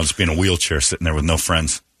age, and I'll just be in a wheelchair sitting there with no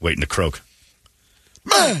friends, waiting to croak.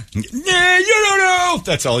 Yeah, you don't know.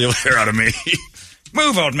 That's all you'll hear out of me.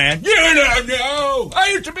 Move on, man. You don't know. I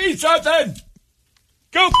used to be something.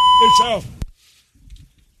 Go yourself.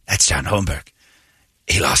 That's John Holmberg.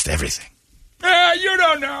 He lost everything. You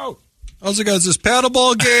don't know. Also, guys, this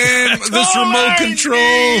paddleball game, this remote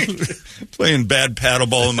control. Playing bad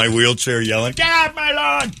paddleball in my wheelchair, yelling, "Get off my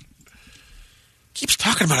lawn!" Keeps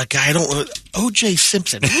talking about a guy I don't know. O.J.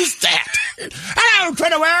 Simpson. Who's that? Hello to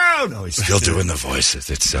the world. No, he's still doing the voices.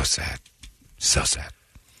 It's so sad. So sad.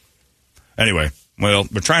 Anyway, well,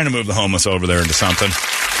 we're trying to move the homeless over there into something.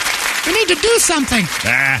 We need to do something.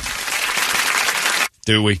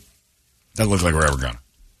 Do we? Doesn't look like we're ever gonna.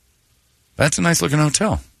 That's a nice looking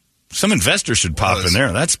hotel. Some investor should pop in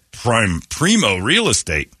there. That's primo real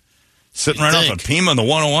estate. Sitting right off of Pima, the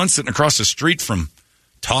 101, sitting across the street from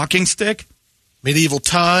Talking Stick. Medieval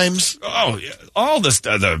Times. Oh, yeah. All this,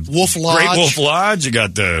 the Wolf Lodge. Great Wolf Lodge. You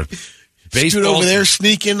got the baseball. Scoot over there,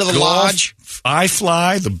 sneak into the lodge.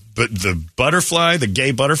 iFly, the butterfly, the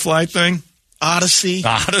gay butterfly thing. Odyssey.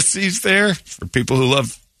 Odyssey's there for people who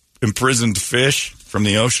love imprisoned fish from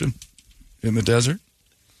the ocean in the desert.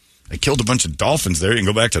 They killed a bunch of dolphins there. You can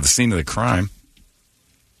go back to the scene of the crime.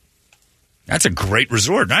 That's a great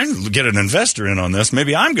resort. I can get an investor in on this.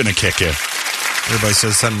 Maybe I'm going to kick in. Everybody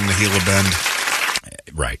says send them to Gila Bend.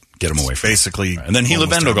 Right. Get them away from basically. Right. And then Gila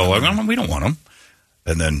Bend will go, well, we don't want them.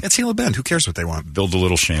 And then it's Gila Bend. Who cares what they want? Build a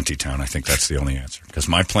little shanty town. I think that's the only answer. Because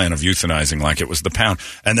my plan of euthanizing like it was the pound.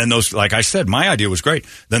 And then those, like I said, my idea was great.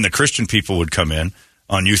 Then the Christian people would come in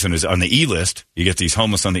on euthanasia, on the E-list. You get these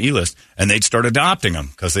homeless on the E-list, and they'd start adopting them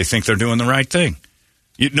because they think they're doing the right thing.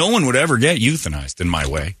 No one would ever get euthanized in my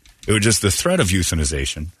way. It was just the threat of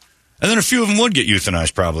euthanization. And then a few of them would get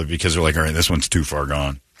euthanized probably because they're like, all right, this one's too far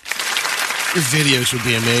gone. Your videos would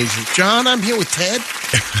be amazing. John, I'm here with Ted.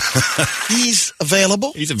 He's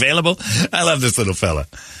available. He's available. I love this little fella.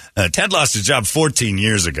 Ted lost his job 14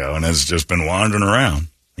 years ago and has just been wandering around.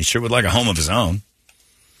 He sure would like a home of his own.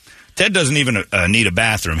 Ted doesn't even need a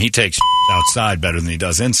bathroom. He takes outside better than he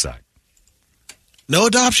does inside. No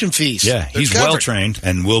adoption fees. Yeah, he's well-trained,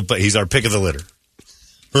 and he's our pick of the litter.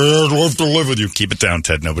 I'd love to live with you. Keep it down,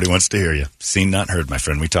 Ted. Nobody wants to hear you. Seen, not heard, my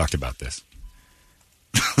friend. We talked about this.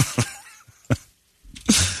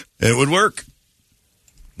 It would work.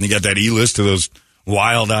 You got that E-list of those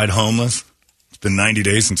wild-eyed homeless. It's been 90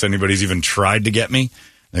 days since anybody's even tried to get me.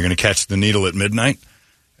 They're going to catch the needle at midnight.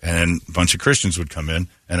 And a bunch of Christians would come in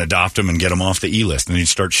and adopt them and get them off the E-list. And then you'd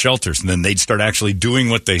start shelters. And then they'd start actually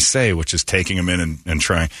doing what they say, which is taking them in and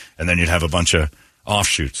trying. And then you'd have a bunch of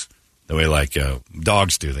offshoots. The way like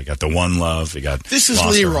dogs do. They got the One Love. They got this is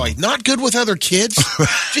Leroy. Not good with other kids.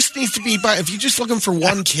 Just needs to be if you're just looking for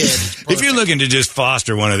one kid. If you're looking to just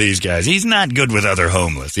foster one of these guys, he's not good with other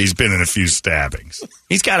homeless. He's been in a few stabbings.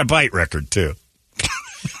 He's got a bite record too.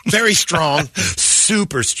 Very strong.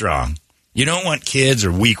 Super strong. You don't want kids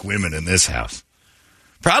or weak women in this house.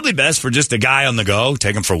 Probably best for just a guy on the go.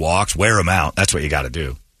 Take him for walks. Wear him out. That's what you got to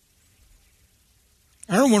do.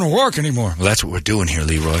 I don't want to walk anymore. Well, that's what we're doing here,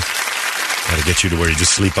 Leroy. Got to get you to where you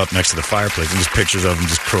just sleep up next to the fireplace. And just pictures of him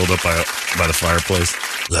just curled up by the fireplace.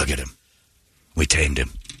 Look at him. We tamed him.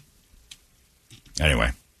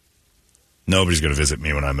 Anyway, nobody's going to visit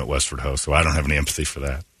me when I'm at Westford House, so I don't have any empathy for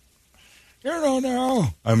that. You don't know.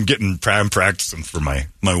 I'm practicing for my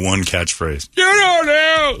one catchphrase. You don't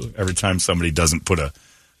know. Every time somebody doesn't put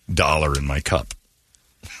 $1 in my cup.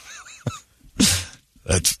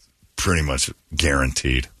 That's pretty much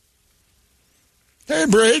guaranteed. Hey,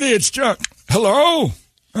 Brady, it's John. Hello?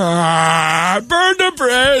 I burned the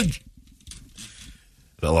bridge.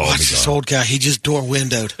 Watch this old guy. He just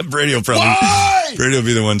door-windowed. Brady will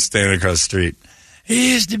be the one standing across the street.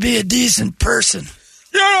 He used to be a decent person.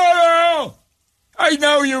 You don't know. I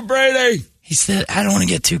know you, Brady. He said, I don't want to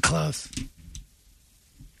get too close.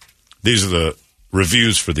 These are the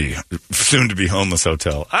reviews for the soon-to-be homeless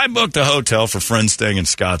hotel. I booked a hotel for friends staying in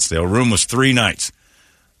Scottsdale. Room was 3 nights.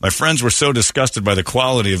 My friends were so disgusted by the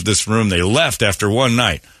quality of this room, they left after 1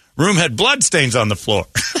 night. Room had bloodstains on the floor.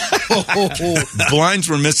 Blinds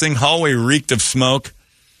were missing. Hallway reeked of smoke.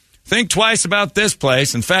 Think twice about this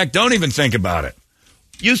place. In fact, don't even think about it.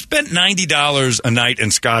 You spent $90 a night in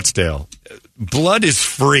Scottsdale. Blood is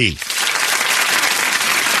free.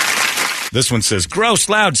 This one says, gross,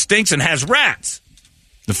 loud, stinks, and has rats.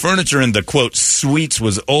 The furniture in the, quote, suites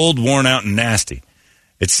was old, worn out, and nasty.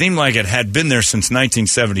 It seemed like it had been there since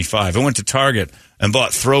 1975. I went to Target and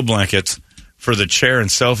bought throw blankets for the chair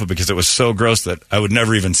and sofa because it was so gross that I would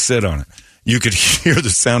never even sit on it. You could hear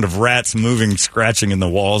the sound of rats moving, scratching in the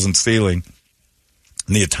walls and ceiling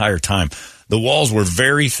the entire time. The walls were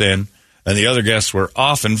very thin, and the other guests were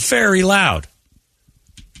often very loud.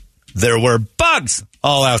 There were bugs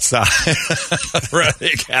all outside. They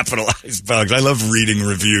capitalized bugs. I love reading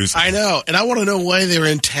reviews. I know, and I want to know why they were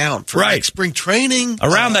in town. For like spring training?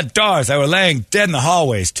 Around the doors. They were laying dead in the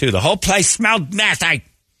hallways, too. The whole place smelled nasty.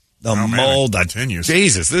 The mold. Continues.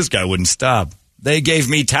 Jesus, this guy wouldn't stop. They gave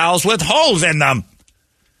me towels with holes in them.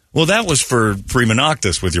 Well, that was for prima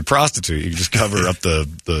noctis with your prostitute. You just cover up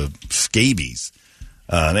the scabies.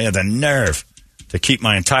 They had the nerve to keep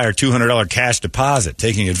my entire $200 cash deposit,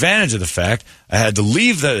 taking advantage of the fact I had to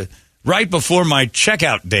leave right before my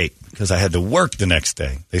checkout date because I had to work the next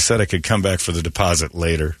day. They said I could come back for the deposit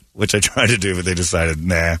later, which I tried to do, but they decided,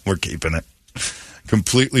 nah, we're keeping it.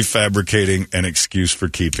 Completely fabricating an excuse for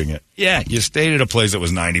keeping it. Yeah, you stayed at a place that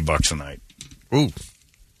was $90 a night. Ooh.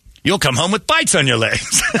 You'll come home with bites on your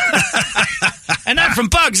legs. And not from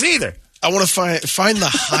bugs either. I want to find the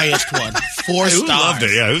highest one. 4 stars. Who loved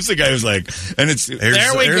it? Yeah, who's the guy who's like, and it's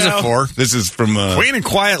here's a 4. This is from Clean and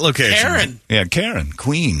quiet location. Karen. Yeah, Karen.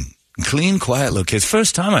 Clean, quiet location.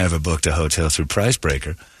 First time I ever booked a hotel through Price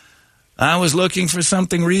Breaker. I was looking for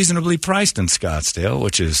something reasonably priced in Scottsdale,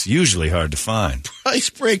 which is usually hard to find.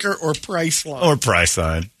 Price Breaker or Priceline? Or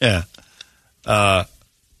Priceline, yeah.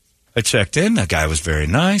 I checked in. That guy was very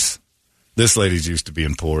nice. This lady's used to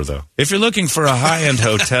being poor, though. If you're looking for a high-end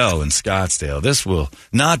hotel in Scottsdale, this will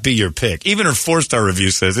not be your pick. Even her 4-star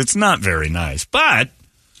review says it's not very nice. But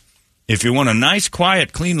if you want a nice,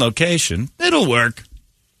 quiet, clean location, it'll work.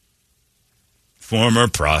 Former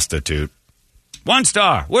prostitute. 1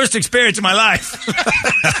 star. Worst experience of my life.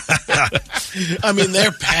 I mean,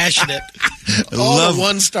 they're passionate. All the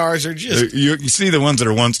 1 stars are just... You see the ones that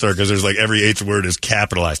are 1 star because there's like every 8th word is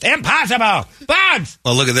capitalized. Impossible! Bugs!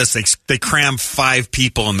 Well, look at this. They cram 5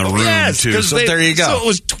 people in the room, too. So there you go. So it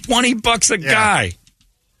was $20 a guy.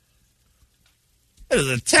 It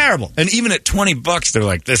was terrible. And even at $20, they're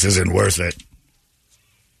like, this isn't worth it.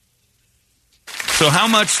 So how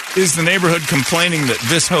much is the neighborhood complaining that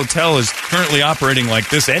this hotel is currently operating like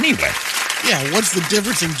this anyway? Yeah, what's the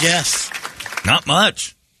difference in guests? Not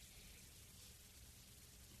much.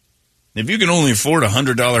 If you can only afford a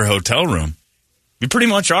 $100 hotel room, you pretty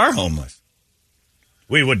much are homeless.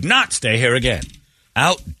 We would not stay here again.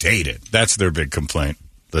 Outdated. That's their big complaint.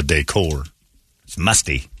 The decor. It's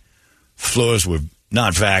musty. Floors were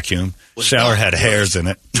not vacuumed. Shower had hairs in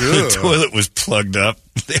it. The toilet was plugged up.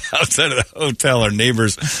 The outside of the hotel, our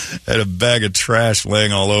neighbors had a bag of trash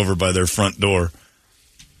laying all over by their front door.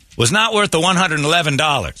 Was not worth the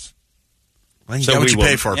 $111. Well, you got what you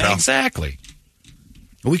pay for, pal. Exactly.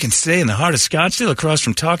 We can stay in the heart of Scottsdale across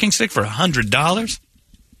from Talking Stick for $100?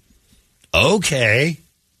 Okay.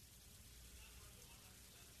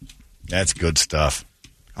 That's good stuff.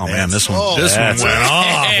 Oh, man, this one went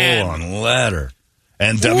awful on letter.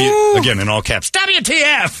 And again, in all caps,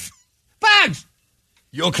 WTF! Bugs!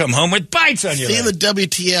 You'll come home with bites on you. Seeing the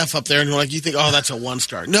WTF up there, and you think, oh, that's a 1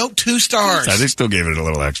 star. No, 2 stars. They still gave it a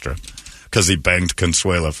little extra because he banged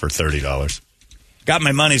Consuela for $30. Got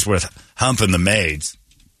my money's worth humping the maids.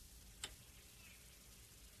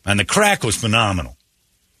 And the crack was phenomenal.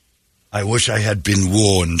 I wish I had been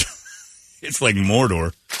warned. It's like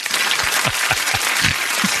Mordor.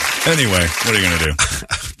 Anyway, what are you going to do?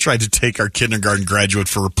 Tried to take our kindergarten graduate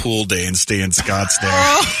for a pool day and stay in Scottsdale.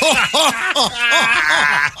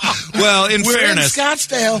 Well, in We're fairness, in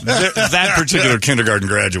Scottsdale. that particular kindergarten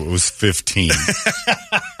graduate was 15.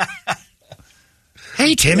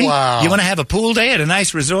 Hey, Timmy, Wow. you want to have a pool day at a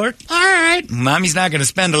nice resort? All right. Mommy's not going to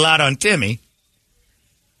spend a lot on Timmy.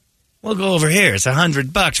 We'll go over here. It's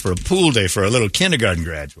 $100 for a pool day for a little kindergarten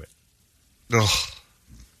graduate. Ugh.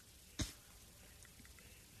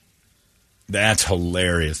 That's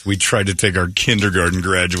hilarious. We tried to take our kindergarten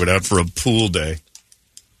graduate out for a pool day.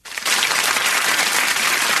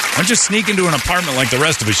 Why don't you sneak into an apartment like the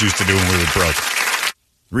rest of us used to do when we were broke?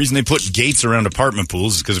 The reason they put gates around apartment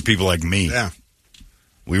pools is because of people like me. Yeah.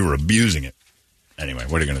 We were abusing it. Anyway,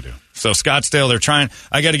 what are you going to do? So Scottsdale, they're trying.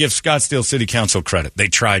 I got to give Scottsdale City Council credit. They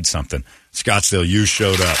tried something. Scottsdale, you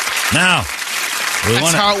showed up. Now,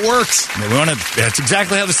 That's how it works. That's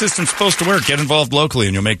exactly how the system's supposed to work. Get involved locally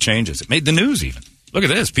and you'll make changes. It made the news even. Look at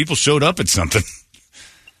this. People showed up at something.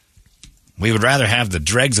 We would rather have the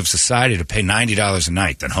dregs of society to pay $90 a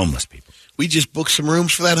night than homeless people. We just booked some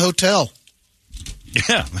rooms for that hotel.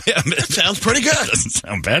 Yeah. That sounds pretty good. Doesn't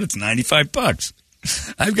sound bad. It's $95.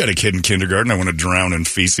 I've got a kid in kindergarten. I want to drown in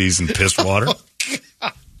feces and piss water.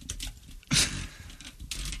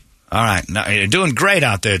 All right. Now, you're doing great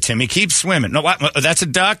out there, Timmy. Keep swimming. No, what? That's a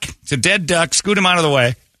duck. It's a dead duck. Scoot him out of the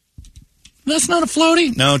way. That's not a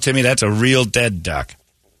floaty. No, Timmy, that's a real dead duck.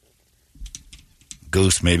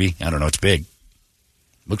 Goose, maybe. I don't know. It's big.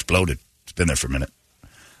 Looks bloated. It's been there for a minute.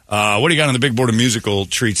 What do you got on the big board of musical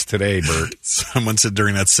treats today, Bert? Someone said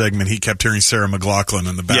during that segment he kept hearing Sarah McLachlan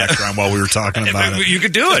in the background while we were talking about it. You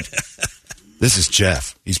could do it. This is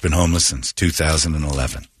Jeff. He's been homeless since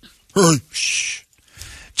 2011. Shh.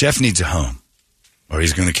 Jeff needs a home, or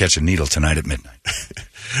he's going to catch a needle tonight at midnight.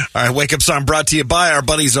 All right, Wake Up Song brought to you by our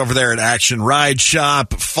buddies over there at Action Ride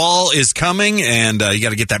Shop. Fall is coming, and you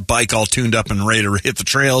got to get that bike all tuned up and ready to hit the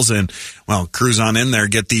trails. And well, cruise on in there,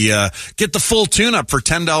 get the full tune-up for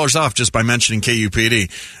 $10 off just by mentioning KUPD.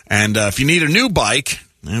 And if you need a new bike,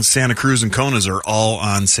 Santa Cruz and Kona's are all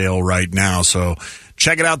on sale right now. So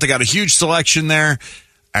check it out. They got a huge selection there.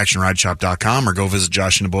 ActionRideShop.com, or go visit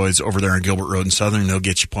Josh and the boys over there on Gilbert Road in Southern. They'll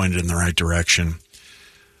get you pointed in the right direction.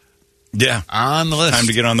 Yeah. On the list. Time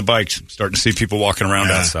to get on the bikes. Starting to see people walking around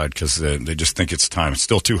outside because they just think it's time. It's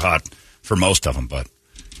still too hot for most of them, but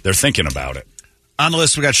they're thinking about it. On the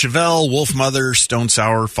list, we got Chevelle, Wolf Mother, Stone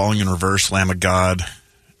Sour, Falling in Reverse, Lamb of God,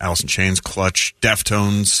 Alice in Chains, Clutch,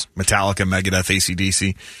 Deftones, Metallica, Megadeth,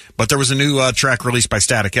 AC/DC. But there was a new track released by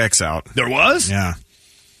Static X out. There was? Yeah.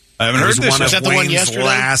 I haven't heard this. Is that the one yesterday?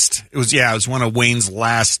 It was one of Wayne's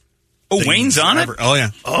last. Oh, Wayne's on ever. it? Oh,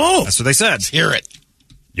 yeah. Oh. That's what they said. Let's hear it.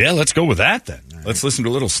 Yeah, let's go with that then. Right. Let's listen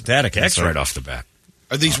to a little Static X right off the bat.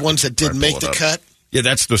 Are these ones that didn't make the cut? Yeah,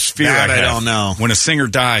 that's the sphere That I don't know. When a singer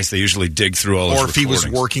dies, they usually dig through all his Or if he was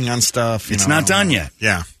recordings. working on stuff. It's not done yet.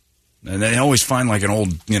 Yeah. And they always find like an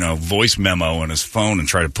old, voice memo on his phone and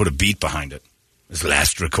try to put a beat behind it. His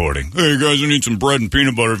last recording. Hey, guys, I need some bread and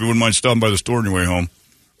peanut butter if you wouldn't mind stopping by the store on your way home.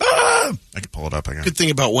 I can pull it up again. Good thing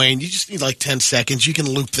about Wayne, you just need like 10 seconds. You can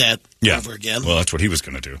loop that over again. Well, that's what he was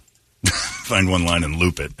going to do. Find one line and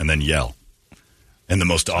loop it and then yell in the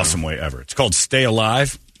most awesome way ever. It's called Stay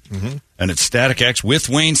Alive, and it's Static X with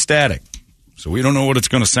Wayne Static. So we don't know what it's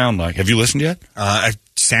going to sound like. Have you listened yet? I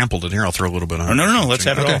sampled it. Here, I'll throw a little bit on. Oh, no. Let's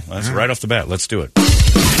have it all. That's right off the bat. Let's do it.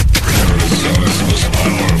 Arizona's most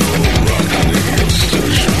powerful rock radio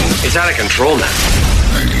station. It's out of control now.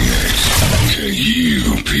 98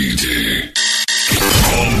 KUPD.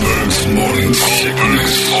 Holmbergs Morning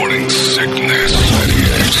Sickness. Morning Sickness.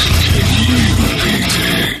 98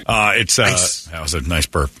 KUPD. That was a nice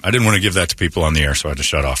burp. I didn't want to give that to people on the air, so I had to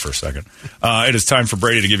shut off for a second. It is time for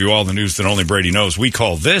Brady to give you all the news that only Brady knows. We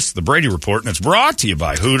call this the Brady Report, and it's brought to you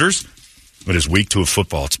by Hooters. It is week 2 of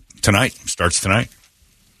football. It's tonight. Starts tonight.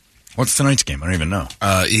 What's tonight's game? I don't even know.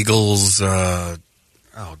 Eagles.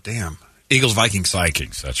 Eagles, Vikings.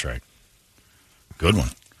 Vikings, that's right. Good one.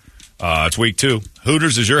 It's week 2.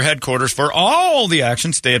 Hooters is your headquarters for all the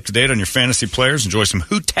action. Stay up to date on your fantasy players. Enjoy some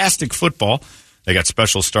Hootastic football. They got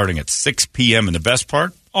specials starting at 6 p.m. And the best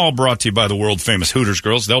part, all brought to you by the world-famous Hooters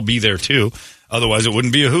girls. They'll be there, too. Otherwise, it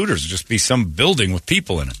wouldn't be a Hooters. It'd just be some building with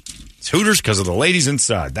people in it. It's Hooters because of the ladies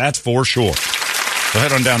inside. That's for sure. So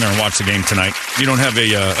head on down there and watch the game tonight. You don't have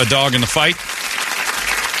a dog in the fight?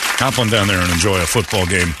 Hop on down there and enjoy a football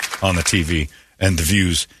game on the TV and the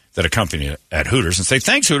views that accompany it at Hooters. And say,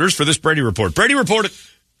 thanks, Hooters, for this Brady Report. Brady, report it.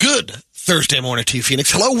 Good Thursday morning to you,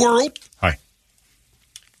 Phoenix. Hello, world. Hi.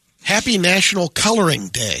 Happy National Coloring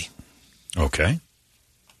Day. Okay.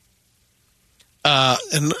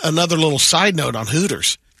 And another little side note on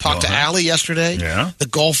Hooters. Talked to Allie yesterday. Yeah. The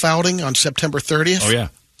golf outing on September 30th. Oh, yeah.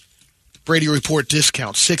 Brady Report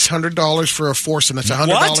discount, $600 for a foursome. That's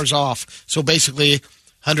 $100 off. So basically,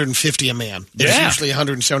 $150 a man. It's usually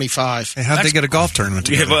 $175. Hey, how'd they get a golf tournament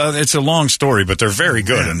together? Yeah, well, it's a long story, but they're very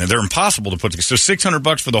good, and they're impossible to put together. So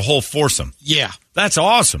 $600 for the whole foursome. Yeah. That's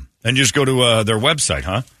awesome. And you just go to their website,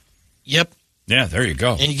 huh? Yep. Yeah, there you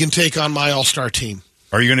go. And you can take on my all-star team.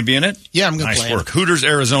 Are you going to be in it? Yeah, I'm going to play. Nice work.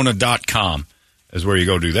 HootersArizona.com is where you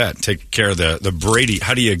go do that. Take care of the Brady.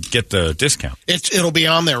 How do you get the discount? It'll be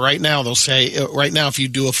on there right now. They'll say, right now, if you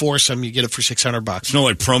do a foursome, you get it for $600. No,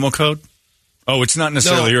 like promo code? Oh, it's not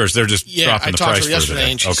necessarily yours. They're just dropping the price. I talked to her for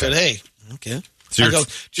yesterday, and she said, hey, okay. So I go,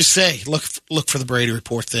 just say, look for the Brady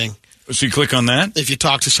Report thing. So you click on that? If you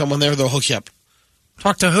talk to someone there, they'll hook you up.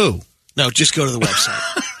 Talk to who? No, just go to the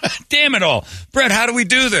website. Damn it all. Brett, how do we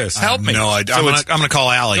do this? Help me. No, I'm going to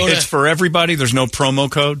call Allie. It's for everybody? There's no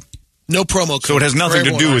promo code? No promo code. So it has nothing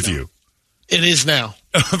to do with you? It is now.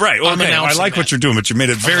 Right. Well, okay. I like what you're doing, but you made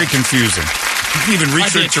it very confusing. You can even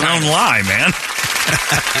research your own lie, man.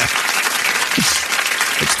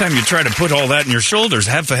 Next time you try to put all that in your shoulders,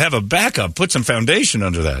 have to have a backup. Put some foundation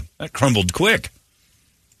under that. That crumbled quick.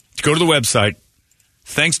 Go to the website.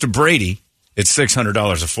 Thanks to Brady, it's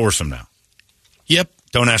 $600 a foursome now. Yep.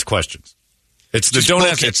 Don't ask questions. It's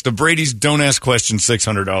the Brady's Don't Ask Questions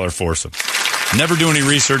 $600 foursome. Never do any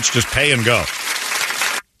research, just pay and go.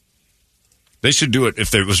 They should do it.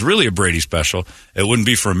 If it was really a Brady special, it wouldn't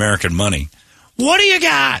be for American money. What do you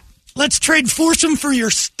got? Let's trade foursome for your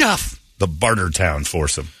stuff. The Bartertown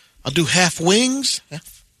foursome. I'll do half wings.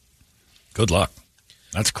 Good luck.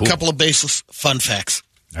 That's cool. A couple of baseless fun facts.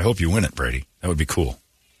 I hope you win it, Brady. That would be cool.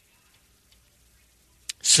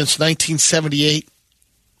 Since 1978,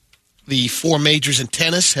 the four majors in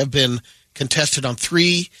tennis have been contested on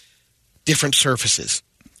three different surfaces.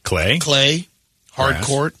 Clay, hard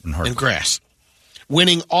court, and grass.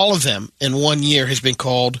 Winning all of them in 1 year has been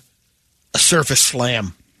called a surface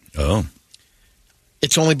slam. Oh.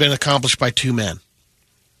 It's only been accomplished by two men.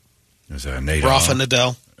 Rafa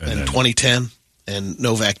Nadal in 2010 and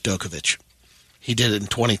Novak Djokovic. He did it in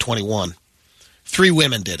 2021. Three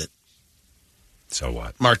women did it. So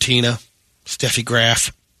what? Martina, Steffi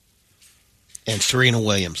Graf, and Serena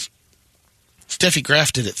Williams. Steffi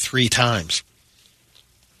Graf did it 3 times.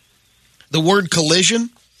 The word collision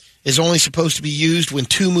is only supposed to be used when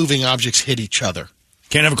two moving objects hit each other.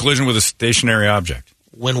 Can't have a collision with a stationary object.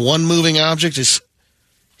 When one moving object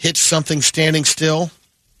hits something standing still,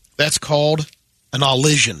 that's called an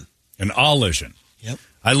allision. An allision. Yep.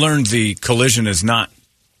 I learned the collision is not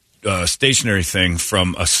a stationary thing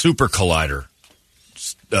from a super collider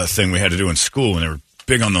thing we had to do in school when they were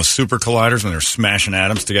big on those super colliders when they were smashing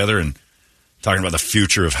atoms together and talking about the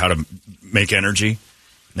future of how to make energy. And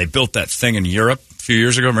they built that thing in Europe a few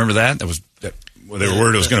years ago. Remember that? They were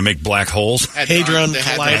worried it was going to make black holes. Hadron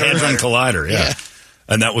Collider. Hadron Collider, yeah.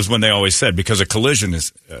 And that was when they always said, because a collision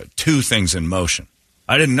is two things in motion.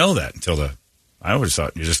 I didn't know that until I always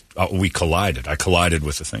thought we collided. I collided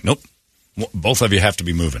with the thing. Nope. Both of you have to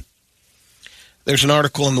be moving. There's an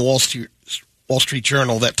article in the Wall Street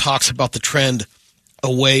Journal that talks about the trend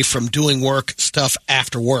away from doing work stuff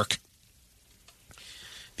after work.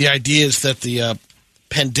 The idea is that the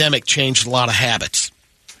pandemic changed a lot of habits,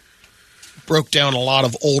 broke down a lot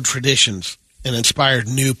of old traditions, and inspired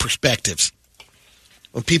new perspectives.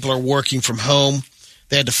 When people are working from home,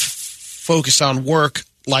 they had to focus on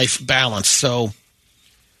work-life balance, so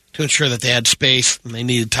to ensure that they had space and they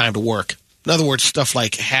needed time to work. In other words, stuff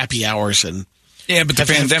like happy hours and but the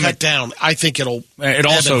pandemic cut down. I think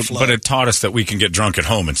it taught us that we can get drunk at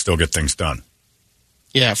home and still get things done.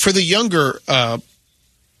 Yeah, for the younger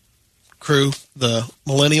crew, the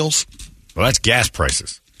millennials. Well, that's gas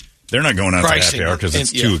prices. They're not going out to happy hour because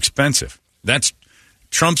it's too expensive. That's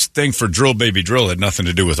Trump's thing for drill baby drill had nothing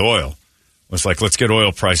to do with oil. It was like, let's get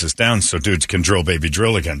oil prices down so dudes can drill baby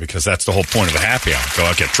drill again, because that's the whole point of a happy hour. Go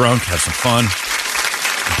out, get drunk, have some fun,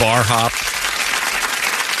 bar hop.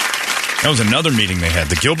 That was another meeting they had.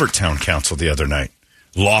 The Gilbert Town Council the other night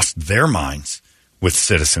lost their minds with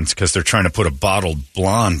citizens because they're trying to put a bottled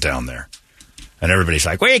blonde down there. And everybody's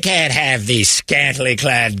like, we can't have these scantily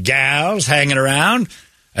clad gals hanging around.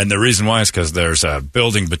 And the reason why is because there's a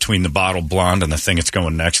building between the bottled blonde and the thing it's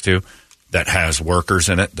going next to that has workers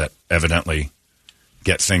in it that evidently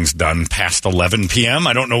get things done past 11 p.m.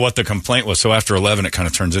 I don't know what the complaint was. So after 11, it kind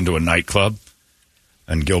of turns into a nightclub.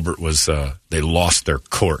 And Gilbert was, they lost their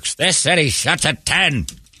corks. This city shuts at 10.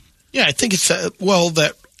 Yeah, I think it's, that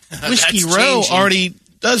Whiskey Row already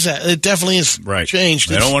does that. It definitely is changed.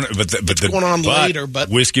 They don't want to, but going on later. But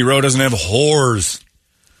Whiskey Row doesn't have whores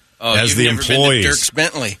as the employees. Dirk's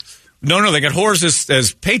Bentley. No, they got whores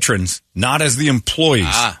as patrons, not as the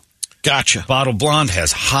employees. Gotcha. Bottle Blonde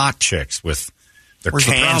has hot chicks with their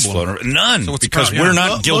cans floating. None, so because we're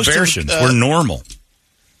not Gilbertians. We're normal.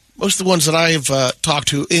 Most of the ones that I've talked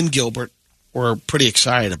to in Gilbert were pretty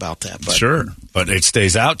excited about that. But. Sure, but it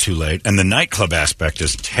stays out too late, and the nightclub aspect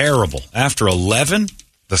is terrible. After 11,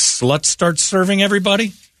 the sluts start serving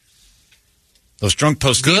everybody. Those drunk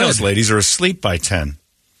Tostinos ladies are asleep by 10.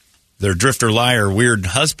 They're drifter, liar, weird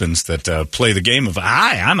husbands that play the game of,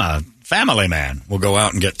 hi, I'm a family man. Will go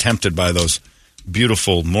out and get tempted by those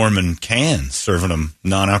beautiful Mormon cans serving them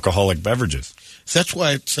non-alcoholic beverages. So that's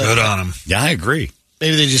why it's... Good on them. Yeah, I agree.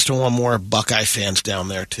 Maybe they just don't want more Buckeye fans down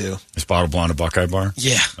there, too. Is Bottle Blonde a Buckeye bar?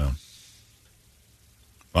 Yeah. Oh.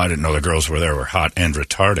 Well, I didn't know the girls were there were hot and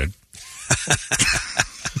retarded.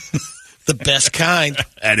 The best kind.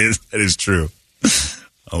 That is true.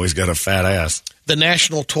 Always got a fat ass. The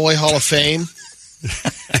National Toy Hall of Fame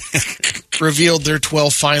revealed their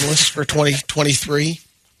 12 finalists for 2023.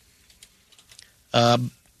 The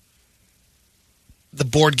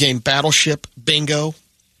board game Battleship, Bingo,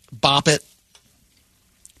 Bop It,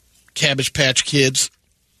 Cabbage Patch Kids,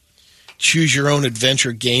 Choose Your Own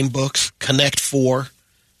Adventure game books, Connect 4,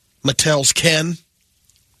 Mattel's Ken,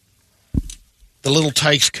 The Little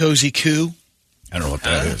Tykes Cozy Coo. I don't know what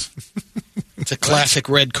that is. It's a classic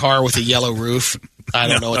red car with a yellow roof. I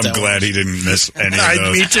don't know what that was. I'm glad he didn't miss any of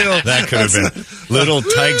those. Me too. That could have been Little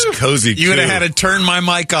Tykes Cozy Coo. You would have had to turn my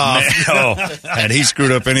mic off. Had he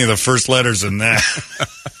screwed up any of the first letters in that.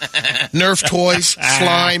 Nerf toys,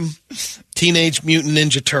 slime, Teenage Mutant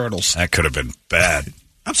Ninja Turtles. That could have been bad.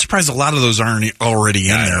 I'm surprised a lot of those aren't already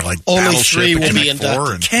in there. Like only Battleship 3 will and be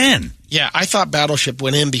inducted. and 10. Yeah, I thought Battleship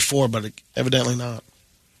went in before, but evidently not.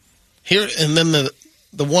 Here and then the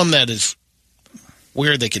one that is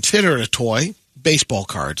weird, they consider it a toy, baseball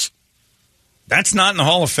cards. That's not in the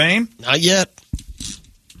Hall of Fame? Not yet.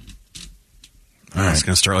 All right, it's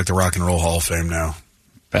going to start like the Rock and Roll Hall of Fame now.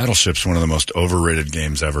 Battleship's one of the most overrated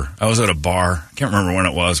games ever. I was at a bar. I can't remember when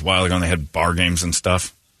it was. A while ago, and they had bar games and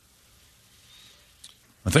stuff.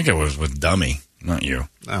 I think it was with Dummy, not you.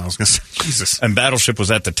 No, I was going to say, Jesus. And Battleship was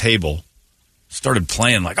at the table. Started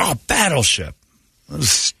playing like, Battleship. That was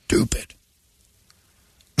stupid.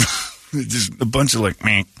 Just a bunch of like,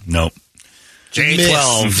 meh, nope.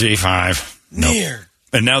 J12, J5, nope. Near.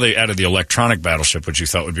 And now they added the electronic Battleship, which you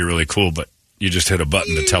thought would be really cool, but you just hit a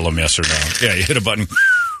button to tell them yes or no. Yeah, you hit a button.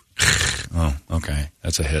 Oh, okay.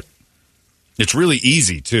 That's a hit. It's really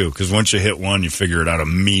easy, too, because once you hit one, you figure it out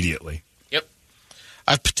immediately. Yep.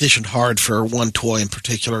 I've petitioned hard for one toy in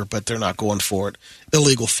particular, but they're not going for it.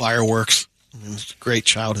 Illegal fireworks. It's a great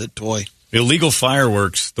childhood toy. Illegal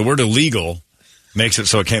fireworks, the word illegal makes it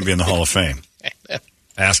so it can't be in the Hall of Fame.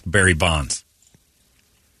 Ask Barry Bonds.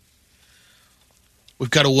 We've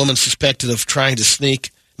got a woman suspected of trying to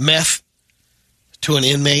sneak meth to an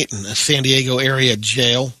inmate in a San Diego area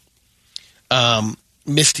jail.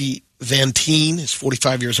 Misty Van Teen is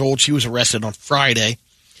 45 years old. She was arrested on Friday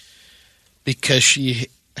because she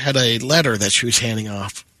had a letter that she was handing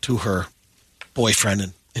off to her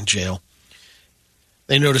boyfriend in jail.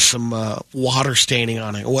 They noticed some water staining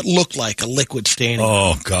on it, or what looked like a liquid staining.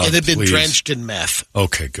 Oh, God, it had been please. drenched in meth.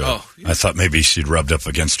 Okay, good. Oh, I thought maybe she'd rubbed up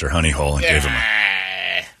against her honey hole and gave him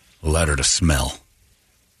a letter to smell.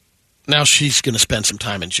 Now she's going to spend some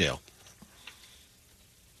time in jail.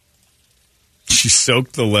 She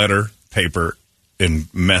soaked the letter paper in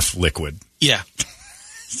meth liquid. Yeah.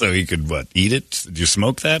 So he could, eat it? Did you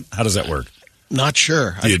smoke that? How does that work? Not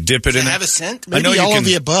sure. Do you dip it in? Have a scent? Maybe I know all of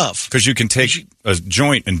the above. Because you can take a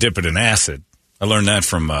joint and dip it in acid. I learned that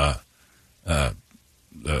from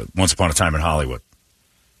Once Upon a Time in Hollywood.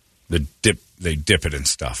 They dip it in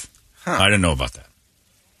stuff. Huh. I didn't know about that.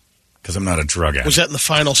 Because I'm not a drug addict. Was that in the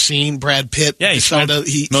final scene? Brad Pitt? Yeah, he smoked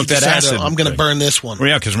that acid. I'm going to burn this one. Well,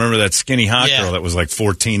 yeah, because remember that skinny hot girl that was like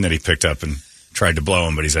 14 that he picked up and tried to blow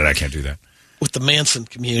him, but he said, I can't do that. With the Manson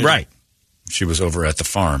community. Right. She was over at the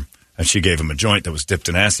farm, and she gave him a joint that was dipped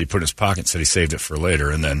in acid. He put it in his pocket and said he saved it for later.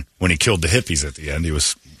 And then when he killed the hippies at the end, he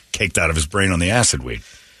was caked out of his brain on the acid weed.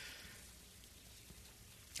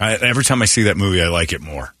 Every time I see that movie, I like it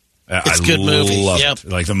more. It's a good movie. Love it.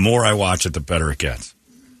 Like, the more I watch it, the better it gets.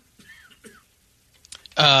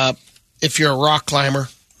 If you're a rock climber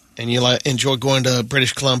and you enjoy going to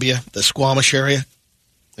British Columbia, the Squamish area,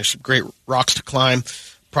 there's some great rocks to climb.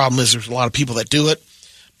 Problem is there's a lot of people that do it.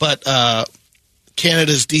 But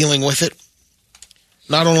Canada's dealing with it.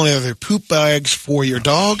 Not only are there poop bags for your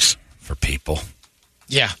dogs. For people.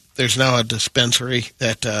 Yeah, there's now a dispensary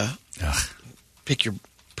that pick your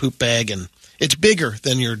poop bag, and it's bigger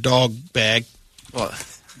than your dog bag. Well,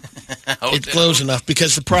 it glows enough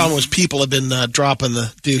because the problem was people have been dropping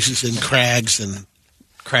the deuces in crags and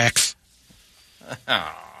cracks.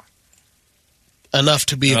 Enough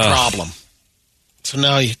to be a problem. So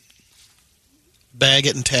now you bag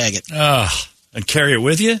it and tag it. And carry it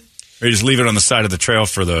with you? Or you just leave it on the side of the trail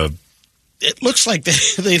for the... It looks like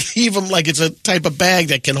they leave them like it's a type of bag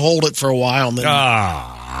that can hold it for a while. And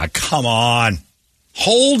then come on.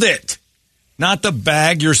 Hold it. Not the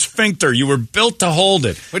bag, your sphincter. You were built to hold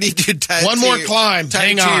it. What do you do? One more climb.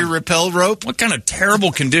 Hang on. Your rappel rope? What kind of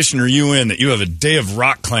terrible condition are you in that you have a day of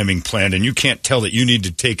rock climbing planned and you can't tell that you need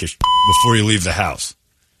to take a before you leave the house?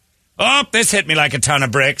 Oh, this hit me like a ton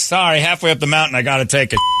of bricks. Sorry, halfway up the mountain I got to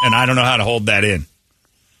take a and I don't know how to hold that in.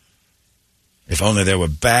 If only there were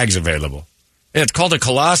bags available. Yeah, it's called a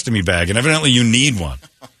colostomy bag, and evidently you need one.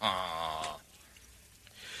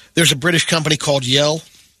 There's a British company called Yell.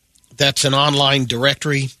 That's an online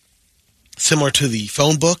directory similar to the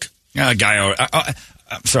phone book. I'm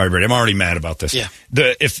sorry, Brady. I'm already mad about this. Yeah.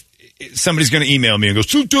 If somebody's going to email me and go,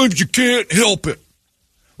 sometimes you can't help it.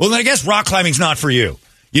 Well, then I guess rock climbing's not for you.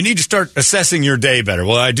 You need to start assessing your day better.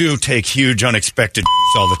 Well, I do take huge, unexpected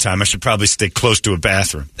all the time. I should probably stay close to a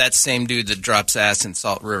bathroom. That same dude that drops ass in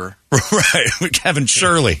Salt River. Right. Kevin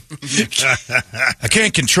Shirley. I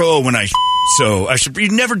can't control when so I should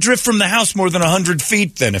never drift from the house more than 100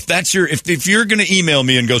 feet then. If that's if you're going to email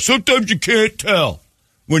me and go, sometimes you can't tell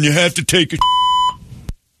when you have to take a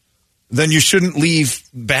then you shouldn't leave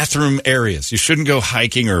bathroom areas. You shouldn't go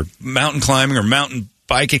hiking or mountain climbing or mountain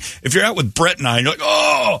biking. If you're out with Brett and I, and you're like,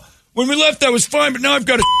 oh, when we left that was fine, but now I've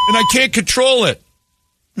got to and I can't control it.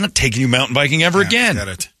 I'm not taking you mountain biking ever again. Get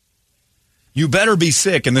it. You better be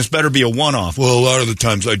sick, and this better be a one-off. Well, a lot of the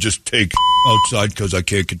times I just take outside because I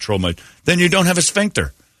can't control my... Then you don't have a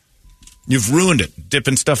sphincter. You've ruined it,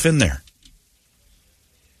 dipping stuff in there.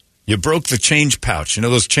 You broke the change pouch. You know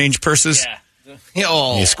those change purses? Yeah.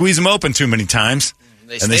 Oh. You squeeze them open too many times.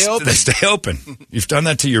 They stay open. You've done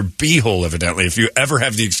that to your beehole, evidently. If you ever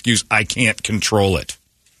have the excuse, I can't control it.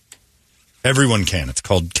 Everyone can. It's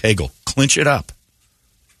called Kegel. Clinch it up.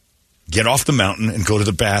 Get off the mountain and go to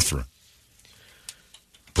the bathroom.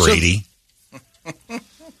 Brady.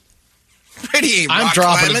 Brady ain't I'm rock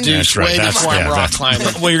dropping climbing. a deuce way before I'm rock climbing.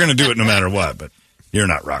 Well, you're going to do it no matter what, but you're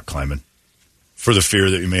not rock climbing for the fear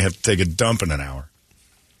that you may have to take a dump in an hour.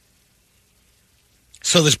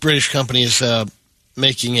 So this British company is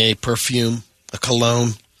making a perfume, a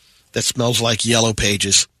cologne, that smells like Yellow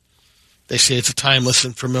Pages. They say it's a timeless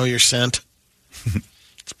and familiar scent.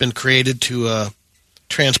 It's been created to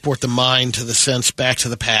transport the mind to the sense back to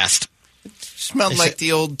the past. Smelled like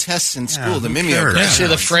the old tests in school, the mimeograph. They say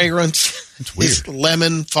the fragrance is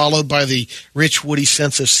lemon, followed by the rich, woody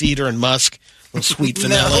sense of cedar and musk. A little sweet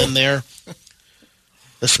vanilla in there.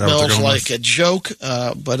 It smells like a joke,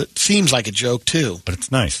 but it seems like a joke, too. But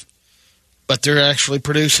it's nice. But they're actually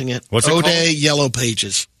producing it. What's it called? called? Yellow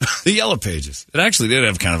Pages. The Yellow Pages. It actually did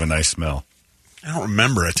have kind of a nice smell. I don't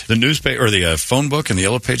remember it. The newspaper or the phone book and the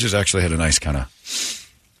Yellow Pages actually had a nice kind of...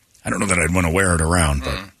 I don't know that I'd want to wear it around,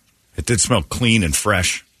 but it did smell clean and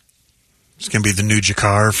fresh. It's going to be the new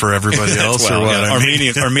Jakar for everybody else, or what?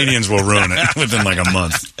 Yeah, Armenians will ruin it within like a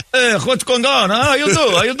month. Hey, what's going on? How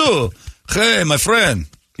you do? Hey, my friend,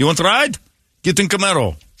 you want to ride? Get in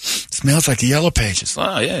Camaro. It smells like the Yellow Pages.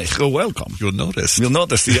 Oh, yeah, you're welcome. You'll notice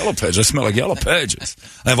the Yellow Pages. I smell like Yellow Pages.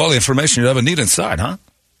 I have all the information you ever need inside, huh?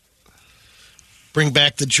 Bring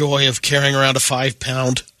back the joy of carrying around a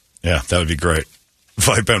 5-pound. Yeah, that would be great.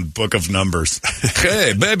 5-pound book of numbers.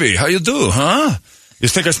 Hey, baby, how you do, huh? You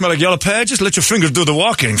think I smell like Yellow Pages? Let your fingers do the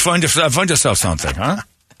walking. Find yourself something, huh?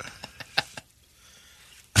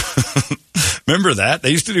 Remember that?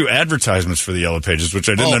 They used to do advertisements for the Yellow Pages, which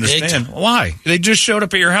I didn't understand. Why? They just showed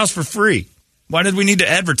up at your house for free. Why did we need to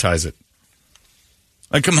advertise it?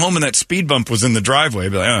 I come home and that speed bump was in the driveway.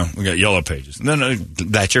 I'd be like, oh, we got Yellow Pages. And then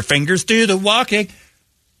let your fingers do the walking.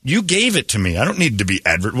 You gave it to me. I don't need to be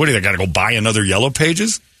What do you, I got to go buy another Yellow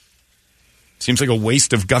Pages? Seems like a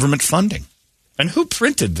waste of government funding. And who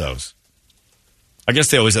printed those? I guess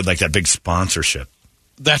they always had like that big sponsorship.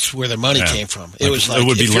 That's where the money came from. It was like, it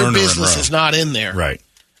would be if your business is not in there, right,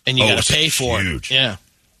 and you got to pay for huge. it. Yeah.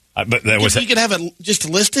 But that was you could have just a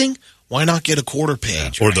listing. Why not get a quarter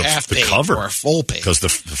page or the half page cover or a full page? Because the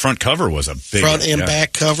front cover was a big front and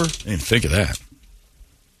back cover. I didn't even think of that.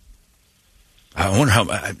 I wonder how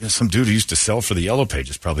some dude who used to sell for the Yellow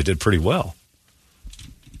Pages probably did pretty well,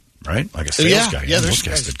 right? Like a sales guy. Yeah, those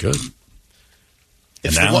guys did good.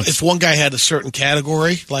 If one guy had a certain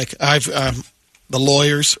category, like the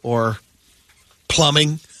lawyers or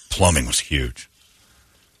plumbing. Plumbing was huge.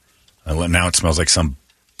 Now it smells like some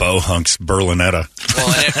Bohunk's Berlinetta.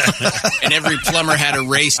 Well, and every plumber had a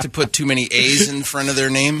race to put too many A's in front of their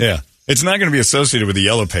name. Yeah. It's not going to be associated with the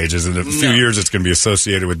Yellow Pages. In a few years, it's going to be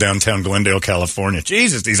associated with downtown Glendale, California.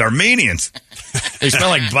 Jesus, these Armenians. They smell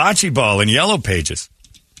like bocce ball in Yellow Pages.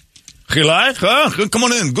 You like? Huh? Come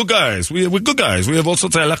on in. Good guys. We're good guys. We have also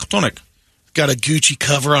the electronic. Got a Gucci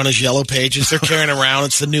cover on his Yellow Pages. They're carrying around.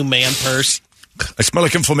 It's the new man purse. I smell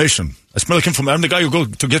like information. I'm the guy who go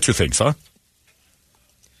to get you things, huh?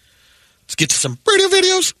 Let's get to some radio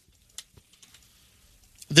videos.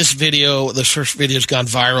 This first video's gone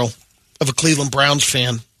viral of a Cleveland Browns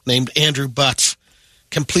fan named Andrew Butts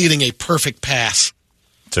completing a perfect pass.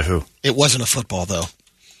 To who? It wasn't a football, though.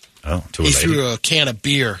 Oh, to a He lady? threw a can of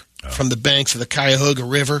beer from the banks of the Cuyahoga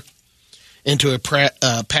River into a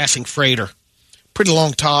passing freighter. Pretty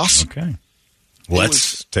long toss. Okay.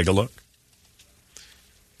 Let's take a look.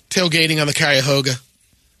 Tailgating on the Cuyahoga.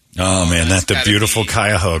 Oh, man, that's the beautiful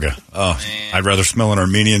Cuyahoga. Oh, man. I'd rather smell an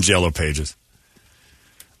Armenian's Yellow Pages.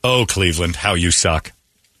 Oh, Cleveland, how you suck.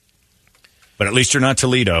 But at least you're not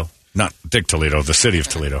Toledo. Not Dick Toledo, the city of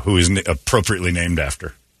Toledo, who is appropriately named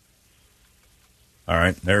after. All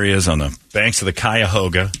right, there he is on the banks of the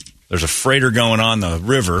Cuyahoga. There's a freighter going on the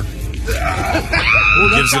river.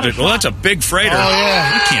 That's a big freighter. Oh,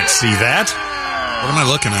 yeah. You can't see that. What am I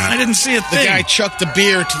looking at? I didn't see a thing. The guy chucked the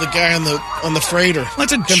beer to the guy on the freighter.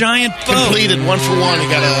 That's a giant boat. Completed 1 for 1. He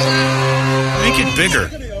got a... Make it bigger.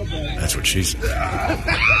 That's what she said.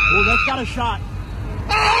 Oh, that's got a shot.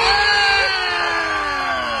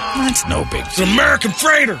 That's no big deal. It's an American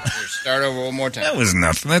freighter. Start over one more time. That was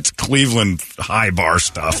nothing. That's Cleveland high bar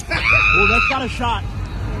stuff. Oh, that's got a shot.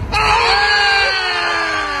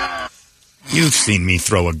 You've seen me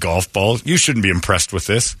throw a golf ball. You shouldn't be impressed with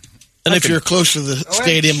this. And if you're close to the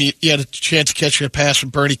stadium, you had a chance to catch a pass from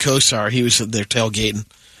Bernie Kosar. He was there tailgating.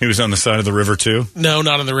 He was on the side of the river, too? No,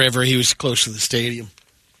 not on the river. He was close to the stadium.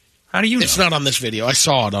 How do you know? It's not on this video. I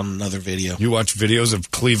saw it on another video. You watch videos of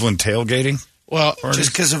Cleveland tailgating? Well,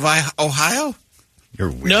 just because of Ohio? You're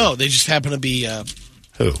weird. No, they just happen to be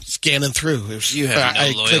who scanning through. You have no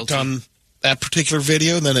I loyalty. clicked on that particular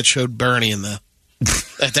video, and then it showed Bernie in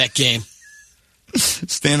at that game.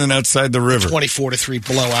 Standing outside the river. 24-3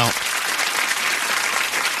 blowout.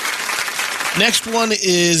 Next one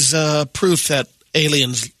is proof that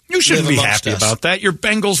aliens. You shouldn't live be amongst happy us. about that. Your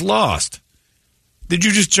Bengals lost. Did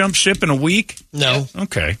you just jump ship in a week? No.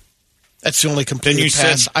 Okay. That's the only completed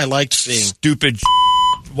pass I liked seeing. Stupid.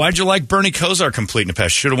 Why'd you like Bernie Kosar completing a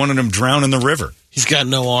pass? Should have wanted him drown in the river. He's got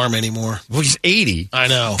no arm anymore. Well, he's 80. I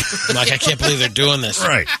know. I'm like, I can't believe they're doing this.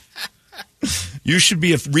 Right. You should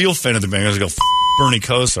be a real fan of the Bengals. Go, Bernie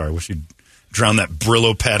Kosar. I wish he'd drown that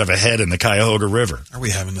Brillo pad of a head in the Cuyahoga River. Are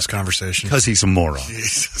we having this conversation? Because he's a moron.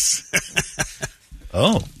 Jesus.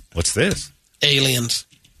 Oh, what's this? Aliens.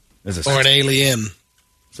 Is Or an alien.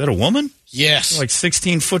 Is that a woman? Yes. Like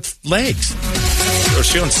 16-foot legs. Is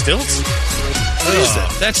she on stilts? What is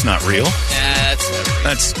that? That's not real.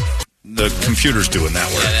 That's the computer's doing that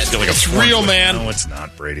work. Yeah, it's real, man. No, it's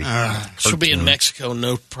not, Brady. She'll be in Mexico,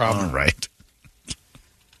 no problem. All right.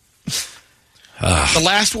 The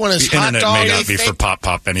last one is the hot internet dog. may not be for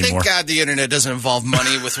pop anymore. Thank God the internet doesn't involve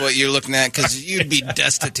money with what you're looking at, because you'd be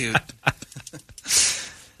destitute.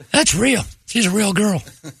 That's real. She's a real girl.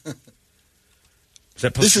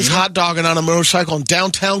 This is hot dogging on a motorcycle in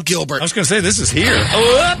downtown Gilbert. I was going to say, this is here.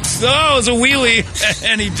 Oh, whoops. Oh, it was a wheelie,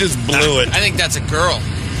 and he just blew it. I think that's a girl.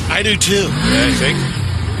 I do, too. Yeah, I think.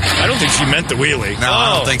 I don't think she meant the wheelie. No,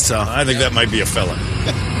 I don't think so. I think that might be a fella.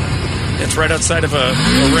 It's right outside of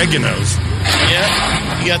Oregano's.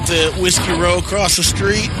 Yeah. You got the Whiskey Row across the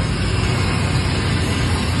street.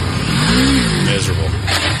 Miserable.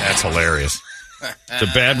 That's hilarious. It's a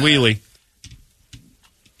bad wheelie.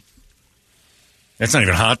 That's not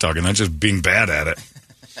even hot dogging. That's just being bad at it.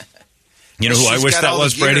 You know who I wish that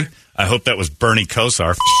was, Brady? I hope that was Bernie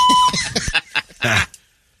Kosar.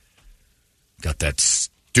 Got that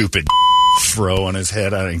stupid fro on his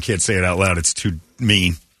head. I can't say it out loud. It's too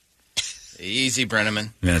mean. Easy, Brenneman.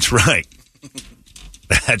 That's right.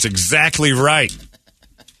 That's exactly right.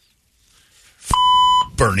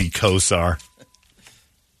 Bernie Kosar.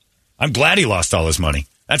 I'm glad he lost all his money.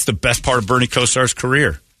 That's the best part of Bernie Kosar's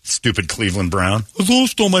career. Stupid Cleveland Brown. Who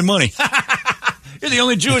stole my money? You're the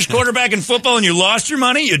only Jewish quarterback in football and you lost your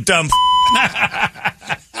money? You dumb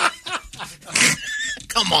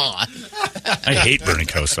Come on. I hate Bernie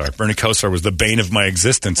Kosar. Bernie Kosar was the bane of my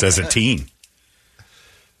existence as a teen.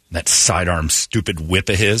 That sidearm stupid whip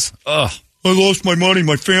of his. Ugh. I lost my money.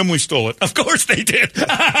 My family stole it. Of course they did.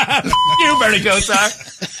 You, Bernie Kosar.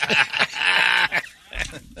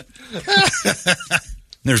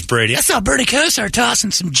 There's Brady. I saw Bernie Kosar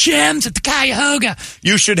tossing some gems at the Cuyahoga.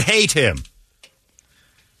 You should hate him.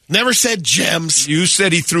 Never said gems. You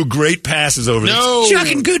said he threw great passes over No.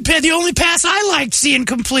 Chucking good pass. The only pass I liked seeing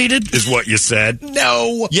completed. Is what you said.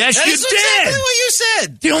 No. Yes, That you is did. exactly what you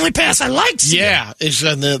said. The only pass I liked seeing. Yeah, it's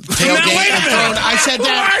on the tailgate. Now, wait a minute. I said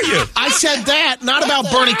that. Who are you? I said that, not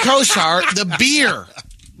about Bernie Kosar, the beer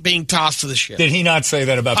being tossed to the ship. Did he not say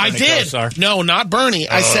that about Bernie I did. Kosar? No, not Bernie.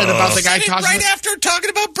 I said about the guy tossing Right after talking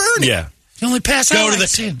about Bernie. Yeah. The only pass I Go to liked the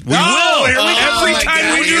seeing. We will. Here we go. Every my time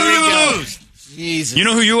God. we Here we go. lose. Jesus. You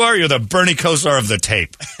know who you are? You're the Bernie Kosar of the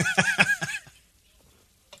tape.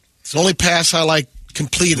 It's the only pass I like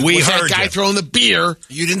completed. We was heard that guy you. throwing the beer.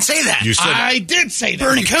 You didn't say that. You said I did say that.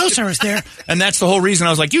 Bernie Kosar was there. and that's the whole reason I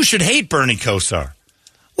was like, you should hate Bernie Kosar.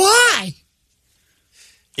 Why?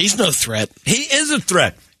 He's no threat. He is a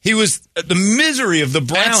threat. He was the misery of the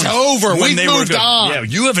Browns. That's over. when We've they were moved good. on. Yeah,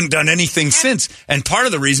 you haven't done anything since. And part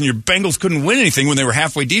of the reason your Bengals couldn't win anything when they were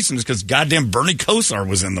halfway decent is because goddamn Bernie Kosar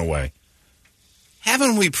was in the way.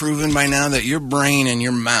 Haven't we proven by now that your brain and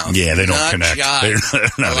your mouth Yeah, they don't not connect. jive They're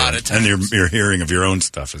not a lot in. of times. And your hearing of your own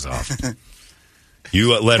stuff is off.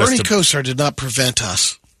 You led Bernie us to Kosar did not prevent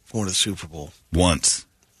us from going to the Super Bowl. once.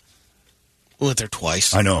 We went there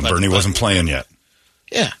twice. I know, and Bernie wasn't playing yet.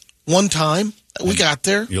 Yeah. One time, we got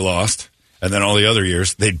there. You lost. And then all the other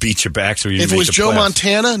years, they'd beat you back so you didn't If it make was the Joe playoffs.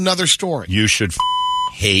 Montana, another story. You should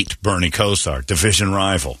hate Bernie Kosar, division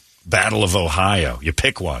rival, Battle of Ohio. You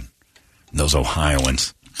pick one. Those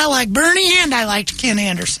Ohioans. I like Bernie and I liked Ken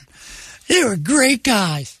Anderson. They were great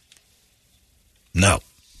guys. No.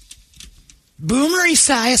 Boomer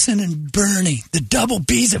Esiason and Bernie, the double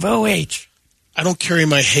Bs of OH. I don't carry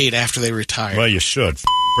my hate after they retire. Well, you should.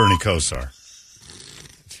 Bernie Kosar.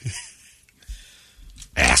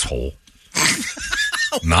 Asshole.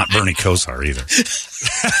 Not Bernie Kosar either.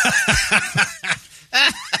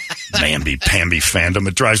 Mamby-pamby fandom.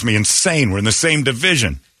 It drives me insane. We're in the same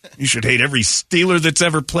division. You should hate every Steeler that's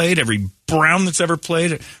ever played, every Brown that's ever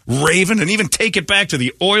played, Raven, and even take it back to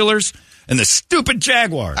the Oilers and the stupid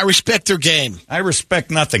Jaguars. I respect their game. I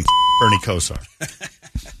respect nothing, Bernie Kosar.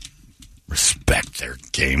 Respect their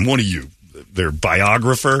game. What are you, their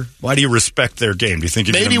biographer? Why do you respect their game? Do you think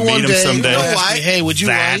you're going Maybe to meet one him day someday? he'll ask me, hey, would you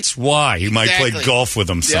That's why. You might play Exactly. golf with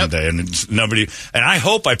him someday. And it's nobody. And I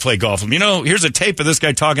hope I play golf with him. You know, here's a tape of this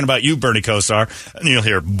guy talking about you, Bernie Kosar. And you'll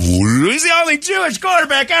hear, he's the only Jewish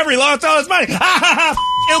quarterback ever. He lost all his money. Ha ha ha.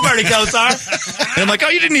 You, Bernie Kosar. And I'm like, oh,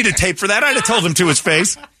 you didn't need a tape for that. I'd have told him to his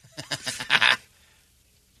face.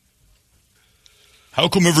 How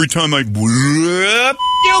come every time I whoop,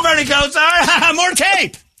 you, Bernie Kosar, more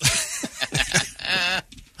tape?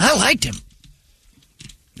 I liked him.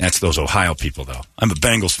 That's those Ohio people, though. I'm a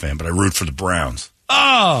Bengals fan, but I root for the Browns.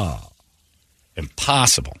 Oh,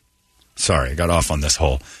 impossible. Sorry, I got off on this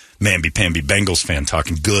whole mamby-pamby Bengals fan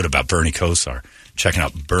talking good about Bernie Kosar, checking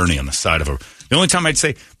out Bernie on the side of a... The only time I'd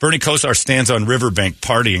say Bernie Kosar stands on Riverbank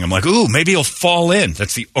partying, I'm like, ooh, maybe he'll fall in.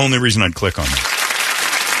 That's the only reason I'd click on that.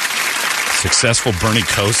 Successful Bernie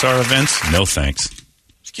Kosar events? No thanks.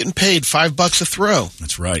 He's getting paid $5 a throw.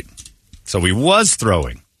 That's right. So he was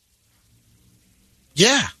throwing.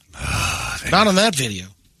 Yeah. Not on that video.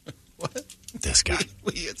 What? This guy.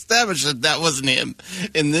 We established that wasn't him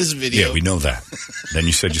in this video. Yeah, we know that. Then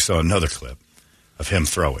you said you saw another clip of him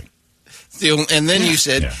throwing. And then you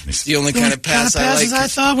said it's the only kind of pass I like. I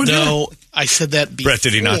thought were No, I said that before. Brett,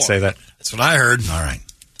 did he not say that? That's what I heard. All right.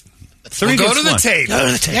 We'll go to the tape. Go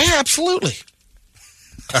to the tape. Yeah, absolutely.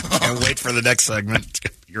 Can't wait for the next segment.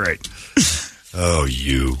 You're right. Oh,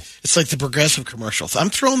 you. It's like the Progressive commercial. I'm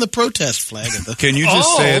throwing the protest flag at the... Can you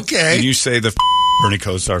just say it? okay. Can you say the Bernie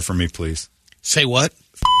Kosar for me, please? Say what?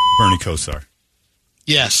 Bernie Kosar.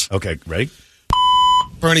 Yes. Okay, ready?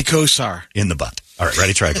 Bernie Kosar. In the butt. All right,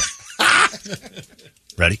 ready? Try again.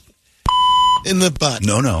 Ready? In the butt.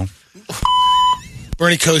 No.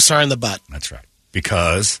 Bernie Kosar in the butt. That's right.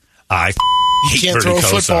 Because I hate can't Bernie throw a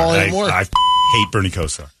Kosar. football anymore. I hate Bernie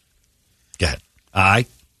Kosar. Go ahead.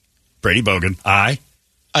 Brady Bogan. I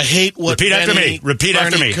hate what repeat after me. Repeat Bernie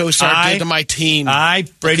after me. Kosar did to my team.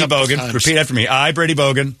 Brady a couple Bogan. times. Repeat after me. I, Brady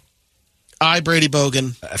Bogan. Brady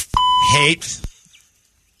Bogan. Hate.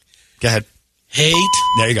 Go ahead. Hate.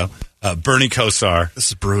 There you go. Bernie Kosar. This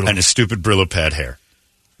is brutal. And his stupid Brillo pad hair.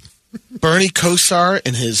 Bernie Kosar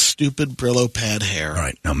and his stupid Brillo pad hair. All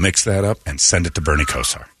right. Now mix that up and send it to Bernie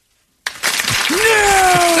Kosar.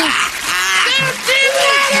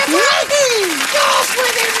 Golf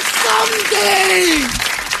with him someday.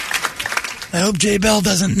 I hope J. Bell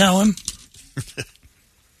doesn't know him.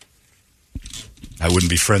 I wouldn't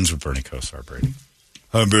be friends with Bernie Kosar, Brady.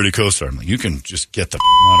 I'm Bernie Kosar. I'm like, you can just get the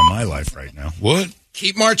out of my life right now. What?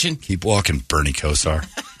 Keep marching. Keep walking, Bernie Kosar.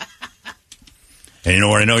 And you know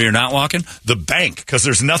where I know you're not walking? The bank, because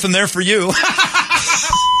there's nothing there for you.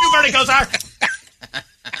 You, Bernie Kosar.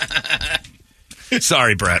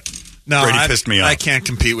 Sorry, Brett. No, Brady pissed me off. I can't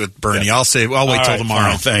compete with Bernie. Yeah. I'll wait till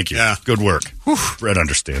tomorrow. Fine, thank you. Yeah. Good work. Whew. Brett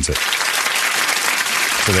understands it.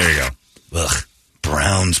 So there you go. Ugh.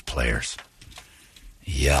 Browns players.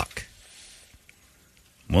 Yuck.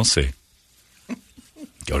 We'll see.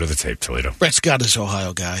 Go to the tape, Toledo. Brett's got his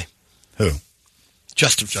Ohio guy. Who?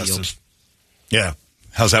 Justin Fields. Yeah.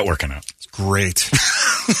 How's that working out? It's great.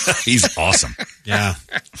 He's awesome. Yeah.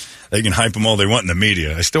 They can hype him all they want in the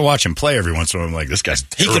media. I still watch him play every once in a while. I'm like, this guy's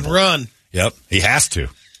terrible. He can run. Yep. He has to.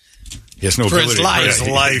 He has no for ability. His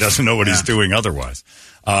life. He doesn't know what he's doing otherwise.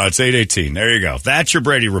 It's 8:18. There you go. That's your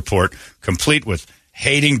Brady report, complete with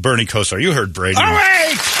hating Bernie Kosar. You heard Brady. All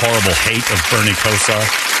right. Horrible hate of Bernie Kosar.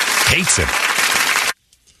 Hates him.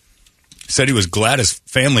 Said he was glad his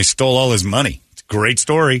family stole all his money. It's a great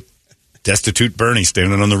story. Destitute Bernie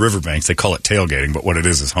standing on the riverbanks. They call it tailgating, but what it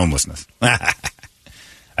is homelessness. I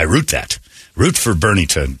root that. Root for Bernie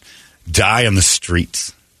to die on the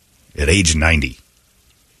streets at age 90.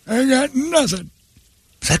 I got nothing.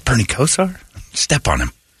 Is that Bernie Kosar? Step on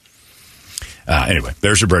him. Anyway,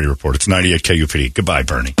 there's your Brady report. It's 98 KUPD. Goodbye,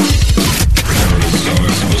 Bernie.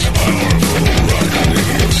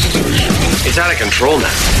 It's out of control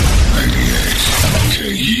now. 98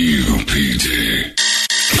 KUPD.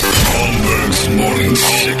 Holmbergs Morning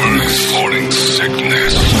Sickness. Morning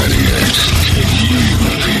Sickness. 98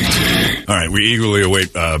 KUPD. All right, we eagerly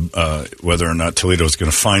await whether or not Toledo's going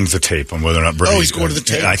to find the tape on whether or not Bernie. Oh, he's going to the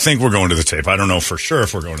tape? I think we're going to the tape. I don't know for sure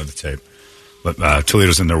if we're going to the tape. But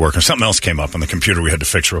Toledo's in there working. Something else came up on the computer we had to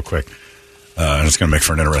fix real quick. And it's going to make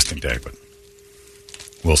for an interesting day, but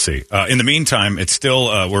we'll see. In the meantime, it's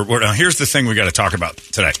still, here's the thing we got to talk about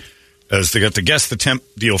today. Is they got to guess the temp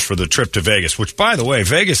deal for the trip to Vegas, which, by the way,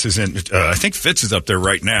 Vegas is in, I think Fitz is up there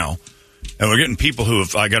right now. And we're getting people who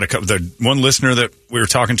have, I got the one listener that we were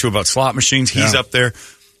talking to about slot machines, he's up there.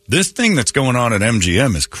 This thing that's going on at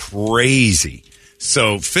MGM is crazy.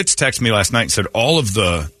 So Fitz texted me last night and said all of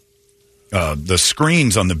the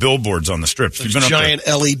screens on the billboards on the strips. Those giant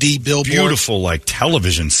LED billboards. Beautiful, like,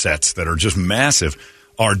 television sets that are just massive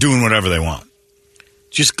are doing whatever they want.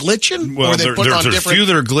 Just glitching? Well, or they there's a few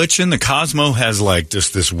that are glitching. The Cosmo has, like,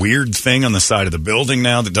 just this weird thing on the side of the building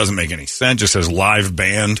now that doesn't make any sense. Just says live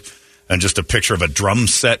band and just a picture of a drum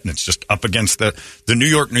set, and it's just up against the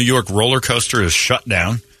New York roller coaster is shut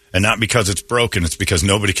down. And not because it's broken. It's because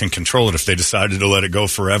nobody can control it. If they decided to let it go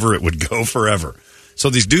forever, it would go forever. So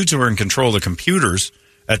these dudes who are in control of the computers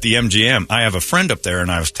at the MGM, I have a friend up there,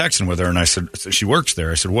 and I was texting with her, and I said, she works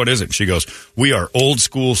there. I said, what is it? And she goes, we are old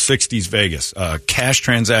school 60s Vegas, cash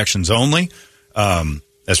transactions only,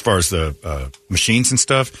 as far as the machines and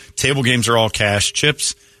stuff. Table games are all cash,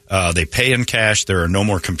 chips. They pay in cash. There are no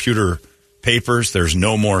more computer papers. There's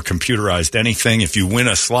no more computerized anything. If you win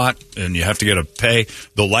a slot and you have to get a pay,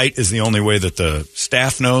 the light is the only way that the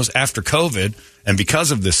staff knows. After COVID, and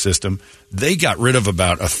because of this system, they got rid of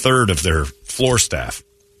about a third of their floor staff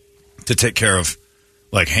to take care of,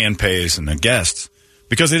 like, hand pays and the guests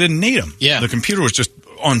because they didn't need them. Yeah. The computer was just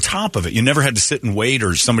on top of it. You never had to sit and wait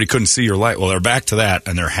or somebody couldn't see your light. Well, they're back to that,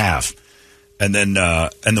 and they're half. And then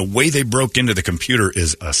and the way they broke into the computer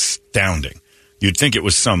is astounding. You'd think it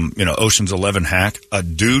was some, Ocean's 11 hack. A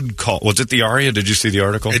dude called, was it the Aria? Did you see the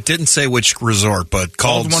article? It didn't say which resort, but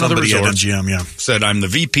called one of the somebody at resorts. MGM, yeah. Said, I'm the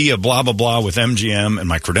VP of blah, blah, blah with MGM, and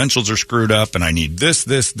my credentials are screwed up, and I need this,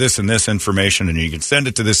 and this information, and you can send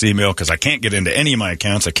it to this email because I can't get into any of my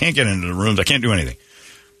accounts. I can't get into the rooms. I can't do anything.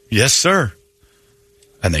 Yes, sir.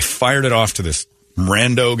 And they fired it off to this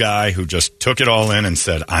rando guy who just took it all in and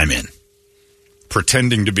said, I'm in.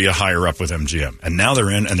 Pretending to be a higher up with MGM. And now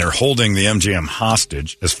they're in, and they're holding the MGM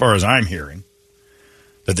hostage, as far as I'm hearing,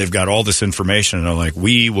 that they've got all this information, and they're like,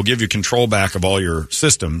 we will give you control back of all your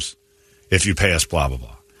systems if you pay us blah, blah,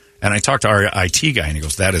 blah. And I talked to our IT guy, and he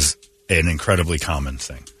goes, that is an incredibly common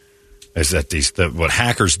thing, is that what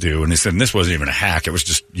hackers do, and he said, and this wasn't even a hack, it was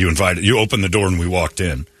just you opened the door and we walked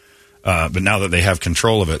in. But now that they have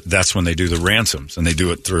control of it, that's when they do the ransoms, and they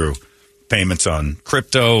do it through payments on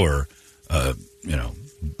crypto or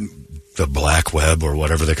the black web or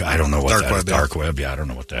whatever I don't know what that is. Dark web, yeah, I don't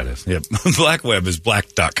know what that is. Yeah, black web is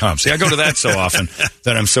black.com. See, I go to that so often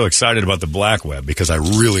that I'm so excited about the black web because I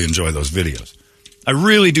really enjoy those videos. I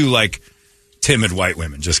really do like timid white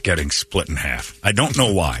women just getting split in half. I don't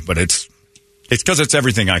know why, but it's because it's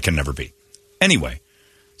everything I can never be. Anyway,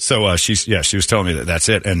 So she was telling me that that's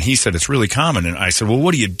it. And he said it's really common. And I said, well,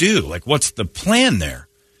 what do you do? Like, what's the plan there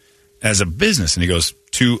as a business? And he goes,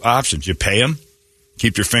 2 options. You pay them,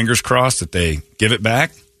 keep your fingers crossed that they give it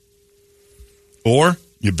back, or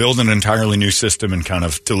you build an entirely new system and kind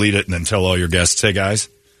of delete it and then tell all your guests, hey, guys.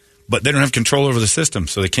 But they don't have control over the system,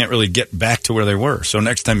 so they can't really get back to where they were. So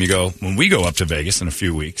next time when we go up to Vegas in a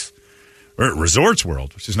few weeks, we're at Resorts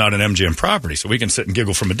World, which is not an MGM property, so we can sit and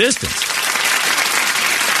giggle from a distance.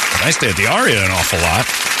 I stay at the Aria an awful lot.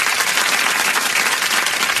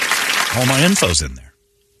 All my info's in there.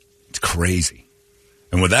 It's crazy.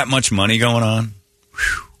 And with that much money going on,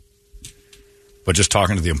 but just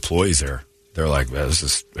talking to the employees there, they're like, this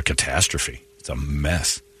is a catastrophe. It's a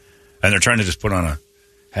mess. And they're trying to just put on a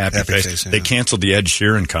happy face. They canceled the Ed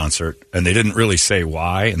Sheeran concert, and they didn't really say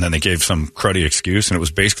why, and then they gave some cruddy excuse, and it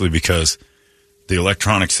was basically because the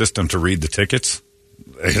electronic system to read the tickets,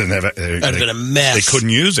 they didn't have that'd have been a mess. They couldn't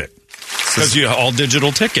use it because you have all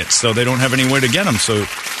digital tickets, so they don't have any way to get them. So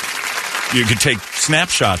you could take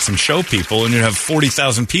snapshots and show people, and you'd have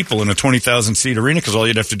 40,000 people in a 20,000-seat arena because all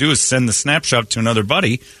you'd have to do is send the snapshot to another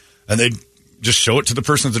buddy, and they'd just show it to the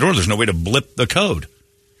person at the door. There's no way to blip the code.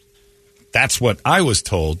 That's what I was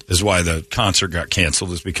told is why the concert got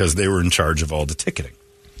canceled, is because they were in charge of all the ticketing.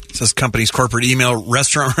 It says company's corporate email,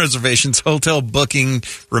 restaurant reservations, hotel booking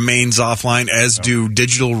remains offline, as do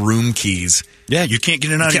digital room keys. Yeah, you can't get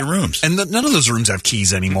in and out of your rooms. And none of those rooms have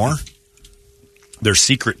keys anymore. They're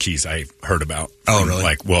secret keys I heard about. Oh,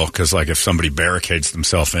 really? Because if somebody barricades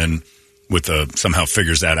themselves in with somehow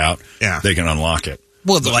figures that out, they can unlock it.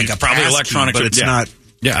 Well, like a probably electronic, key, but it's not.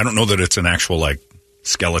 Yeah, I don't know that it's an actual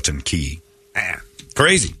skeleton key.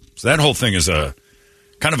 Crazy. So that whole thing is a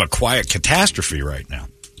kind of a quiet catastrophe right now.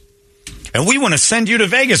 And we want to send you to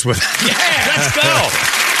Vegas with it. Yeah, let's go.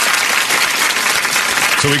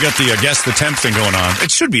 So we got the Guess the Temp thing going on.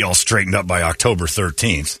 It should be all straightened up by October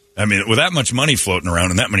 13th. I mean, with that much money floating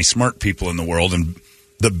around and that many smart people in the world and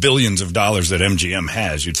the billions of dollars that MGM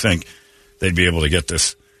has, you'd think they'd be able to get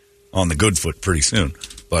this on the good foot pretty soon.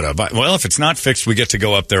 But, if it's not fixed, we get to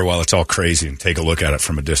go up there while it's all crazy and take a look at it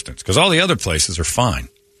from a distance. Because all the other places are fine.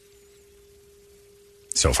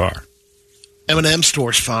 So far. M&M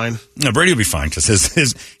store's fine. No, Brady will be fine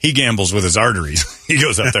because he gambles with his arteries. He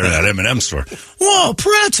goes up there to that M&M store. Whoa,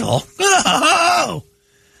 pretzel. Oh,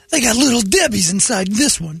 they got Little Debbie's inside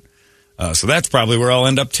this one. So that's probably where I'll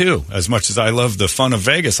end up, too. As much as I love the fun of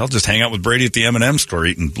Vegas, I'll just hang out with Brady at the M&M store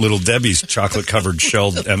eating Little Debbie's chocolate-covered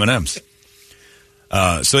shelled M&Ms.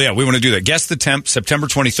 We want to do that. Guess the Temp, September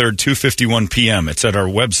 23rd, 2:51 p.m. It's at our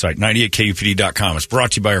website, 98kupd.com. It's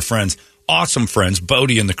brought to you by our friends, awesome friends,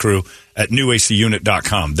 Bodie and the crew at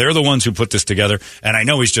newacunit.com. They're the ones who put this together, and I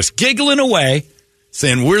know he's just giggling away,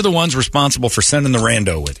 saying we're the ones responsible for sending the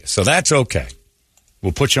rando with you. So that's okay.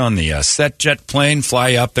 We'll put you on the set jet plane, fly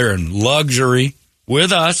you up there in luxury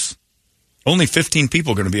with us. Only 15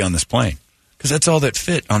 people are going to be on this plane because that's all that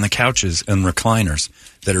fit on the couches and recliners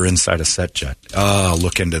that are inside a set jet. Oh,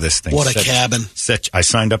 look into this thing. What a cabin. I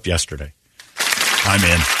signed up yesterday. I'm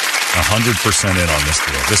in. 100% in on this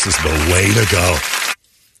deal. This is the way to go.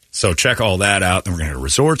 So check all that out. Then we're going to go to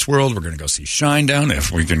Resorts World. We're going to go see Shinedown.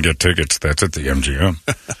 If we can get tickets, that's at the MGM.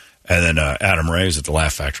 And then Adam Ray's at the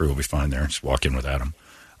Laugh Factory. We'll be fine there. Just walk in with Adam.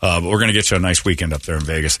 But we're going to get you a nice weekend up there in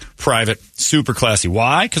Vegas. Private, super classy.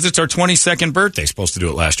 Why? Because it's our 22nd birthday. Supposed to do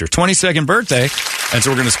it last year. 22nd birthday. And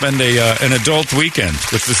so we're going to spend an adult weekend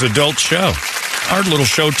with this adult show. Our little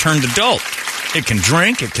show turned adult. It can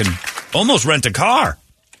drink. It can almost rent a car.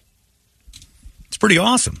 It's pretty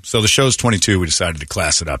awesome. So the show's 22. We decided to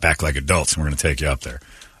class it up, act like adults, and we're going to take you up there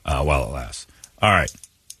while it lasts. All right.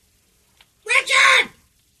 Richard!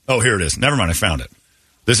 Oh, here it is. Never mind. I found it.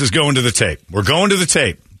 This is going to the tape. We're going to the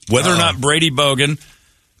tape. Whether or not Brady Bogan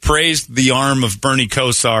praised the arm of Bernie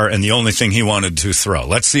Kosar and the only thing he wanted to throw.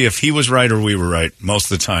 Let's see if he was right or we were right.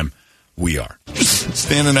 Most of the time, we are.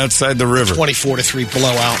 Standing outside the river. 24-3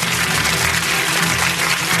 blowout.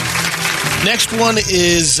 Next one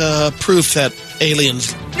is proof that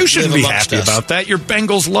aliens. You shouldn't live be happy us. about that. Your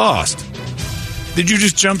Bengals lost. Did you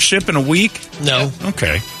just jump ship in a week? No.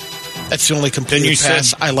 Okay. That's the only completed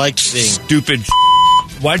pass I liked seeing. Stupid.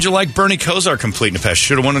 Why'd you like Bernie Kosar completing a pass?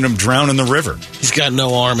 Should have wanted him drown in the river. He's got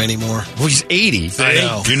no arm anymore. Well, he's 80. I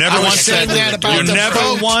know. You never once said that about you the never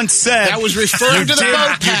boat. once said That was referring to the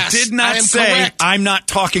boat pass. You did not say correct. I'm not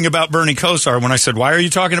talking about Bernie Kosar when I said why are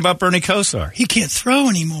you talking about Bernie Kosar? He can't throw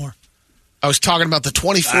anymore. I was talking about the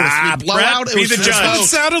 24-3 blowout. Brett, be the judge. That's what it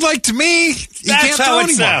sounded like to me. That's how it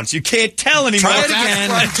sounds. You can't tell anymore. Try it again.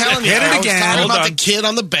 That's what I'm telling you. Hit it I was again. talking Hold about on. the kid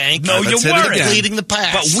on the bank. No, you weren't. Completing the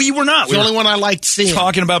pass. But we were not. It's the only one I liked seeing.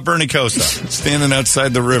 Talking about Bernie Kosar standing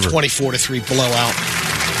outside the river. 24-3 blowout.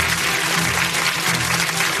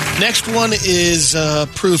 Next one is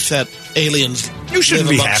proof that aliens. You shouldn't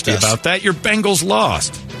live be amongst happy us. about that. Your Bengals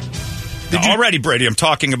lost. Already, Brady, I'm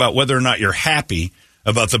talking about whether or not you're happy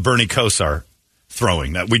about the Bernie Kosar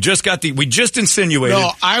throwing. That we just insinuated.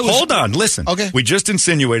 No, Hold on, listen. Okay. We just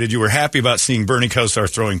insinuated you were happy about seeing Bernie Kosar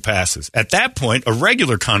throwing passes. At that point, a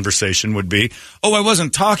regular conversation would be, "Oh, I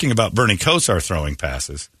wasn't talking about Bernie Kosar throwing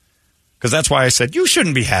passes." Because that's why I said you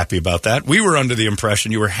shouldn't be happy about that. We were under the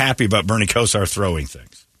impression you were happy about Bernie Kosar throwing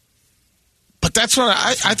things. But that's what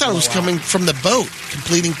I thought it was coming from the boat,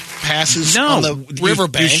 completing passes on the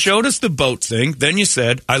riverbank. You showed us the boat thing. Then you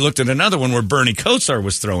said, I looked at another one where Bernie Kosar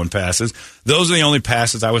was throwing passes. Those are the only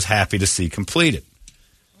passes I was happy to see completed.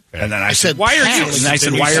 And then I said, why are you? And I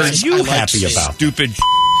said, why are you happy about? Stupid.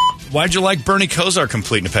 Why'd you like Bernie Kosar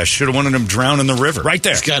completing the pass? Should have wanted him drown in the river. Right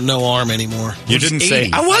there. He's got no arm anymore. You didn't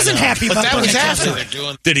say. I wasn't happy about that Bernie was after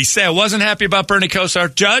Kosar. Did he say I wasn't happy about Bernie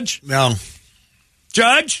Kosar? Judge? No.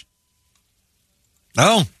 Judge?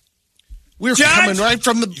 No. We were coming right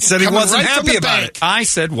from the. Said he wasn't happy about it. I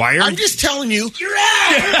said, why are I'm just telling you. You're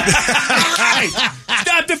right.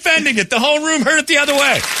 Stop defending it. The whole room heard it the other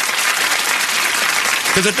way.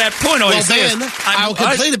 Because at that point, all you say is, I'll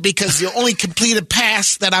complete it because the only completed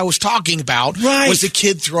pass that I was talking about was the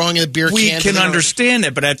kid throwing a beer can. We can understand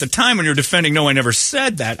that, but at the time when you're defending, no, I never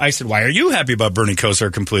said that. I said, why are you happy about Bernie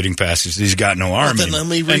Kosar completing passes? He's got no arm. Then let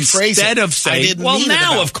me rephrase Instead it. of saying, well,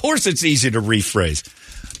 now, of course it's easy to rephrase.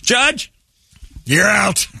 Judge? You're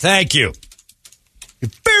out. Thank you.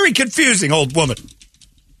 You're very confusing, old woman.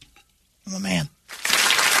 I'm a man.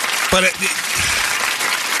 But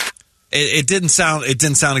it didn't sound. It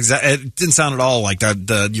didn't sound at all like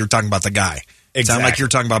that. You're talking about the guy. It sounded like you're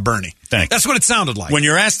talking about Bernie. Thanks. That's what it sounded like. When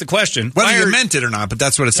you're asked the question, whether you meant it or not, but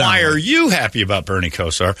that's what it sounded like. Why are you happy about Bernie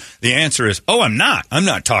Kosar? The answer is, I'm not. I'm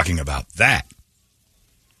not talking about that.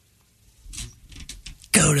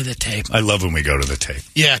 Go to the tape. I love when we go to the tape.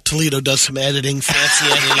 Yeah, Toledo does some editing, fancy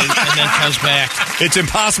editing, and then comes back. It's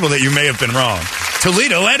impossible that you may have been wrong.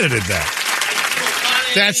 Toledo edited that.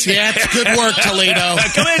 That's good work, Toledo.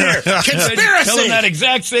 Come in here. Conspiracy. Tell him that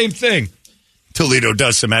exact same thing. Toledo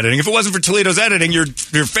does some editing. If it wasn't for Toledo's editing, your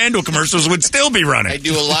FanDuel commercials would still be running. I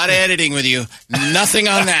do a lot of editing with you. Nothing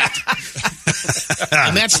on that.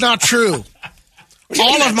 And that's not true.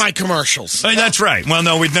 All of my commercials. That's right. Well,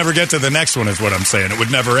 no, we'd never get to the next one is what I'm saying. It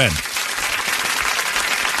would never end.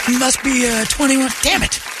 Must be 21. Damn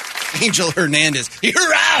it. Angel Hernandez. You're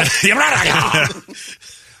out. You're out.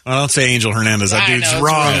 I don't say Angel Hernandez. That dude's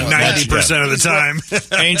wrong 90% of the time.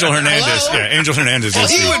 Angel Hernandez. Yeah, Angel Hernandez. Well,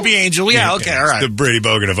 he would be Angel. Yeah, okay, all right. The Brady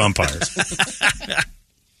Bogan of umpires.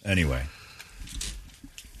 Anyway.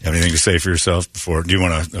 You have anything to say for yourself before? Do you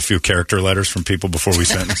want a few character letters from people before we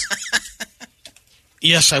sentence?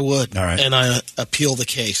 Yes, I would. All right. And I appeal the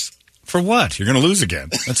case. For what? You're going to lose again.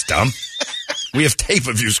 That's dumb. We have tape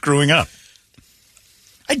of you screwing up.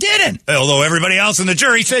 I didn't. Although everybody else in the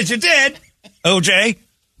jury says you did. OJ.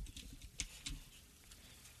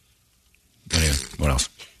 Anyway, what else?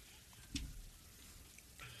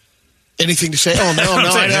 Anything to say? Oh, no,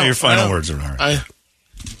 I know. Your final words are all right.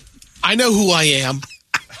 I know who I am.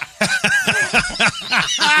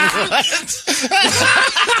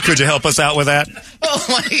 Could you help us out with that? Oh,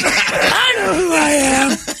 my God. I know who I am.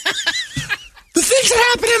 The things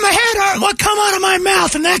that happen in my head aren't what come out of my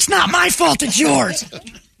mouth, and that's not my fault. It's yours.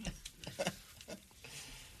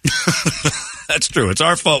 That's true. It's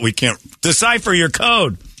our fault we can't decipher your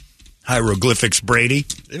code. Hieroglyphics, Brady.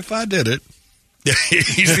 If I did it.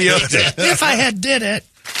 He's the OJ. If I had did it.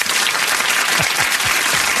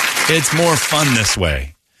 It's more fun this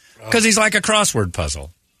way. Because he's like a crossword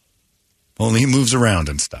puzzle. Only he moves around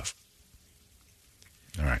and stuff.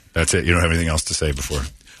 All right. That's it. You don't have anything else to say before?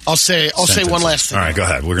 I'll say one last thing. All right, go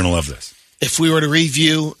ahead. We're going to love this. If we were to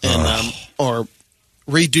review and or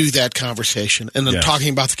redo that conversation and then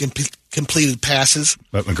talking about the completed passes,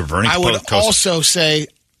 I would also say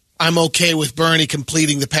I'm okay with Bernie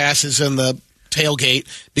completing the passes in the tailgate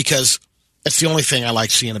because it's the only thing I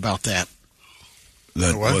like seeing about that.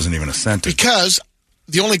 That wasn't even a sentence. Because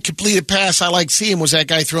the only completed pass I like seeing was that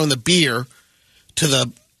guy throwing the beer to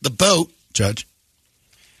the boat. Judge?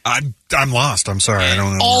 I'm lost. I'm sorry. I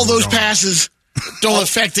don't know. All those passes don't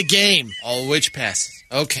affect the game. All which passes?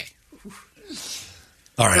 Okay.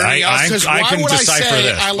 All right, I can decipher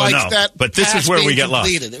this. I liked that, but this is where we get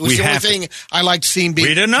lost. It was the only thing I liked seeing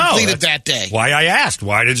being completed that day. Why I asked.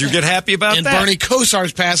 Why did you get happy about and that? And Bernie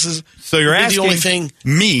Kosar's passes. So you're asking the only thing.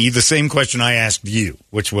 Me the same question I asked you,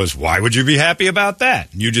 which was, why would you be happy about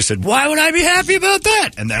that? And you just said, why would I be happy about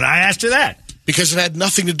that? And then I asked you that. Because it had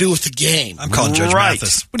nothing to do with the game. I'm calling Judge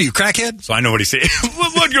Mathis. What are you, crackhead? So I know what he's saying.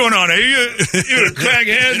 What's going on? Are you a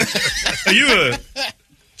crackhead? Are you a...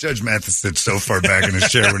 Judge Mathis sits so far back in his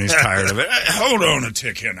chair when he's tired of it. Hold on a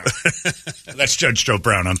tick here now. That's Judge Stroke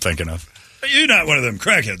Brown I'm thinking of. You're not one of them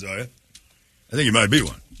crackheads, are you? I think you might be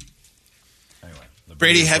one. Anyway,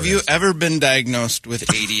 Brady, have you ever been diagnosed with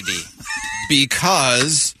ADD?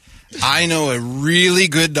 Because I know a really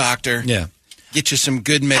good doctor. Yeah. Get you some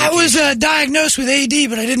good medication. I was diagnosed with AD,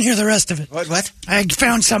 but I didn't hear the rest of it. What? I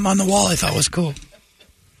found something on the wall I thought was cool.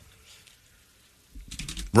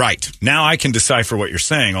 Right. Now I can decipher what you're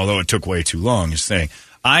saying, although it took way too long. You're saying,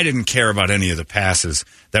 I didn't care about any of the passes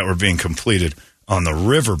that were being completed on the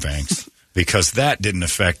riverbanks because that didn't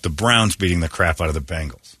affect the Browns beating the crap out of the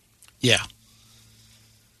Bengals. Yeah.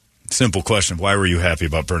 Simple question. Why were you happy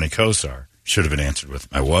about Bernie Kosar? Should have been answered with,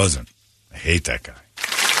 I wasn't. I hate that guy.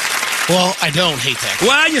 Well, I don't hate that guy.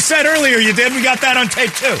 Well, you said earlier you did. We got that on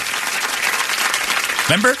tape, too.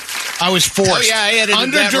 Remember? I was forced. Oh, yeah, I edited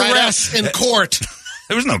under that duress in court.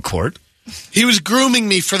 There was no court. He was grooming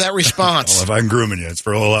me for that response. Well, if I'm grooming you, it's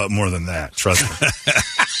for a whole lot more than that. Trust me.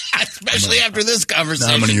 Especially after this conversation.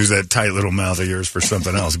 Now I'm going to use that tight little mouth of yours for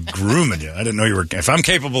something else. Grooming you. I didn't know you were. If I'm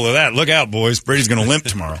capable of that, look out, boys. Brady's going to limp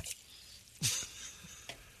tomorrow.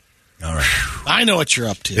 All right. I know what you're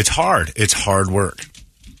up to. It's hard. It's hard work.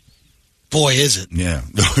 Boy, is it. Yeah.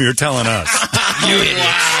 You're telling us. You idiot.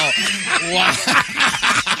 Wow.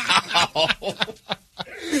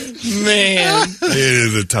 Man. It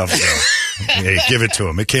is a tough go. Hey, give it to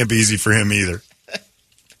him. It can't be easy for him either.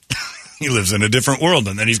 He lives in a different world,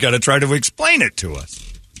 and then he's got to try to explain it to us.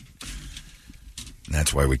 And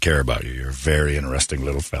that's why we care about you. You're a very interesting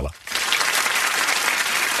little fella.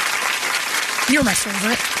 You're my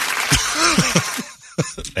favorite.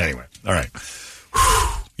 Anyway, all right.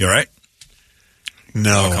 You all right?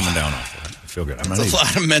 No. I'm coming down off it. I feel good. It's a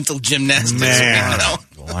lot of mental gymnastics. Man.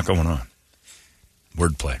 A lot going on.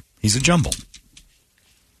 Wordplay. He's a jumble.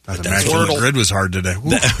 That immaculate grid was hard today.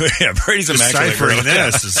 Yeah, Brady's immaculate grid.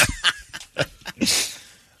 This is...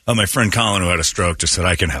 my friend Colin, who had a stroke, just said,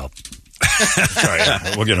 I can help. Sorry,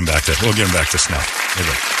 yeah, we'll get him back to snow.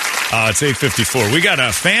 It's 8:54. We got a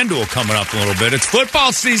FanDuel coming up a little bit. It's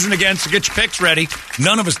football season again, so get your picks ready.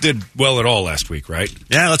 None of us did well at all last week, right?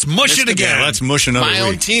 Yeah, let's mush it again. Yeah, let's mush another week. My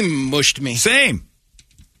own team mushed me. Same.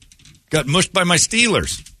 Got mushed by my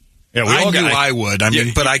Steelers. Yeah, I knew I would. I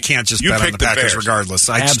mean, but I can't just bet on the Packers regardless.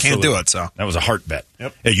 I just can't do it. So that was a heart bet.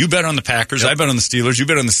 Yep. Yeah, you bet on the Packers. Yep. I bet on the Steelers. You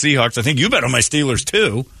bet on the Seahawks. I think you bet on my Steelers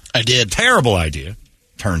too. I did. Terrible idea.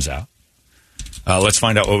 Turns out. Let's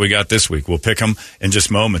find out what we got this week. We'll pick them in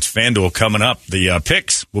just moments. FanDuel coming up. The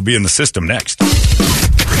picks will be in the system next.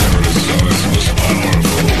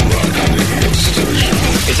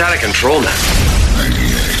 It's out of control now.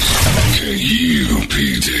 98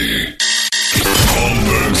 KUPD.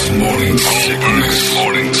 Holmbergs Morning Sickness.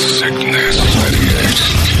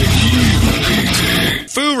 98 KUPD.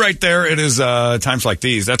 Foo right there. It is times like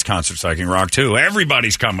these. That's concert psyching rock too.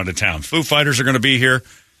 Everybody's coming to town. Foo Fighters are going to be here.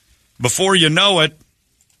 Before you know it,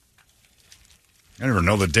 I never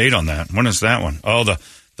know the date on that. When is that one? Oh, the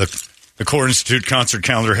Core Institute concert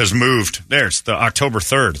calendar has moved. There, it's the October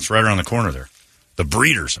 3rd. It's right around the corner there. The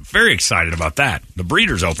Breeders. I'm very excited about that. The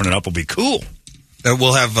Breeders opening up will be cool.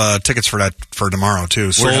 We'll have tickets for that for tomorrow,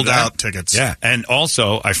 too. Sold out tickets. Yeah, and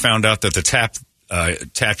also I found out that the Tap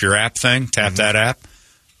Your App thing, that app,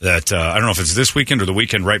 that I don't know if it's this weekend or the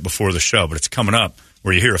weekend right before the show, but it's coming up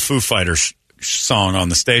where you hear a Foo Fighters song on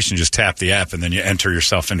the station, just tap the app, and then you enter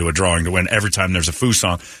yourself into a drawing to win every time there's a Foo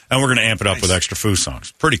song. And we're going to amp it up with extra Foo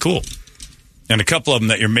songs. Pretty cool. And a couple of them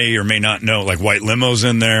that you may or may not know, like White Limo's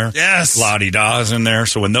in there. Yes. La-Di-Da's in there.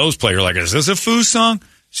 So when those play, you're like, is this a Foo song?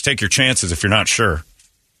 Just take your chances if you're not sure.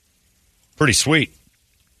 Pretty sweet.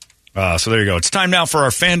 So there you go. It's time now for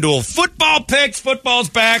our FanDuel football picks. Football's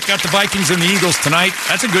back. Got the Vikings and the Eagles tonight.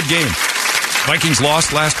 That's a good game. Vikings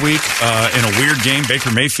lost last week in a weird game.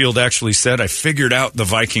 Baker Mayfield actually said, I figured out the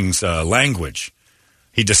Vikings' language.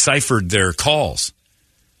 He deciphered their calls,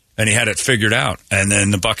 and he had it figured out. And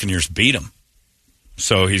then the Buccaneers beat him.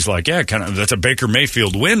 So he's like, yeah, that's a Baker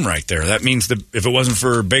Mayfield win right there. That means that if it wasn't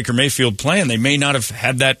for Baker Mayfield playing, they may not have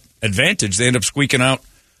had that advantage. They end up squeaking out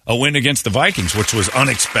a win against the Vikings, which was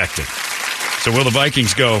unexpected. So will the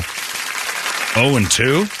Vikings go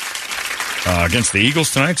 0-2? Against the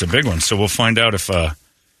Eagles tonight? It's a big one. So we'll find out if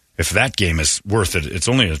if that game is worth it, it's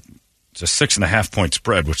a 6.5 point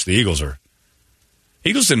spread, which the Eagles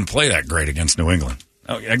didn't play that great against New England.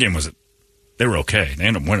 That game they were okay. They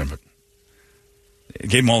ended up winning, but they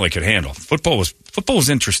gave them all they could handle. Football was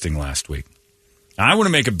interesting last week. I want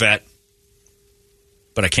to make a bet,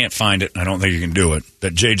 but I can't find it, and I don't think you can do it,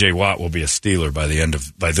 that J.J. Watt will be a Steeler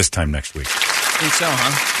by this time next week. I think so,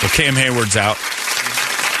 huh? Well, Cam Hayward's out.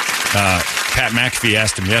 Pat McAfee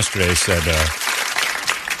asked him yesterday, said,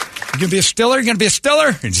 you going to be a Stiller? You going to be a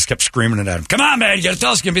Stiller? He just kept screaming it at him. Come on, man, you got to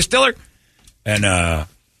tell us you're going to be a Stiller. And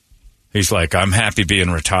he's like, I'm happy being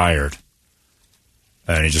retired.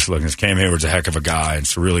 And he just looking, Cam Hayward's a heck of a guy.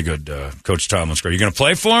 It's a really good Coach Tomlin's great. You going to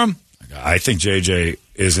play for him? I think JJ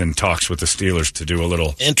is in talks with the Steelers to do a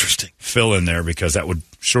little interesting fill in there because that would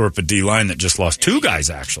shore up a D-line that just lost two guys,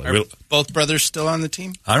 actually. Are both brothers still on the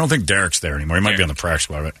team? I don't think Derek's there anymore. He might be on the practice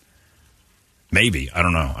squad, but maybe. I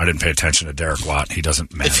don't know. I didn't pay attention to Derek Watt. He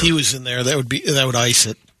doesn't matter. If he was in there, that would ice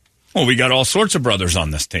it. Well, we got all sorts of brothers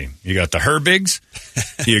on this team. You got the Herbigs.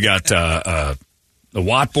 You got the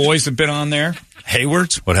Watt boys have been on there.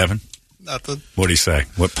 Haywards. What happened? Nothing. What'd he say?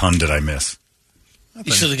 What pun did I miss?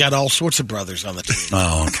 He said they got all sorts of brothers on the team.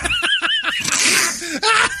 Oh, okay.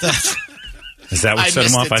 Is that what set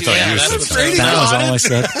him off? I thought you said something. That was all I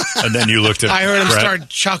said. And then you looked at I heard him Brett. start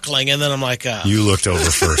chuckling, and then I'm like, You looked over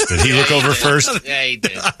first. Did he look over first? Yeah, he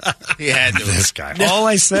did. He had to. This guy. All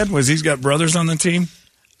I said was he's got brothers on the team.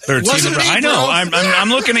 Wasn't me, I know. I'm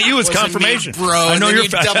looking at you as confirmation. Me, bro. I know you're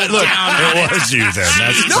look, it was you then.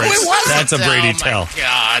 That's no, it wasn't. That's a Brady tell.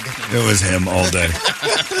 God. It was him all day.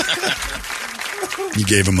 You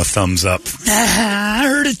gave him a thumbs up. I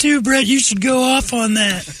heard it too, Brett. You should go off on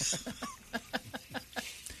that.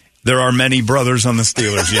 There are many brothers on the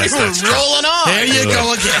Steelers. Yes, that's true. Rolling on. There you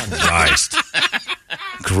go again. Christ.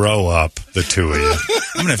 Grow up, the two of you.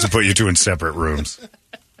 I'm going to have to put you two in separate rooms.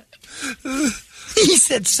 He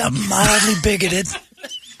said something mildly bigoted.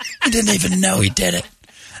 He didn't even know he did it.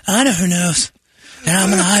 I know who knows. And I'm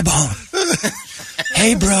going to eyeball him.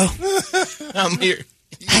 Hey, bro. I'm here.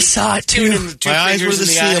 I saw it, too. My eyes were the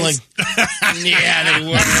ceiling. Yeah, they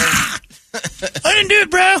were. I didn't do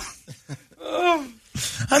it, bro.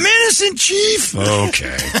 I'm innocent, Chief.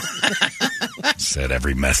 Okay. Said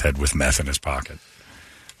every meth head with meth in his pocket.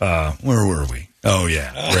 Where were we? Oh,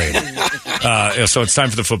 yeah. Great. So it's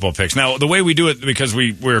time for the football picks. Now, the way we do it, because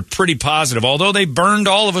we're pretty positive, although they burned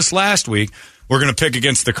all of us last week, we're going to pick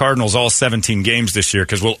against the Cardinals all 17 games this year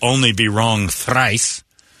because we'll only be wrong thrice.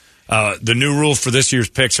 The new rule for this year's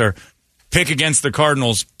picks are pick against the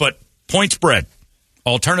Cardinals, but point spread.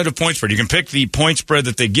 Alternative point spread. You can pick the point spread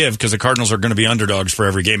that they give because the Cardinals are going to be underdogs for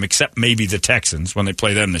every game, except maybe the Texans when they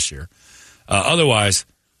play them this year. Otherwise,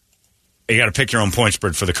 you got to pick your own point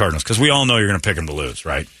spread for the Cardinals because we all know you're going to pick them to lose,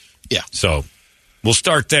 right? Yeah. So we'll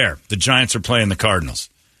start there. The Giants are playing the Cardinals.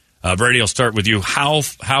 Brady, I'll start with you. How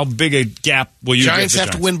big a gap will you Giants give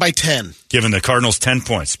the have to win by 10. Giving the Cardinals 10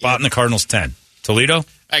 points. Spotting the Cardinals 10. Toledo?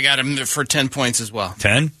 I got him for 10 points as well.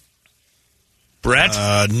 10? Brett?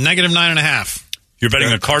 Negative 9.5. You're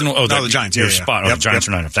betting the Cardinal? Oh, the Giants. You're Yeah. spot. The Giants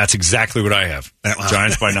are 9.5. That's exactly what I have.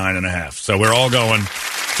 Giants by 9.5. So we're all going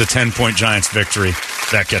to 10-point Giants victory.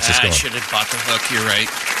 That gets us going. I should have bought the hook. You're right.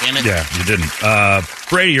 Damn it. Yeah, you didn't.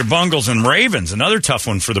 Brady, your Bungles and Ravens. Another tough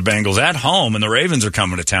one for the Bengals at home, and the Ravens are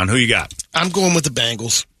coming to town. Who you got? I'm going with the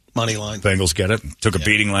Bengals. Money line. Bengals get it. Took a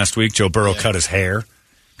beating last week. Joe Burrow cut his hair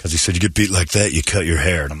because he said, you get beat like that, you cut your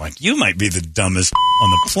hair. And I'm like, you might be the dumbest on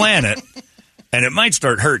the planet, and it might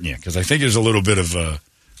start hurting you because I think there's a little bit of a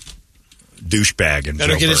douchebag in Joe Burrow.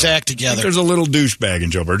 Better get his act I together. think there's a little douchebag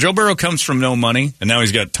in Joe Burrow. Joe Burrow comes from no money, and now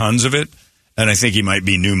he's got tons of it. And I think he might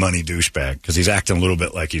be new money douchebag because he's acting a little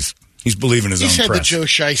bit like he's believing his own He's had press. the Joe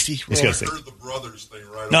Shiesty. He's got to heard the brothers thing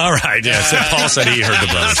right all right, yeah. So Paul said he heard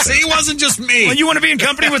the brothers See, thing. it wasn't just me. Well, you want to be in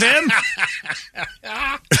company with him?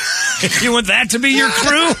 You want that to be your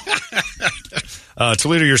crew?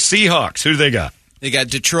 Toledo, your Seahawks. Who do they got? They got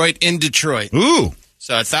Detroit in Detroit. Ooh.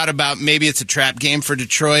 So I thought about maybe it's a trap game for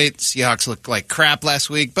Detroit. Seahawks looked like crap last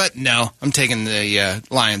week, but no, I'm taking the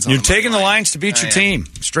Lions. You're taking the Lions to beat your team.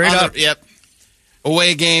 Straight up. Yep.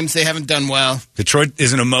 Away games, they haven't done well. Detroit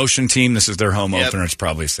is an emotion team. This is their home opener. It's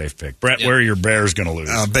probably a safe pick. Brett, where are your Bears going to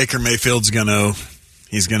lose? Baker Mayfield's going to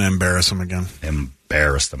embarrass them again.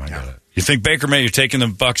 Embarrass them, I got it. You think Baker Mayfield, you're taking the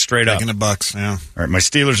Bucks straight up? Taking the Bucks, yeah. All right, my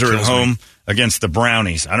Steelers are at home against the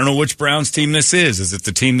Brownies. I don't know which Browns team this is. Is it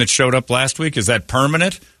the team that showed up last week? Is that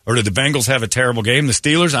permanent? Or did the Bengals have a terrible game? The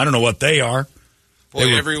Steelers, I don't know what they are.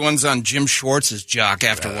 Boy, everyone's on Jim Schwartz's jock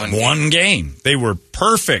after one game. They were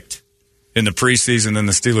perfect in the preseason, then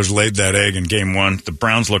the Steelers laid that egg in game one. The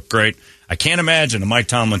Browns look great. I can't imagine a Mike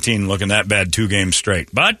Tomlin team looking that bad 2 games straight.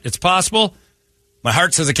 But it's possible. My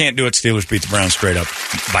heart says I can't do it. Steelers beat the Browns straight up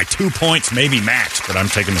by 2 points, maybe max, but I'm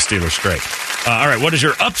taking the Steelers straight. All right, what is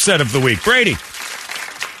your upset of the week? Brady.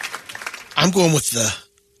 I'm going with the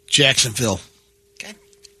Jacksonville.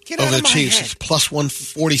 Get over out the of my Chiefs. head. It's plus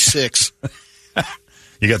 146.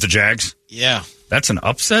 You got the Jags? Yeah. That's an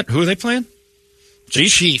upset? Who are they playing?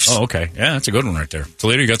 Chiefs. Oh, okay. Yeah, that's a good one right there.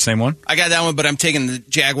 Toledo, you got the same one? I got that one, but I'm taking the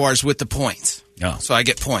Jaguars with the points. Oh. So I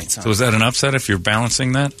get points. So is that an upset if you're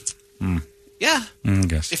balancing that? Yeah. I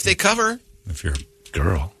guess. If they cover. If you're a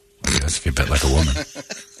girl, I guess. If you bet like a woman.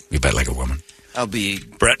 You bet like a woman. I'll be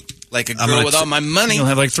Brett. Like a girl with all my money. You'll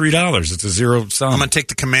have like $3. It's a zero sum. I'm going to take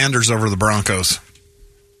the Commanders over the Broncos.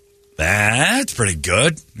 That's pretty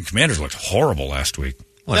good. The Commanders looked horrible last week.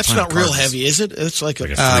 Well, that's not real heavy, is it? It's like a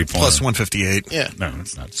 3-pointer. Plus 158. Yeah. No,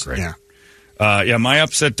 it's not great. Yeah. My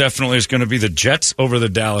upset definitely is going to be the Jets over the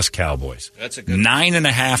Dallas Cowboys. That's a good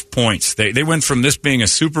 9.5 points. They went from this being a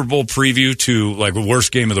Super Bowl preview to like a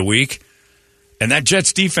worst game of the week. And that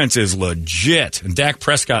Jets defense is legit. And Dak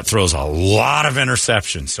Prescott throws a lot of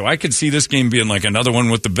interceptions. So I could see this game being like another one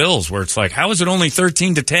with the Bills where it's like, how is it only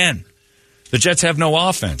 13-10? The Jets have no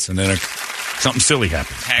offense. And then something silly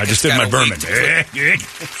happened. Hackett's I just did my Berman. Something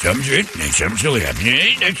silly happened.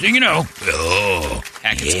 Next thing you know. Oh,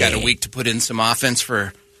 Hackett's got a week to put in some offense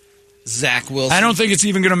for Zach Wilson. I don't think it's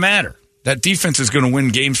even going to matter. That defense is going to win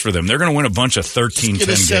games for them. They're going to win a bunch of 13-10 get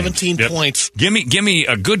us 17 games. points. Give me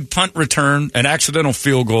a good punt return, an accidental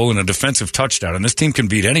field goal, and a defensive touchdown, and this team can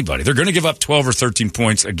beat anybody. They're going to give up 12 or 13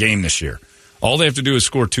 points a game this year. All they have to do is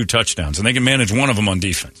score 2 touchdowns, and they can manage one of them on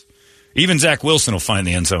defense. Even Zach Wilson will find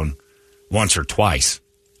the end zone once or twice.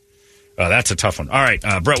 That's a tough one. All right,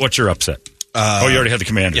 Brett, what's your upset? You already had the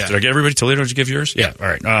Commanders. Yeah. Did I get everybody? Toledo, did you give yours? Yeah. All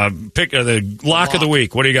right. Pick the lock of the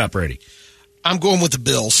week. What do you got, Brady? I'm going with the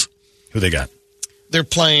Bills. Who they got? They're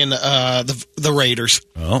playing the Raiders.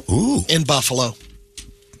 Oh, ooh. In Buffalo. All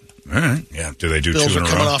right. Yeah. Do they do Bills 2 in are a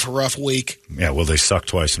coming row? off a rough week. Yeah. Well, they suck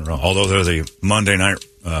twice in a row. Although they're the Monday night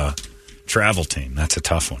travel team. That's a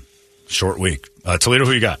tough one. Short week. Toledo,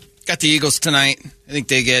 who you got? Got the Eagles tonight. I think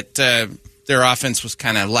they get their offense was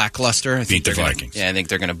kind of lackluster. I think Beat the Vikings. I think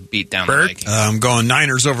they're going to beat down the Bert? Vikings. I'm going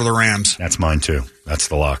Niners over the Rams. That's mine too. That's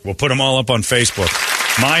the lock. We'll put them all up on Facebook.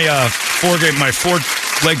 My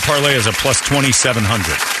four-leg parlay is a plus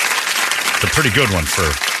 2,700. It's a pretty good one for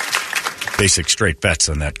basic straight bets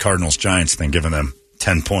on that Cardinals-Giants thing. Giving them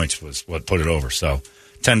 10 points was what put it over. So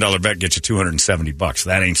 $10 bet gets you $270.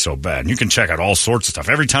 That ain't so bad. And you can check out all sorts of stuff.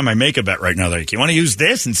 Every time I make a bet right now, they're like, you want to use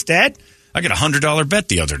this instead? I got a $100 bet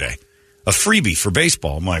the other day. A freebie for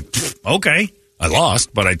baseball. I'm like, okay. I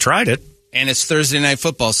lost, but I tried it. And it's Thursday Night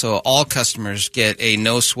Football, so all customers get a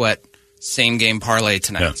no-sweat same-game parlay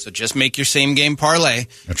tonight. Yeah. So just make your same-game parlay.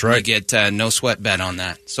 That's right. You get no-sweat bet on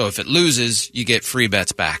that. So if it loses, you get free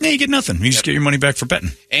bets back. Yeah, you get nothing. You just get your money back for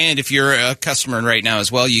betting. And if you're a customer right now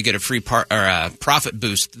as well, you get a free profit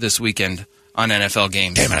boost this weekend on NFL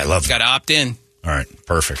games. Damn it, I love that. Got to opt in. All right,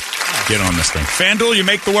 perfect. Get on this thing. FanDuel, you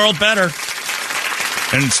make the world better.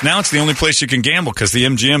 And now it's the only place you can gamble because the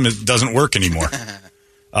MGM doesn't work anymore.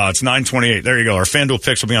 It's 9:28. There you go. Our FanDuel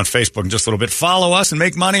picks will be on Facebook in just a little bit. Follow us and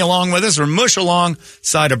make money along with us or mush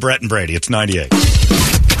alongside of Brett and Brady. It's 98.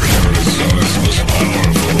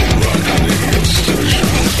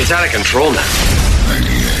 It's out of control now.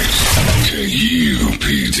 98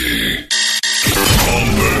 KUPD.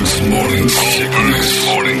 Holmbergs Morning Sickness.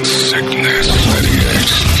 Morning Sickness.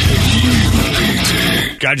 98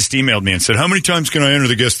 KUPD. Guy just emailed me and said, how many times can I enter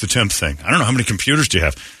the guess the temp thing? I don't know. How many computers do you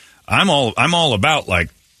have? I'm all about, like,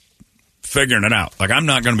 figuring it out. Like, I'm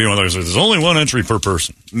not going to be one of those. There's only one entry per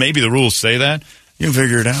person. Maybe the rules say that. You can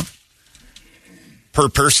figure it out. Per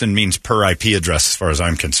person means per IP address as far as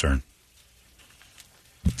I'm concerned.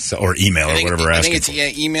 So, or email or whatever we're asking. I think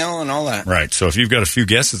it's email and all that. Right. So if you've got a few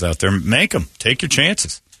guesses out there, make them. Take your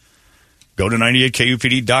chances. Go to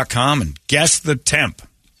 98kupd.com and guess the temp.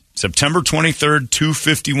 September 23rd,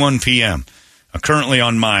 2:51 p.m. Currently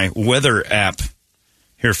on my weather app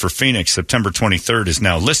here for Phoenix, September 23rd is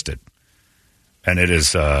now listed. And it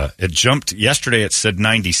is it jumped. Yesterday it said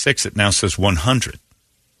 96. It now says 100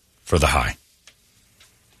 for the high.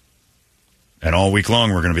 And all week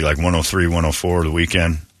long we're going to be like 103, 104 the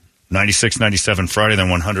weekend. 96, 97 Friday, then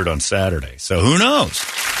 100 on Saturday. So who knows?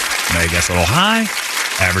 May guess a little high.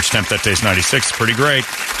 Average temp that day is 96. Pretty great.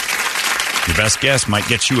 Your best guess might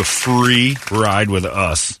get you a free ride with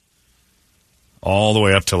us all the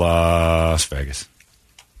way up to Las Vegas.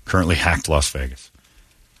 Currently hacked Las Vegas.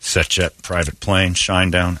 SetJet, private plane,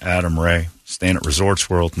 Shinedown, Adam Ray, staying at Resorts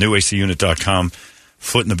World, newacunit.com.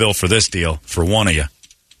 Foot in the bill for this deal for one of you.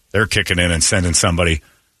 They're kicking in and sending somebody.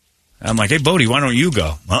 I'm like, hey, Bodie, why don't you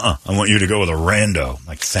go? I want you to go with a rando. I'm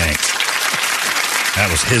like, thanks. That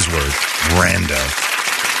was his word, rando.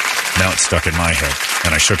 Now it's stuck in my head.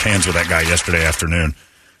 And I shook hands with that guy yesterday afternoon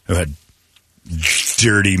who had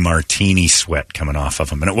dirty martini sweat coming off of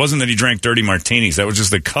him. And it wasn't that he drank dirty martinis. That was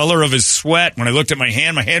just the color of his sweat. When I looked at my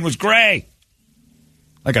hand was gray.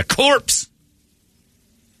 Like a corpse.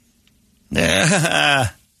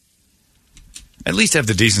 At least have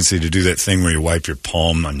the decency to do that thing where you wipe your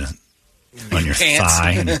palm on your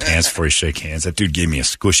thigh and your pants before you shake hands. That dude gave me a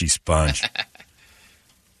squishy sponge.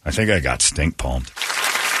 I think I got stink palmed.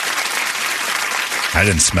 I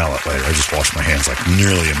didn't smell it later. I just washed my hands like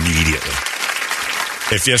nearly immediately.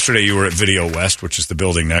 If yesterday you were at Video West, which is the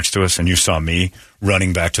building next to us, and you saw me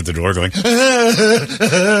running back to the door going, because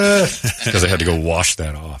I had to go wash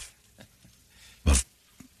that off. Of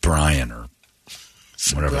Brian or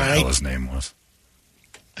whatever the hell his name was.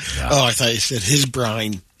 Yeah. Oh, I thought you said his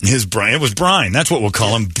brine. His brine. It was brine. That's what we'll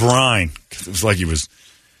call him, brine. Because it was like he was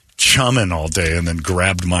chumming all day and then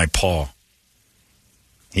grabbed my paw.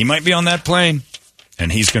 He might be on that plane,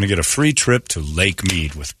 and he's going to get a free trip to Lake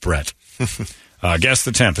Mead with Brett. Guess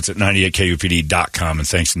the temp. It's at 98kupd.com, and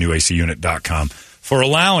thanks to newacunit.com for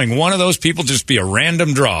allowing one of those people just be a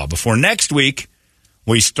random draw. Before next week,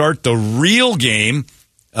 we start the real game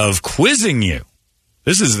of quizzing you.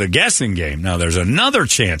 This is the guessing game. Now, there's another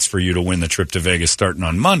chance for you to win the trip to Vegas starting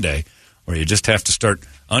on Monday, where you just have to start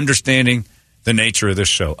understanding the nature of this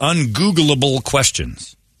show. Ungoogleable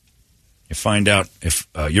questions. You find out if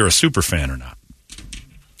you're a super fan or not.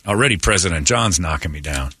 Already President John's knocking me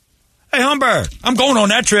down. Hey, Holmberg, I'm going on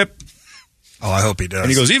that trip. Oh, I hope he does. And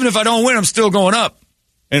he goes, even if I don't win, I'm still going up.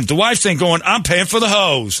 And if the wife ain't going, I'm paying for the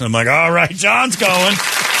hose. And I'm like, all right, John's going.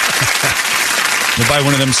 We'll buy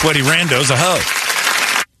one of them sweaty randos a hose.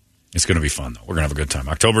 It's going to be fun, though. We're going to have a good time.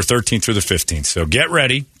 October 13th through the 15th. So get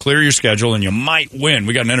ready, clear your schedule, and you might win.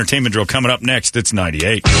 We got an entertainment drill coming up next. It's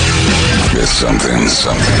 98. It's something.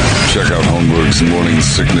 Check out Holmberg's Morning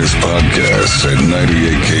Sickness Podcast at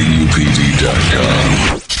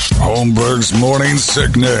 98kupd.com. Holmberg's Morning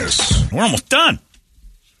Sickness. We're almost done.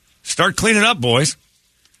 Start cleaning up, boys.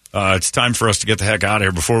 It's time for us to get the heck out of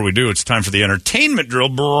here. Before we do, it's time for the entertainment drill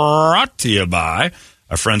brought to you by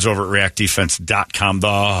our friends over at reactdefense.com,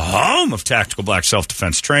 the home of tactical black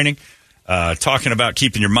self-defense training. Talking about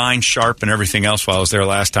keeping your mind sharp and everything else while I was there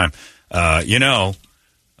last time. And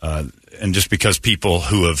just because people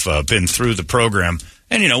who have been through the program,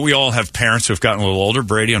 and, we all have parents who have gotten a little older.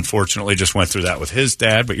 Brady, unfortunately, just went through that with his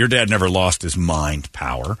dad, but your dad never lost his mind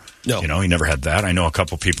power. No. He never had that. I know a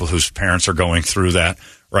couple people whose parents are going through that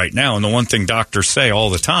right now, and the one thing doctors say all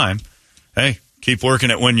the time, hey, keep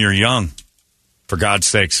working it when you're young. For God's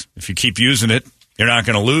sakes, if you keep using it, you're not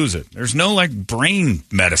going to lose it. There's no, brain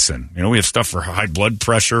medicine. We have stuff for high blood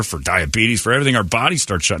pressure, for diabetes, for everything. Our bodies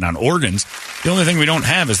start shutting down. Organs. The only thing we don't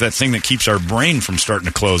have is that thing that keeps our brain from starting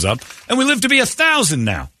to close up. And we live to be 1,000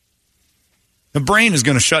 now. The brain is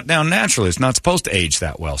going to shut down naturally. It's not supposed to age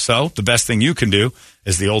that well. So the best thing you can do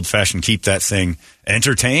is the old-fashioned keep that thing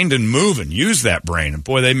entertained and moving. Use that brain. And,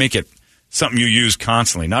 boy, they make it something you use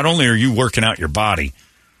constantly. Not only are you working out your body,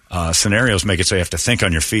 scenarios make it so you have to think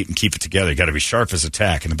on your feet and keep it together. You got to be sharp as a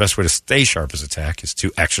tack, and the best way to stay sharp as a tack is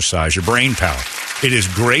to exercise your brain power. It is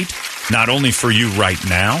great, not only for you right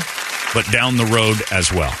now, but down the road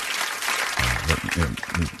as well.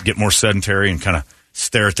 Get more sedentary and kind of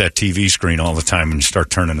stare at that TV screen all the time when you start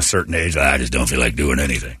turning a certain age. I just don't feel like doing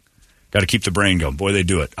anything. Got to keep the brain going. Boy, they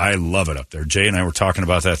do it. I love it up there. Jay and I were talking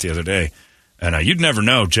about that the other day. And you'd never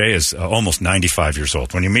know. Jay is almost 95 years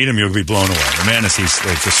old. When you meet him, you'll be blown away. The man he's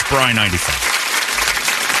a spry 95.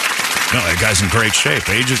 No, that guy's in great shape.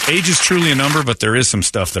 Age is truly a number, but there is some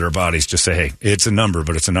stuff that our bodies just say, hey, it's a number,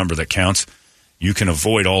 but it's a number that counts. You can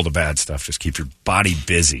avoid all the bad stuff. Just keep your body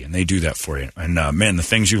busy, and they do that for you. And, man, the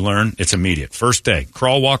things you learn, it's immediate. First day,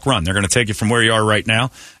 crawl, walk, run. They're going to take you from where you are right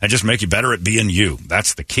now and just make you better at being you.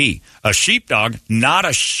 That's the key. A sheepdog, not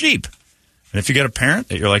a sheep. And if you got a parent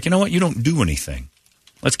that you're like, you know what, you don't do anything,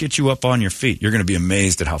 let's get you up on your feet. You're going to be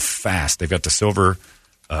amazed at how fast. They've got the silver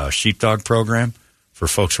sheepdog program for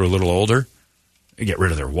folks who are a little older. They get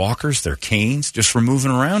rid of their walkers, their canes, just for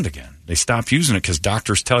moving around again. They stop using it because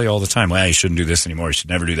doctors tell you all the time, well, you shouldn't do this anymore. You should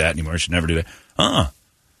never do that anymore. You should never do that.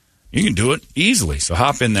 You can do it easily. So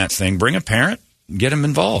hop in that thing. Bring a parent. Get them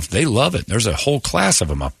involved. They love it. There's a whole class of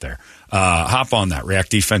them up there. Hop on that,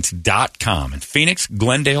 reactdefense.com. In Phoenix,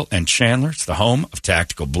 Glendale, and Chandler, it's the home of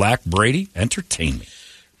Tactical Black. Brady, entertain me.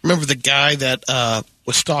 Remember the guy that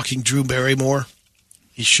was stalking Drew Barrymore?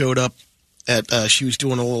 He showed up at, she was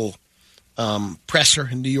doing a little presser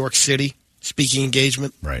in New York City. speaking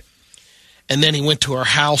engagement. Right. And then he went to her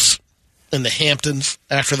house in the Hamptons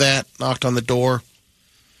after that, knocked on the door.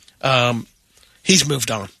 He's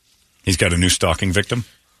moved on. He's got a new stalking victim?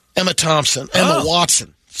 Emma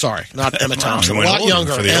Watson. Sorry, not Emma Thompson. A lot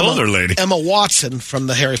younger. For the older lady. Emma Watson from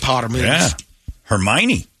the Harry Potter movies. Yeah.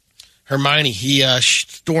 Hermione. He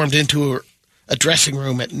stormed into a dressing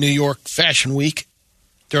room at New York Fashion Week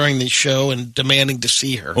during the show and demanding to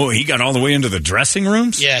see her. Oh, he got all the way into the dressing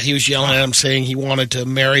rooms? Yeah, he was yelling at him, saying he wanted to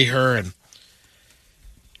marry her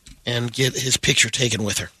and get his picture taken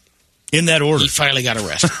with her. In that order. He finally got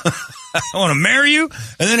arrested. I want to marry you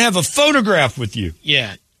and then have a photograph with you.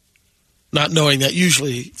 Yeah. Not knowing that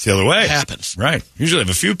usually it's the other way. Happens. Right. Usually have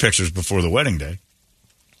a few pictures before the wedding day.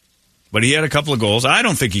 But he had a couple of goals. I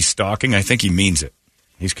don't think he's stalking. I think he means it.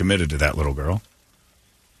 He's committed to that little girl.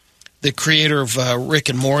 The creator of Rick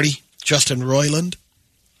and Morty, Justin Roiland,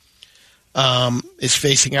 is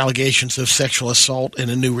facing allegations of sexual assault in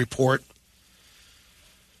a new report.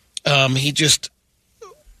 He just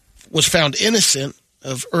was found innocent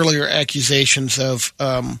of earlier accusations of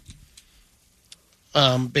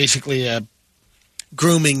basically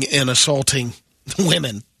grooming and assaulting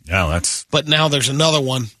women. Yeah, that's. But now there's another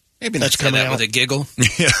one. Maybe that's coming out with a giggle.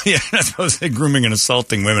 Yeah, that's supposed to say grooming and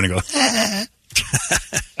assaulting women and go.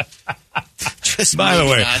 By the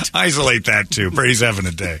way, isolate that too. Brady's having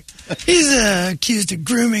a day. He's accused of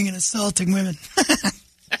grooming and assaulting women.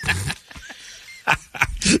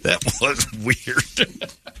 That was weird.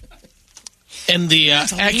 And the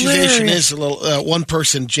accusation is one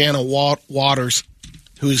person, Jana Waters,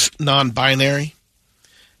 who's non-binary,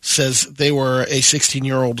 says they were a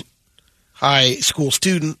 16-year-old high school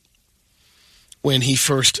student when he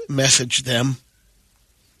first messaged them.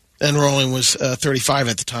 And Rowling was 35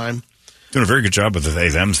 at the time. Doing a very good job with the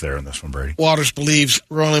they-thems there in this one, Brady. Waters believes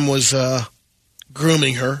Rowling was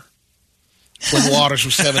grooming her when Waters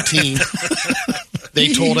was 17.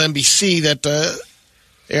 They told NBC that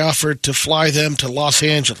they offered to fly them to Los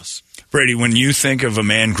Angeles. Brady, when you think of a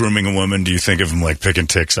man grooming a woman, do you think of him like picking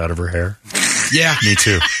ticks out of her hair? Yeah. Me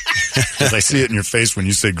too. Because I see it in your face when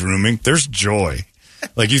you say grooming. There's joy.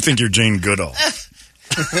 Like you think you're Jane Goodall.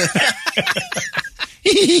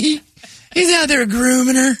 He's out there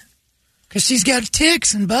grooming her because she's got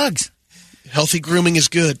ticks and bugs. Healthy grooming is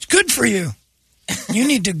good. Good for you. You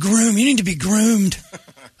need to groom. You need to be groomed.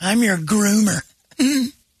 I'm your groomer.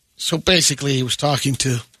 So basically, he was talking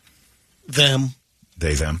to them.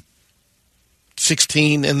 They, them.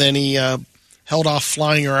 16, and then he held off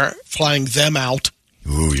flying them out.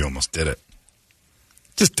 Ooh, you almost did it.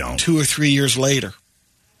 Just don't. 2 or 3 years later.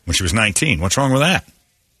 When she was 19. What's wrong with that?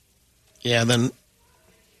 Yeah, then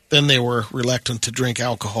they were reluctant to drink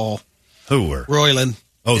alcohol. Who were? Roiland.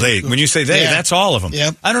 Oh, they. When you say they, that's all of them.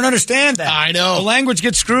 Yep. I don't understand that. I know. The language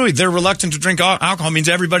gets screwy. They're reluctant to drink alcohol means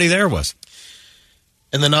everybody there was.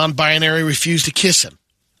 And the non-binary refused to kiss him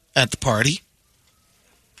at the party.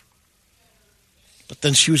 But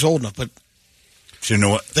then she was old enough. But you know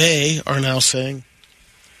what? They are now saying,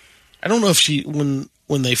 I don't know if she, when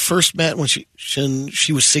they first met, when she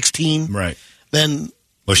was 16. Right. Then.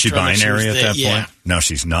 Was she binary at that yeah. point? No,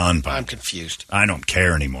 she's non-binary. I'm confused. I don't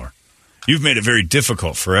care anymore. You've made it very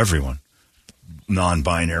difficult for everyone.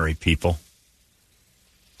 Non-binary people.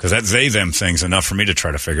 Because that they-them thing's enough for me to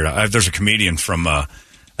try to figure it out. There's a comedian from, I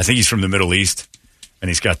think he's from the Middle East. And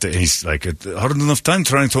he's like, hard enough time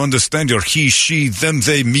trying to understand your he, she, them,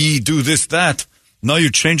 they, me, do this, that. Now you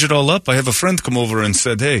change it all up. I have a friend come over and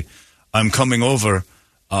said, hey, I'm coming over.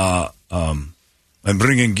 I'm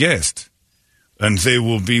bringing guests. And they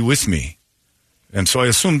will be with me. And so I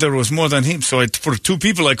assumed there was more than him. So for 2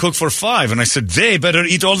 people, I cooked for 5. And I said, they better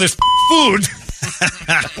eat all this food.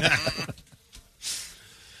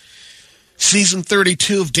 Season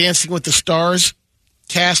 32 of Dancing with the Stars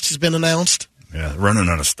cast has been announced. Yeah, running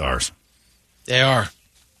out of stars. They are.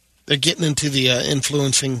 They're getting into the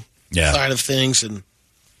influencing side of things. And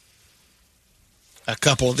a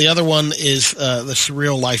couple. The other one is The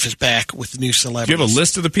Surreal Life is Back with new celebrities. Do you have a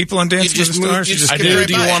list of the people on Dancing with the Stars? I do.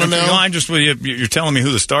 Do you want to know? No, you're telling me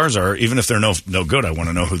who the stars are. Even if they're no good, I want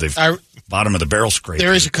to know who they've bottom of the barrel scraped.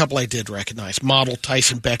 There is a couple I did recognize. Model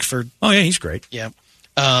Tyson Beckford. Oh, yeah, he's great. Yeah.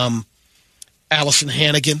 Allison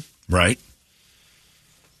Hannigan. Right.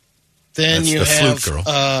 Then That's you the have flute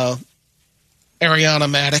girl. Ariana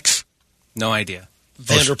Madix. No idea.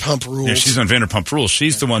 Vanderpump Rules. Yeah, she's on Vanderpump Rules.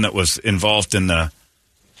 She's the one that was involved in the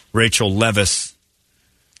Rachel Leviss,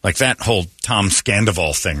 like that whole Tom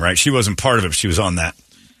Scandival thing, right? She wasn't part of it, but she was on that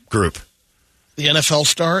group. The NFL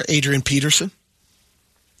star, Adrian Peterson.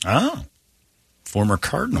 Oh. Former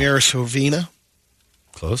Cardinal. Mira Sorvino.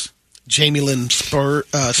 Close. Jamie Lynn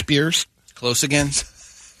Spears. Close again.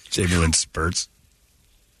 Jamie Lynn spurts.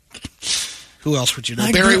 Who else would you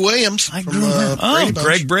know? Barry Williams from Brady Bunch.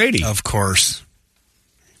 Greg Brady. Of course.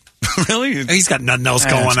 Really? He's got nothing else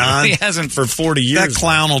going on. He hasn't for 40 years. That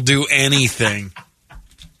clown will do anything.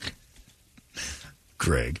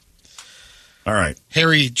 Greg. All right.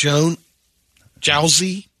 Harry Jowsey.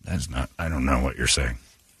 That's not, I don't know what you're saying.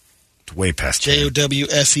 It's way past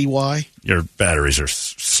Jowsey. Your batteries are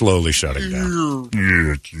slowly shutting down.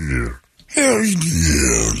 You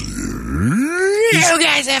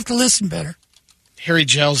guys have to listen better. Harry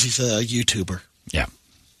Jowsey's a YouTuber. Yeah.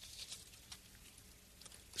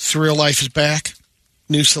 Surreal Life is back.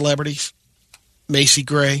 New celebrities. Macy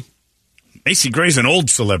Gray. Macy Gray's an old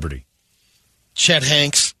celebrity. Chet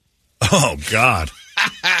Hanks. Oh, God.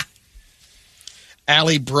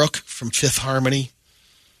 Allie Brooke from Fifth Harmony.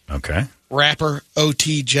 Okay. Rapper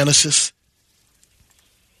O.T. Genesis.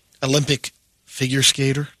 Olympic figure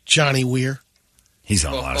skater Johnny Weir. He's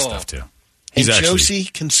on a lot of stuff, too. And Josie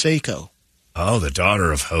Canseco. Oh, the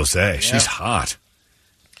daughter of Jose. Yeah. She's hot.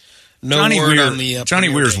 No Johnny word Weir, on the Johnny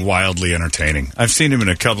Weir's wildly entertaining. I've seen him in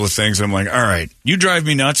a couple of things. I'm like, all right, you drive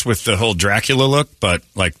me nuts with the whole Dracula look, but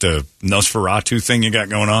like the Nosferatu thing you got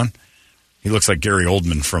going on, he looks like Gary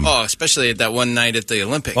Oldman from... Oh, especially at that one night at the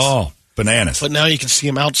Olympics. Oh, bananas. But now you can see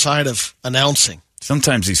him outside of announcing.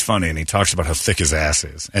 Sometimes he's funny, and he talks about how thick his ass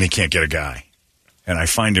is, and he can't get a guy. And I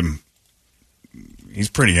find him... He's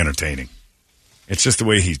pretty entertaining. It's just the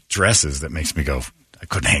way he dresses that makes me go, I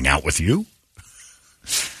couldn't hang out with you?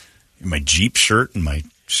 In my Jeep shirt and my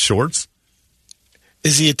shorts?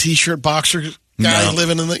 Is he a T-shirt boxer guy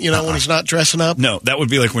living in the, when he's not dressing up? No, that would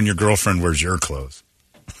be like when your girlfriend wears your clothes.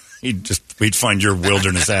 We'd find your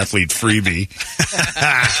wilderness athlete freebie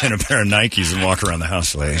in a pair of Nikes and walk around the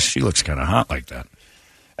house like, she looks kind of hot like that.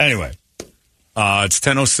 Anyway, it's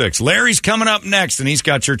 10:06. Larry's coming up next, and he's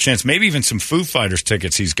got your chance. Maybe even some Foo Fighters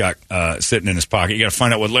tickets he's got sitting in his pocket. You got to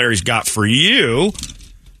find out what Larry's got for you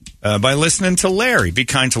by listening to Larry. Be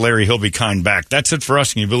kind to Larry. He'll be kind back. That's it for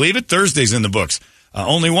us. Can you believe it? Thursday's in the books.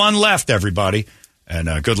 Only one left, everybody.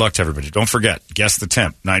 And good luck to everybody. Don't forget, guess the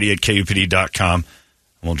temp, 98kupd.com.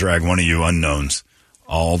 We'll drag one of you unknowns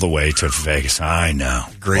all the way to Vegas. I know.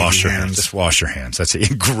 Gravy hands. Just wash your hands. That's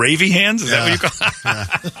it. Gravy hands? Is that what you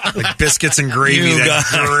call it? Like biscuits and gravy. That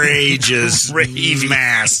courageous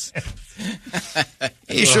mass.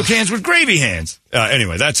 You shook hands with gravy hands.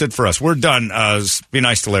 Anyway, that's it for us. We're done. Be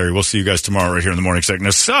nice to Larry. We'll see you guys tomorrow right here in the morning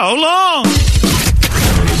sickness. So long!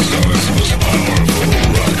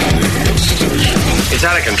 It's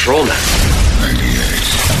out of control now. 98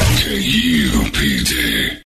 KUPD.